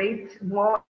being raped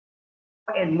more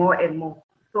and more and more.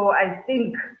 So I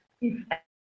think if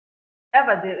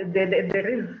ever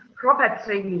there is proper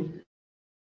training,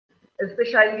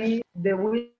 especially there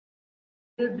will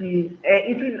be,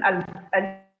 it will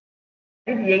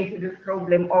alleviate this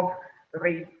problem of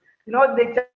rape. You know,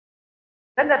 the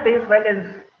gender-based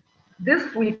violence,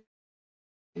 this week,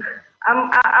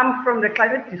 I'm from the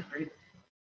climate district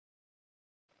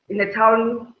in a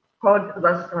town called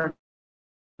Zasran.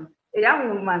 A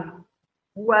young woman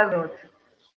who was,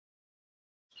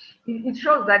 it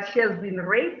shows that she has been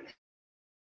raped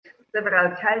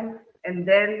several times, and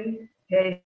then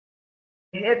her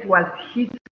head was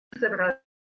hit several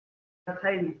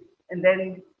times, and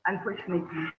then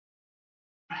unfortunately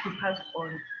she passed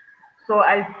on. So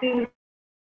I think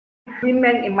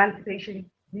women emancipation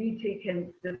be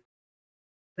taken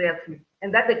seriously,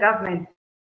 and that the government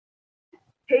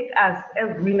take us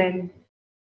as women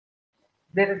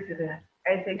very serious.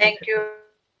 I think. Thank you,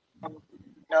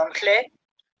 Nonhle.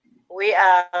 We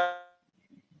are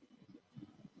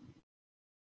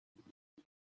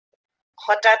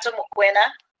Kgothatso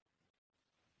Mokoena.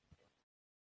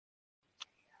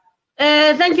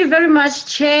 Thank you very much,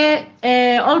 Chair.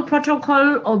 All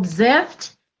protocol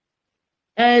observed.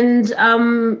 And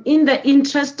in the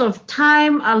interest of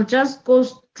time, I'll just go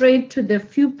straight to the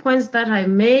few points that I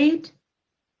made.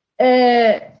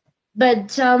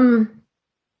 But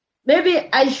maybe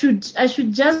I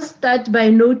should just start by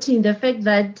noting the fact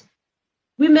that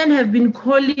women have been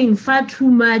calling far too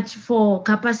much for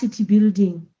capacity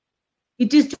building.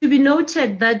 It is to be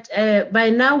noted that by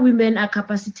now women are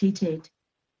capacitated.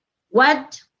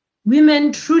 What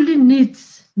women truly need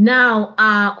now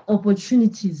are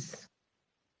opportunities.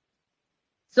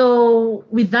 So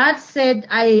with that said,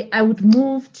 I would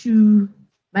move to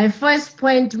my first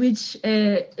point, which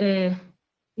is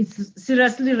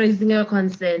seriously raising a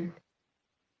concern.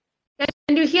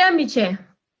 Can you hear me, Chair?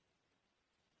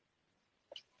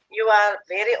 You are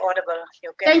very audible.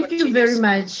 You can Thank continue. you very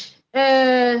much.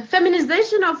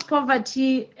 Feminization of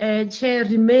poverty, Chair,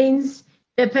 remains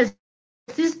the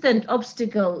persistent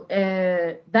obstacle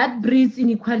that breeds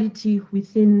inequality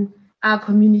within our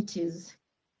communities.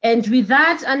 And with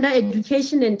that, under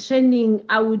education and training,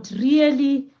 I would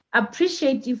really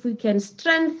appreciate if we can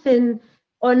strengthen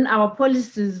on our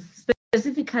policies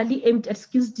specifically aimed at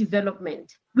skills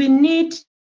development. We need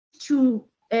to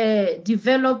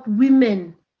develop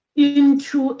women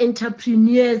into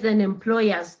entrepreneurs and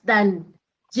employers than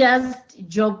just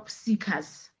job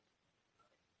seekers.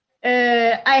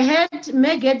 I heard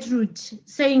Meg Gertrude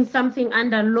saying something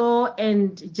under law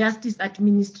and justice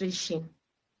administration.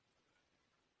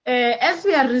 As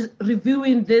we are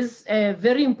reviewing this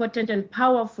very important and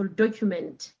powerful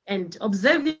document and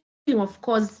observing, of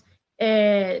course,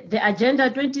 the Agenda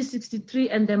 2063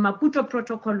 and the Maputo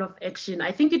Protocol of Action,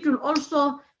 I think it will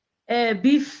also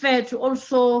be fair to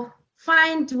also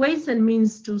find ways and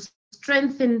means to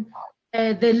strengthen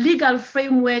the legal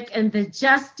framework and the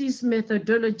justice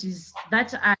methodologies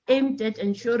that are aimed at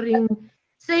ensuring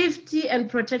safety and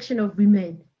protection of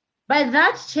women. By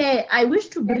that, Chair, I wish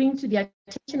to bring to the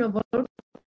attention of all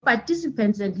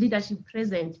participants and leadership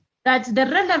present that the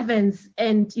relevance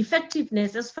and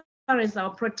effectiveness as far as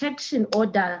our protection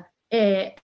order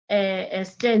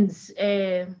stands,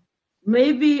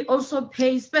 maybe also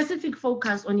pay specific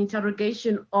focus on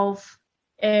interrogation of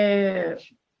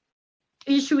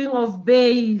issuing of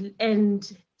bail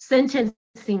and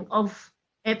sentencing of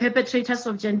perpetrators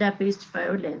of gender-based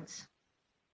violence.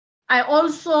 I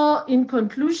also, in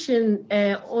conclusion,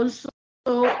 also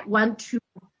want to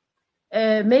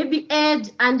maybe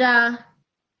add under,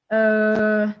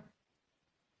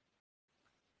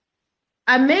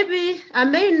 I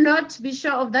may not be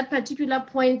sure of that particular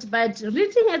point, but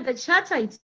looking at the charter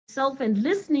itself and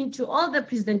listening to all the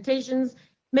presentations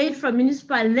made from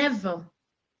municipal level,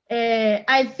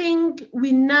 I think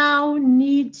we now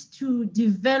need to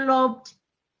develop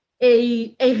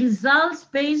a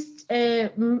results-based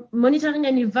monitoring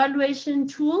and evaluation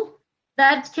tool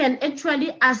that can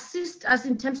actually assist us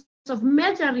in terms of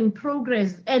measuring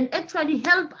progress and actually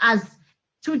help us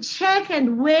to check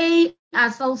and weigh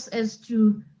ourselves as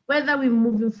to whether we're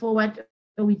moving forward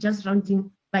or we're just rounding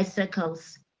by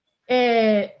circles.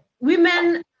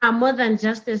 Women are more than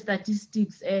just a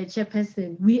statistics,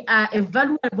 Chairperson. We are a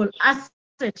valuable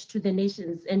asset to the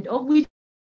nations, and of which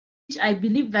I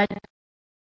believe that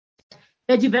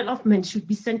the development should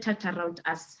be centered around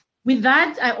us. With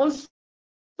that, I also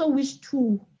wish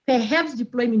to perhaps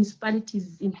deploy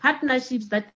municipalities in partnerships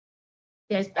that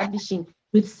they're establishing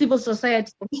with civil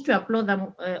society. I wish to applaud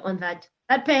them on that.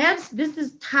 But perhaps this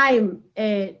is time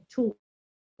to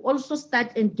also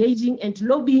start engaging and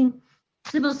lobbying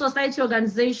civil society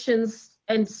organizations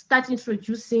and start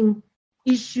introducing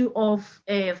issue of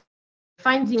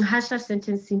finding harsher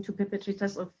sentencing to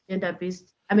perpetrators of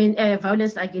gender-based,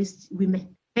 violence against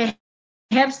women.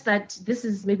 Perhaps that this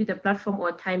is maybe the platform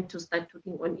or time to start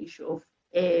talking on issue of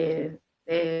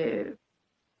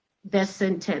the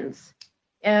sentence.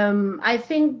 I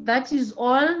think that is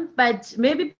all, but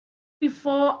maybe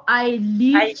before I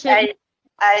leave, I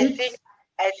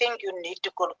think you need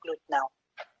to conclude now.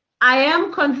 I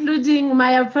am concluding.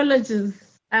 My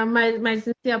apologies, my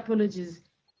sincere apologies.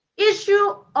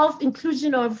 Issue of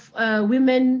inclusion of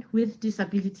women with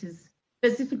disabilities,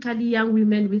 specifically young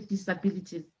women with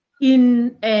disabilities,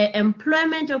 in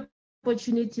employment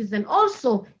opportunities and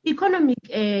also economic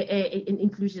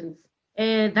inclusions.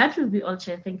 That will be all,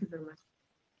 Chair. Thank you very much.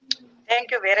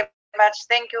 Thank you very much.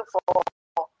 Thank you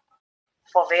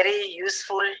for very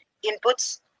useful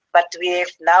inputs. But we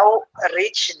have now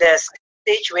reached the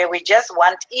stage where we just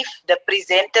want, if the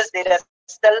presenters that are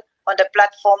still on the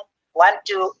platform want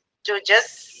to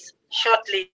just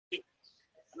shortly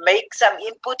make some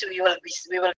input, we will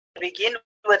begin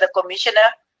with the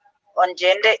Commissioner on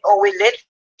Gender, or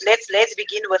let's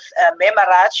begin with Mema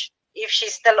Raj, if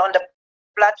she's still on the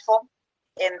platform,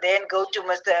 and then go to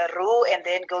Mr. Roo, and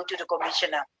then go to the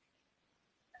Commissioner.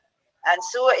 And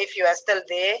so, if you are still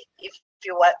there, if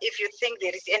you think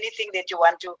there is anything that you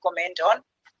want to comment on.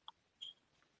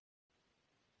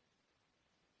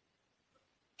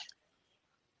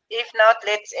 If not,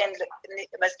 let's end.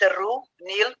 Mr. Roo,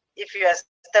 Neil, if you are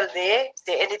still there, is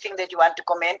there anything that you want to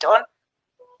comment on?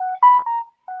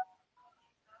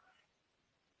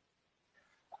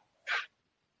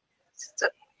 So,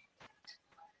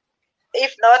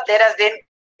 if not, let us then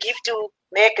give to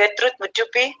Mayor Gertrude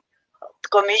Mothupi,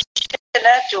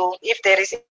 Commissioner, to, if there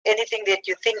is anything that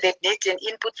you think that needs an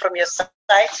input from your side,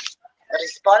 a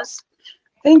response.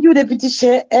 Thank you, Deputy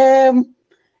Chair.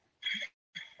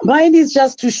 Mine is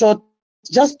just too short,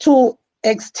 just to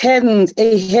extend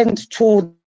a hand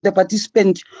to the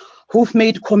participants who've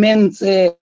made comments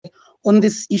on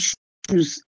these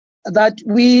issues, that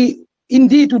we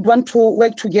indeed would want to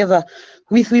work together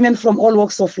with women from all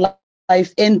walks of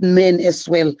life and men as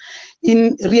well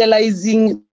in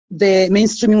realizing the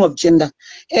mainstreaming of gender.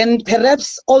 And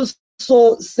perhaps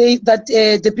also say that,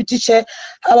 Deputy Chair,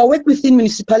 our work within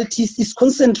municipalities is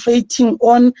concentrating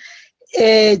on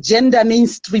gender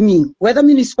mainstreaming, whether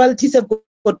municipalities have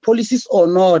got policies or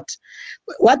not.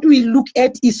 What we look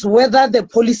at is whether the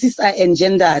policies are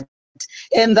engendered.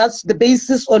 and that's the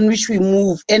basis on which we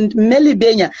move. And Meli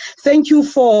Benya, thank you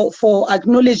for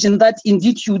acknowledging that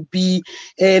indeed you'd be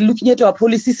looking at our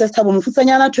policies as to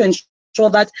ensure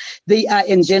that they are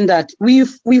engendered.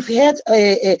 We've had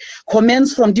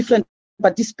comments from different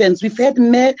participants. We've had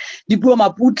Mayor Dibuo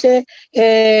Maputle,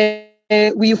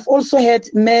 we've also had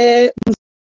Mayor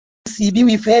CB,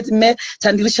 we've had Mayor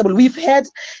Thandile, we've had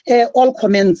all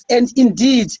comments, and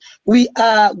indeed we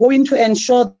are going to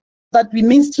ensure that we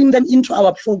mainstream them into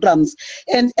our programs.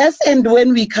 And as and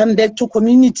when we come back to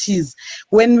communities,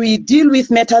 when we deal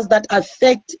with matters that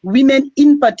affect women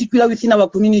in particular within our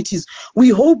communities, we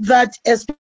hope that as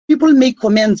people make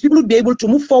comments, people will be able to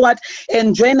move forward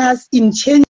and join us in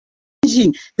changing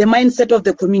the mindset of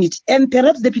the community. And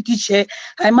perhaps, Deputy Chair,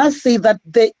 I must say that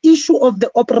the issue of the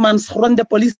Oppermans from the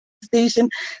police station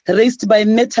raised by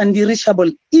Thandile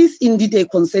Shabol is indeed a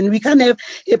concern. We can't have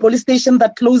a police station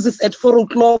that closes at 4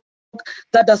 o'clock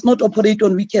that does not operate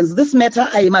on weekends. This matter,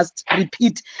 I must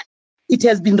repeat, it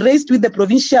has been raised with the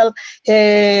provincial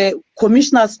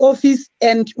commissioner's office,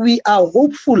 and we are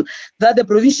hopeful that the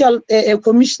provincial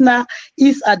commissioner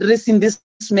is addressing this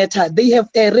matter. They have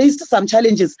raised some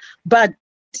challenges, but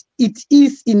it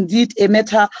is indeed a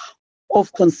matter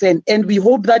of concern, and we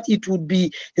hope that it would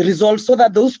be resolved so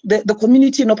that the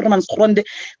community in Oppermans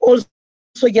also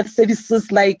get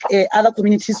services like other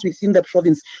communities within the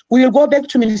province. We will go back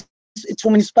to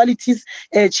municipalities,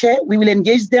 Chair. We will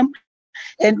engage them,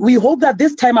 and we hope that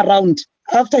this time around,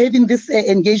 after having this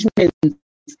engagement,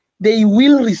 they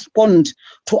will respond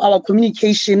to our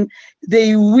communication.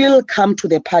 They will come to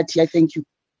the party. I thank you.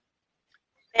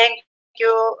 Thank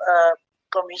you,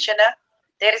 Commissioner.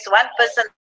 There is one person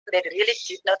that really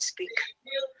did not speak,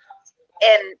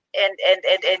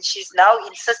 and she's now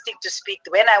insisting to speak.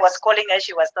 When I was calling her,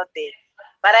 she was not there.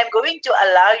 But I'm going to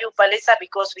allow you, Palesa,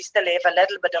 because we still have a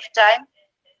little bit of time,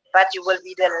 but you will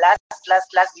be the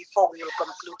last before we will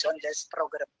conclude on this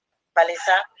program.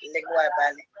 Palesa, Legua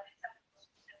Bale.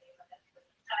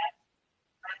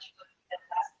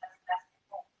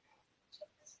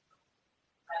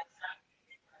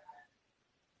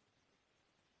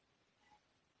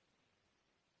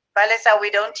 Palesa, we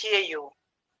don't hear you.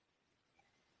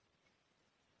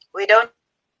 We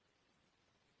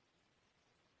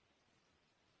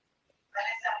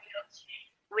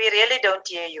really don't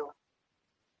hear you.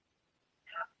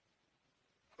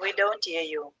 We don't hear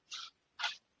you.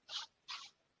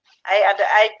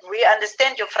 We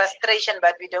understand your frustration,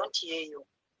 but we don't hear you.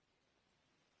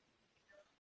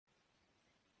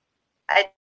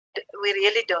 We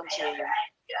really don't hear you.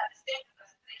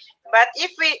 But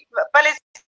if we, Palesa,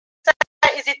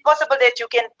 is it possible that you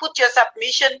can put your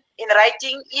submission in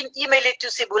writing, email it to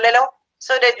Sibulelo,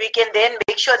 so that we can then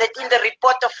make sure that in the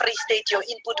report of Free State, your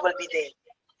input will be there?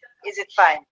 Is it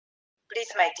fine? Please,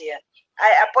 my dear.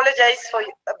 I apologize for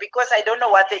you because I don't know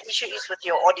what the issue is with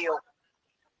your audio.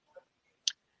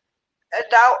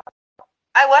 Now,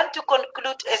 I want to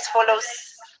conclude as follows,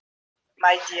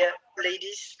 my dear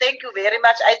ladies. Thank you very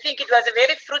much. I think it was a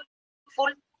very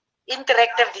fruitful,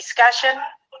 interactive discussion.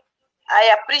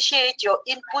 I appreciate your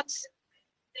inputs.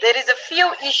 There is a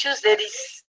few issues that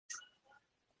is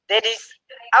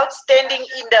outstanding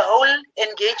in the whole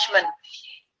engagement,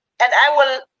 and I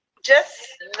will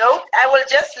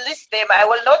just list them. I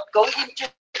will not go into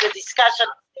the discussion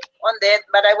on that,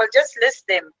 but I will just list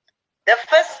them. The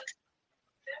first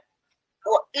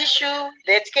issue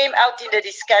that came out in the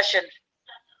discussion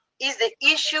is the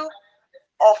issue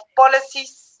of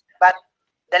policies, but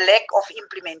the lack of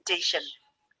implementation.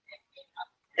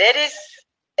 There is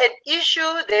an issue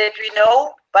that we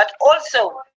know, but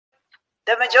also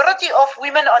the majority of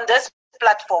women on this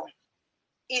platform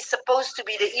is supposed to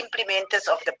be the implementers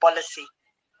of the policy.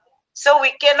 So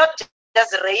we cannot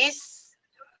just raise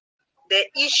the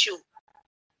issue.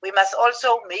 We must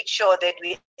also make sure that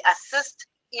we assist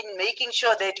in making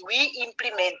sure that we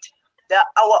implement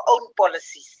our own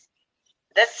policies.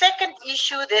 The second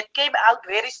issue that came out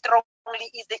very strongly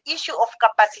is the issue of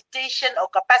capacitation or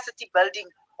capacity building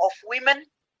of women.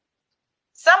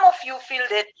 Some of you feel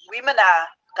that women are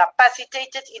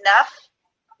capacitated enough.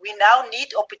 We now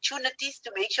need opportunities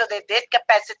to make sure that that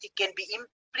capacity can be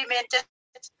implemented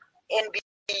and be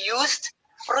used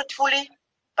fruitfully.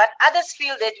 But others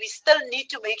feel that we still need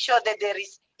to make sure that there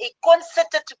is a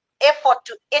concerted effort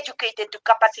to educate and to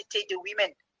capacitate the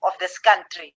women of this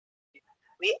country.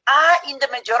 We are in the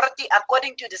majority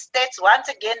according to the stats, once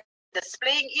again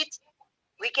displaying it.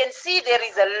 We can see there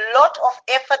is a lot of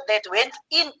effort that went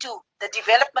into the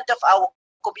development of our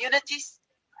communities,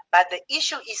 but the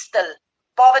issue is still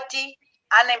poverty,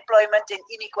 unemployment, and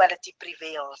inequality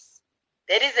prevails.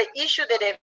 There is an issue that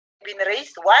has been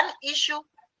raised. One issue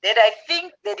that I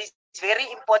think that is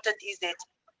very important is that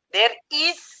there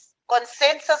is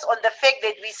consensus on the fact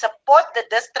that we support the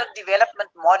district development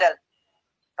model,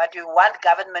 but we want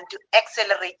government to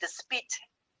accelerate the speed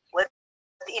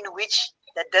within which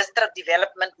the district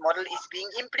development model is being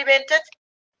implemented.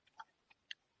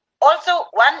 Also,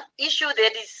 one issue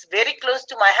that is very close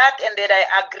to my heart and that I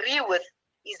agree with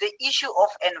is the issue of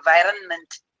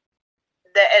environment,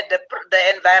 the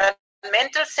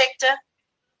environmental sector,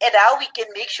 and how we can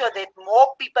make sure that more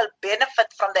people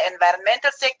benefit from the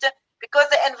environmental sector, because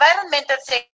the environmental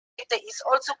sector is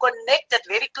also connected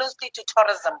very closely to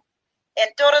tourism,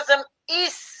 and tourism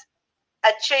is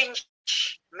a change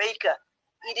maker.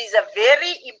 It is a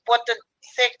very important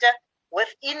sector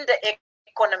within the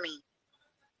economy.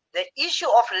 The issue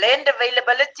of land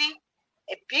availability,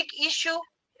 a big issue,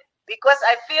 because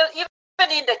I feel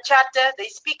even in the charter, they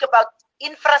speak about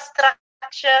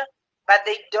infrastructure, but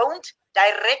they don't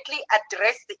directly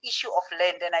address the issue of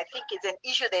land. And I think it's an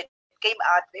issue that came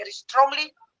out very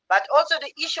strongly, but also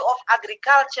the issue of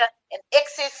agriculture and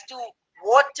access to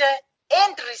water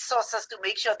and resources to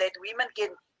make sure that women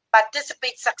can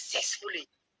participate successfully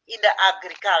in the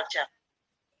agriculture.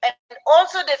 And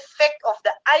also the fact of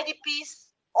the IDPs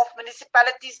of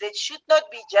municipalities that should not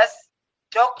be just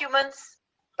documents,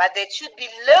 but that should be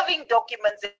living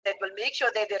documents that will make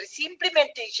sure that there is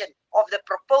implementation of the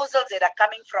proposals that are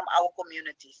coming from our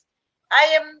communities.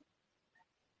 I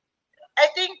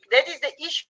think that is the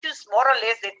issues more or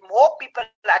less that more people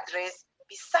address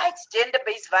besides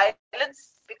gender-based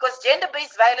violence, because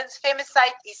gender-based violence,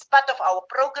 femicide, is part of our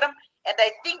program. And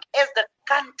I think as the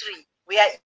country, we are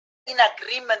in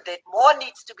agreement that more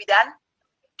needs to be done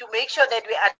to make sure that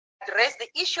we address the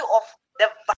issue of the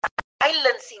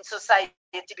violence in society,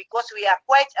 because we are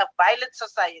quite a violent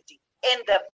society. And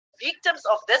the victims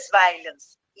of this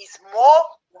violence is more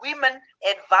women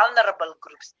and vulnerable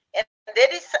groups. And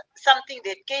that is something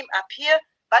that came up here,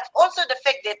 but also the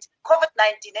fact that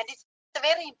COVID-19, and it's a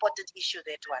very important issue,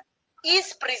 that one,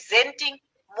 is presenting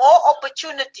more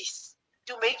opportunities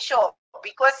to make sure,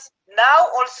 because now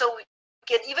also we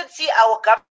can even see our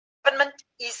government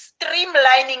is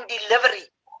streamlining delivery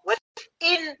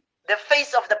within the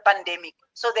face of the pandemic.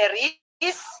 So there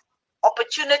is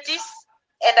opportunities,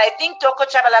 and I think Toko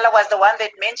Chabalala was the one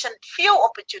that mentioned few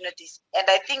opportunities, and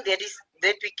I think that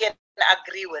we can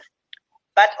agree with.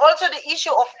 But also the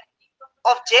issue of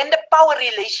gender power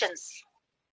relations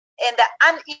and the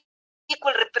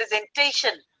unequal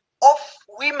representation of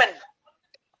women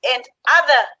and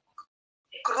other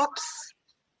groups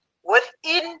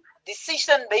within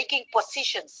decision-making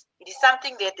positions. It is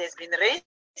something that has been raised.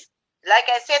 Like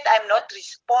I said, I'm not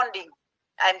responding.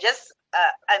 I'm just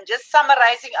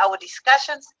summarizing our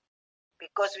discussions,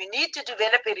 because we need to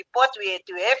develop a report. We need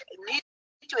to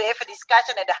have a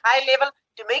discussion at a high level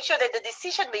to make sure that the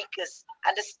decision makers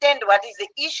understand what is the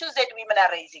issues that women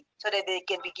are raising, so that they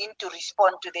can begin to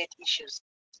respond to that issues.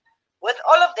 With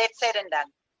all of that said and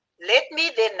done, let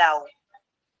me then now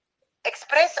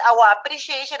express our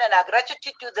appreciation and our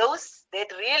gratitude to those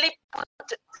that really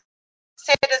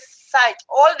set aside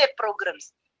all their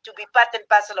programs to be part and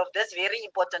parcel of this very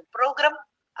important program.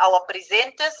 Our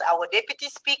presenters, our deputy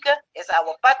speaker as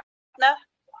our partner,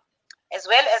 as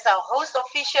well as our host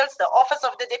officials, the office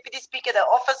of the deputy speaker, the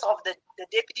office of the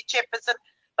deputy chairperson,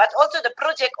 but also the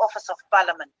project office of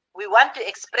parliament. We want to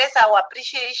express our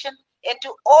appreciation, and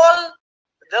to all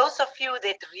those of you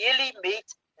that really made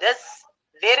this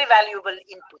very valuable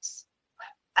inputs.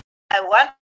 I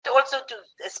want also to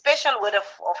a special word of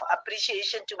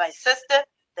appreciation to my sister,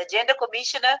 the gender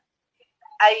commissioner.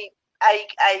 I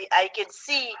can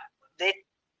see that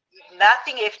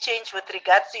nothing has changed with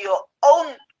regards to your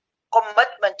own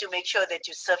commitment to make sure that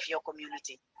you serve your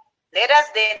community. Let us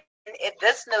then, at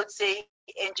this note, say,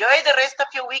 enjoy the rest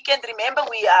of your weekend. Remember,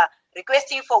 we are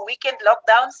requesting for weekend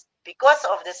lockdowns because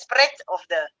of the spread of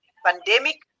the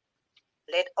pandemic.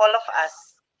 Let all of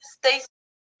us stay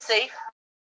safe,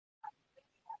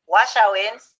 wash our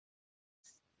hands,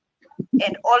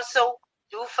 and also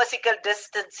do physical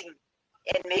distancing,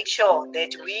 and make sure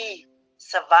that we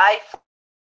survive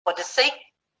for the sake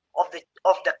of the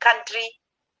country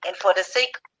and for the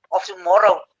sake of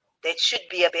tomorrow. That should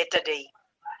be a better day.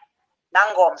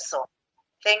 Nangomso.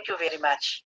 Thank you very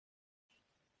much.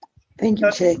 Thank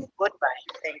you, Chair. Goodbye.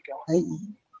 Thank you.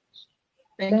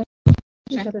 Thank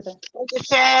Thank you,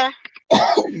 Chair.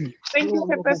 Thank you,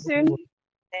 Chairperson.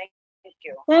 Thank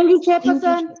you. Thank you,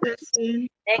 Chairperson.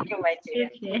 Thank you, my dear.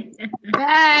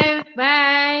 Bye.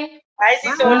 Bye. Bye,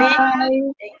 Sisoli.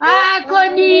 Bye,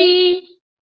 Connie.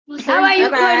 How are you,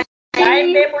 Bye.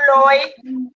 Connie? Bye, Bebuloy.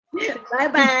 Bye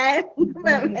bye.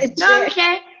 Nomhle,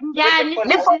 njani?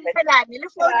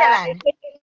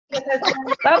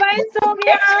 Bye bye,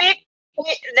 Sonia.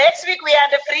 Next week we are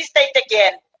in the Free State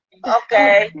again.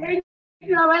 Okay.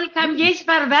 You're welcome,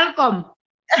 Jesper, welkom.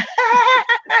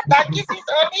 Dankie, sis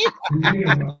Oni.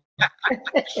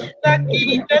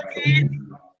 Dankie,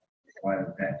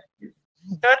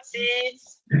 tot ziens.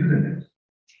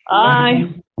 Bye.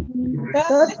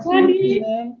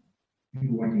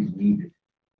 What is needed.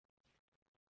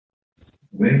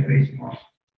 Wear face masks.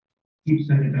 Keep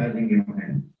sanitizing your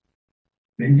hands.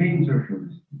 Maintain social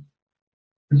distance.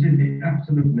 This is the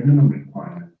absolute minimum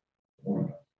requirement for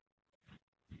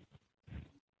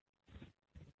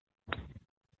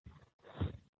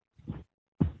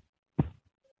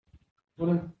all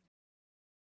of us.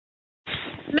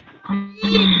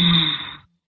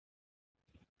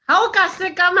 Ha o ka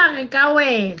seka mare ka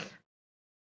wena.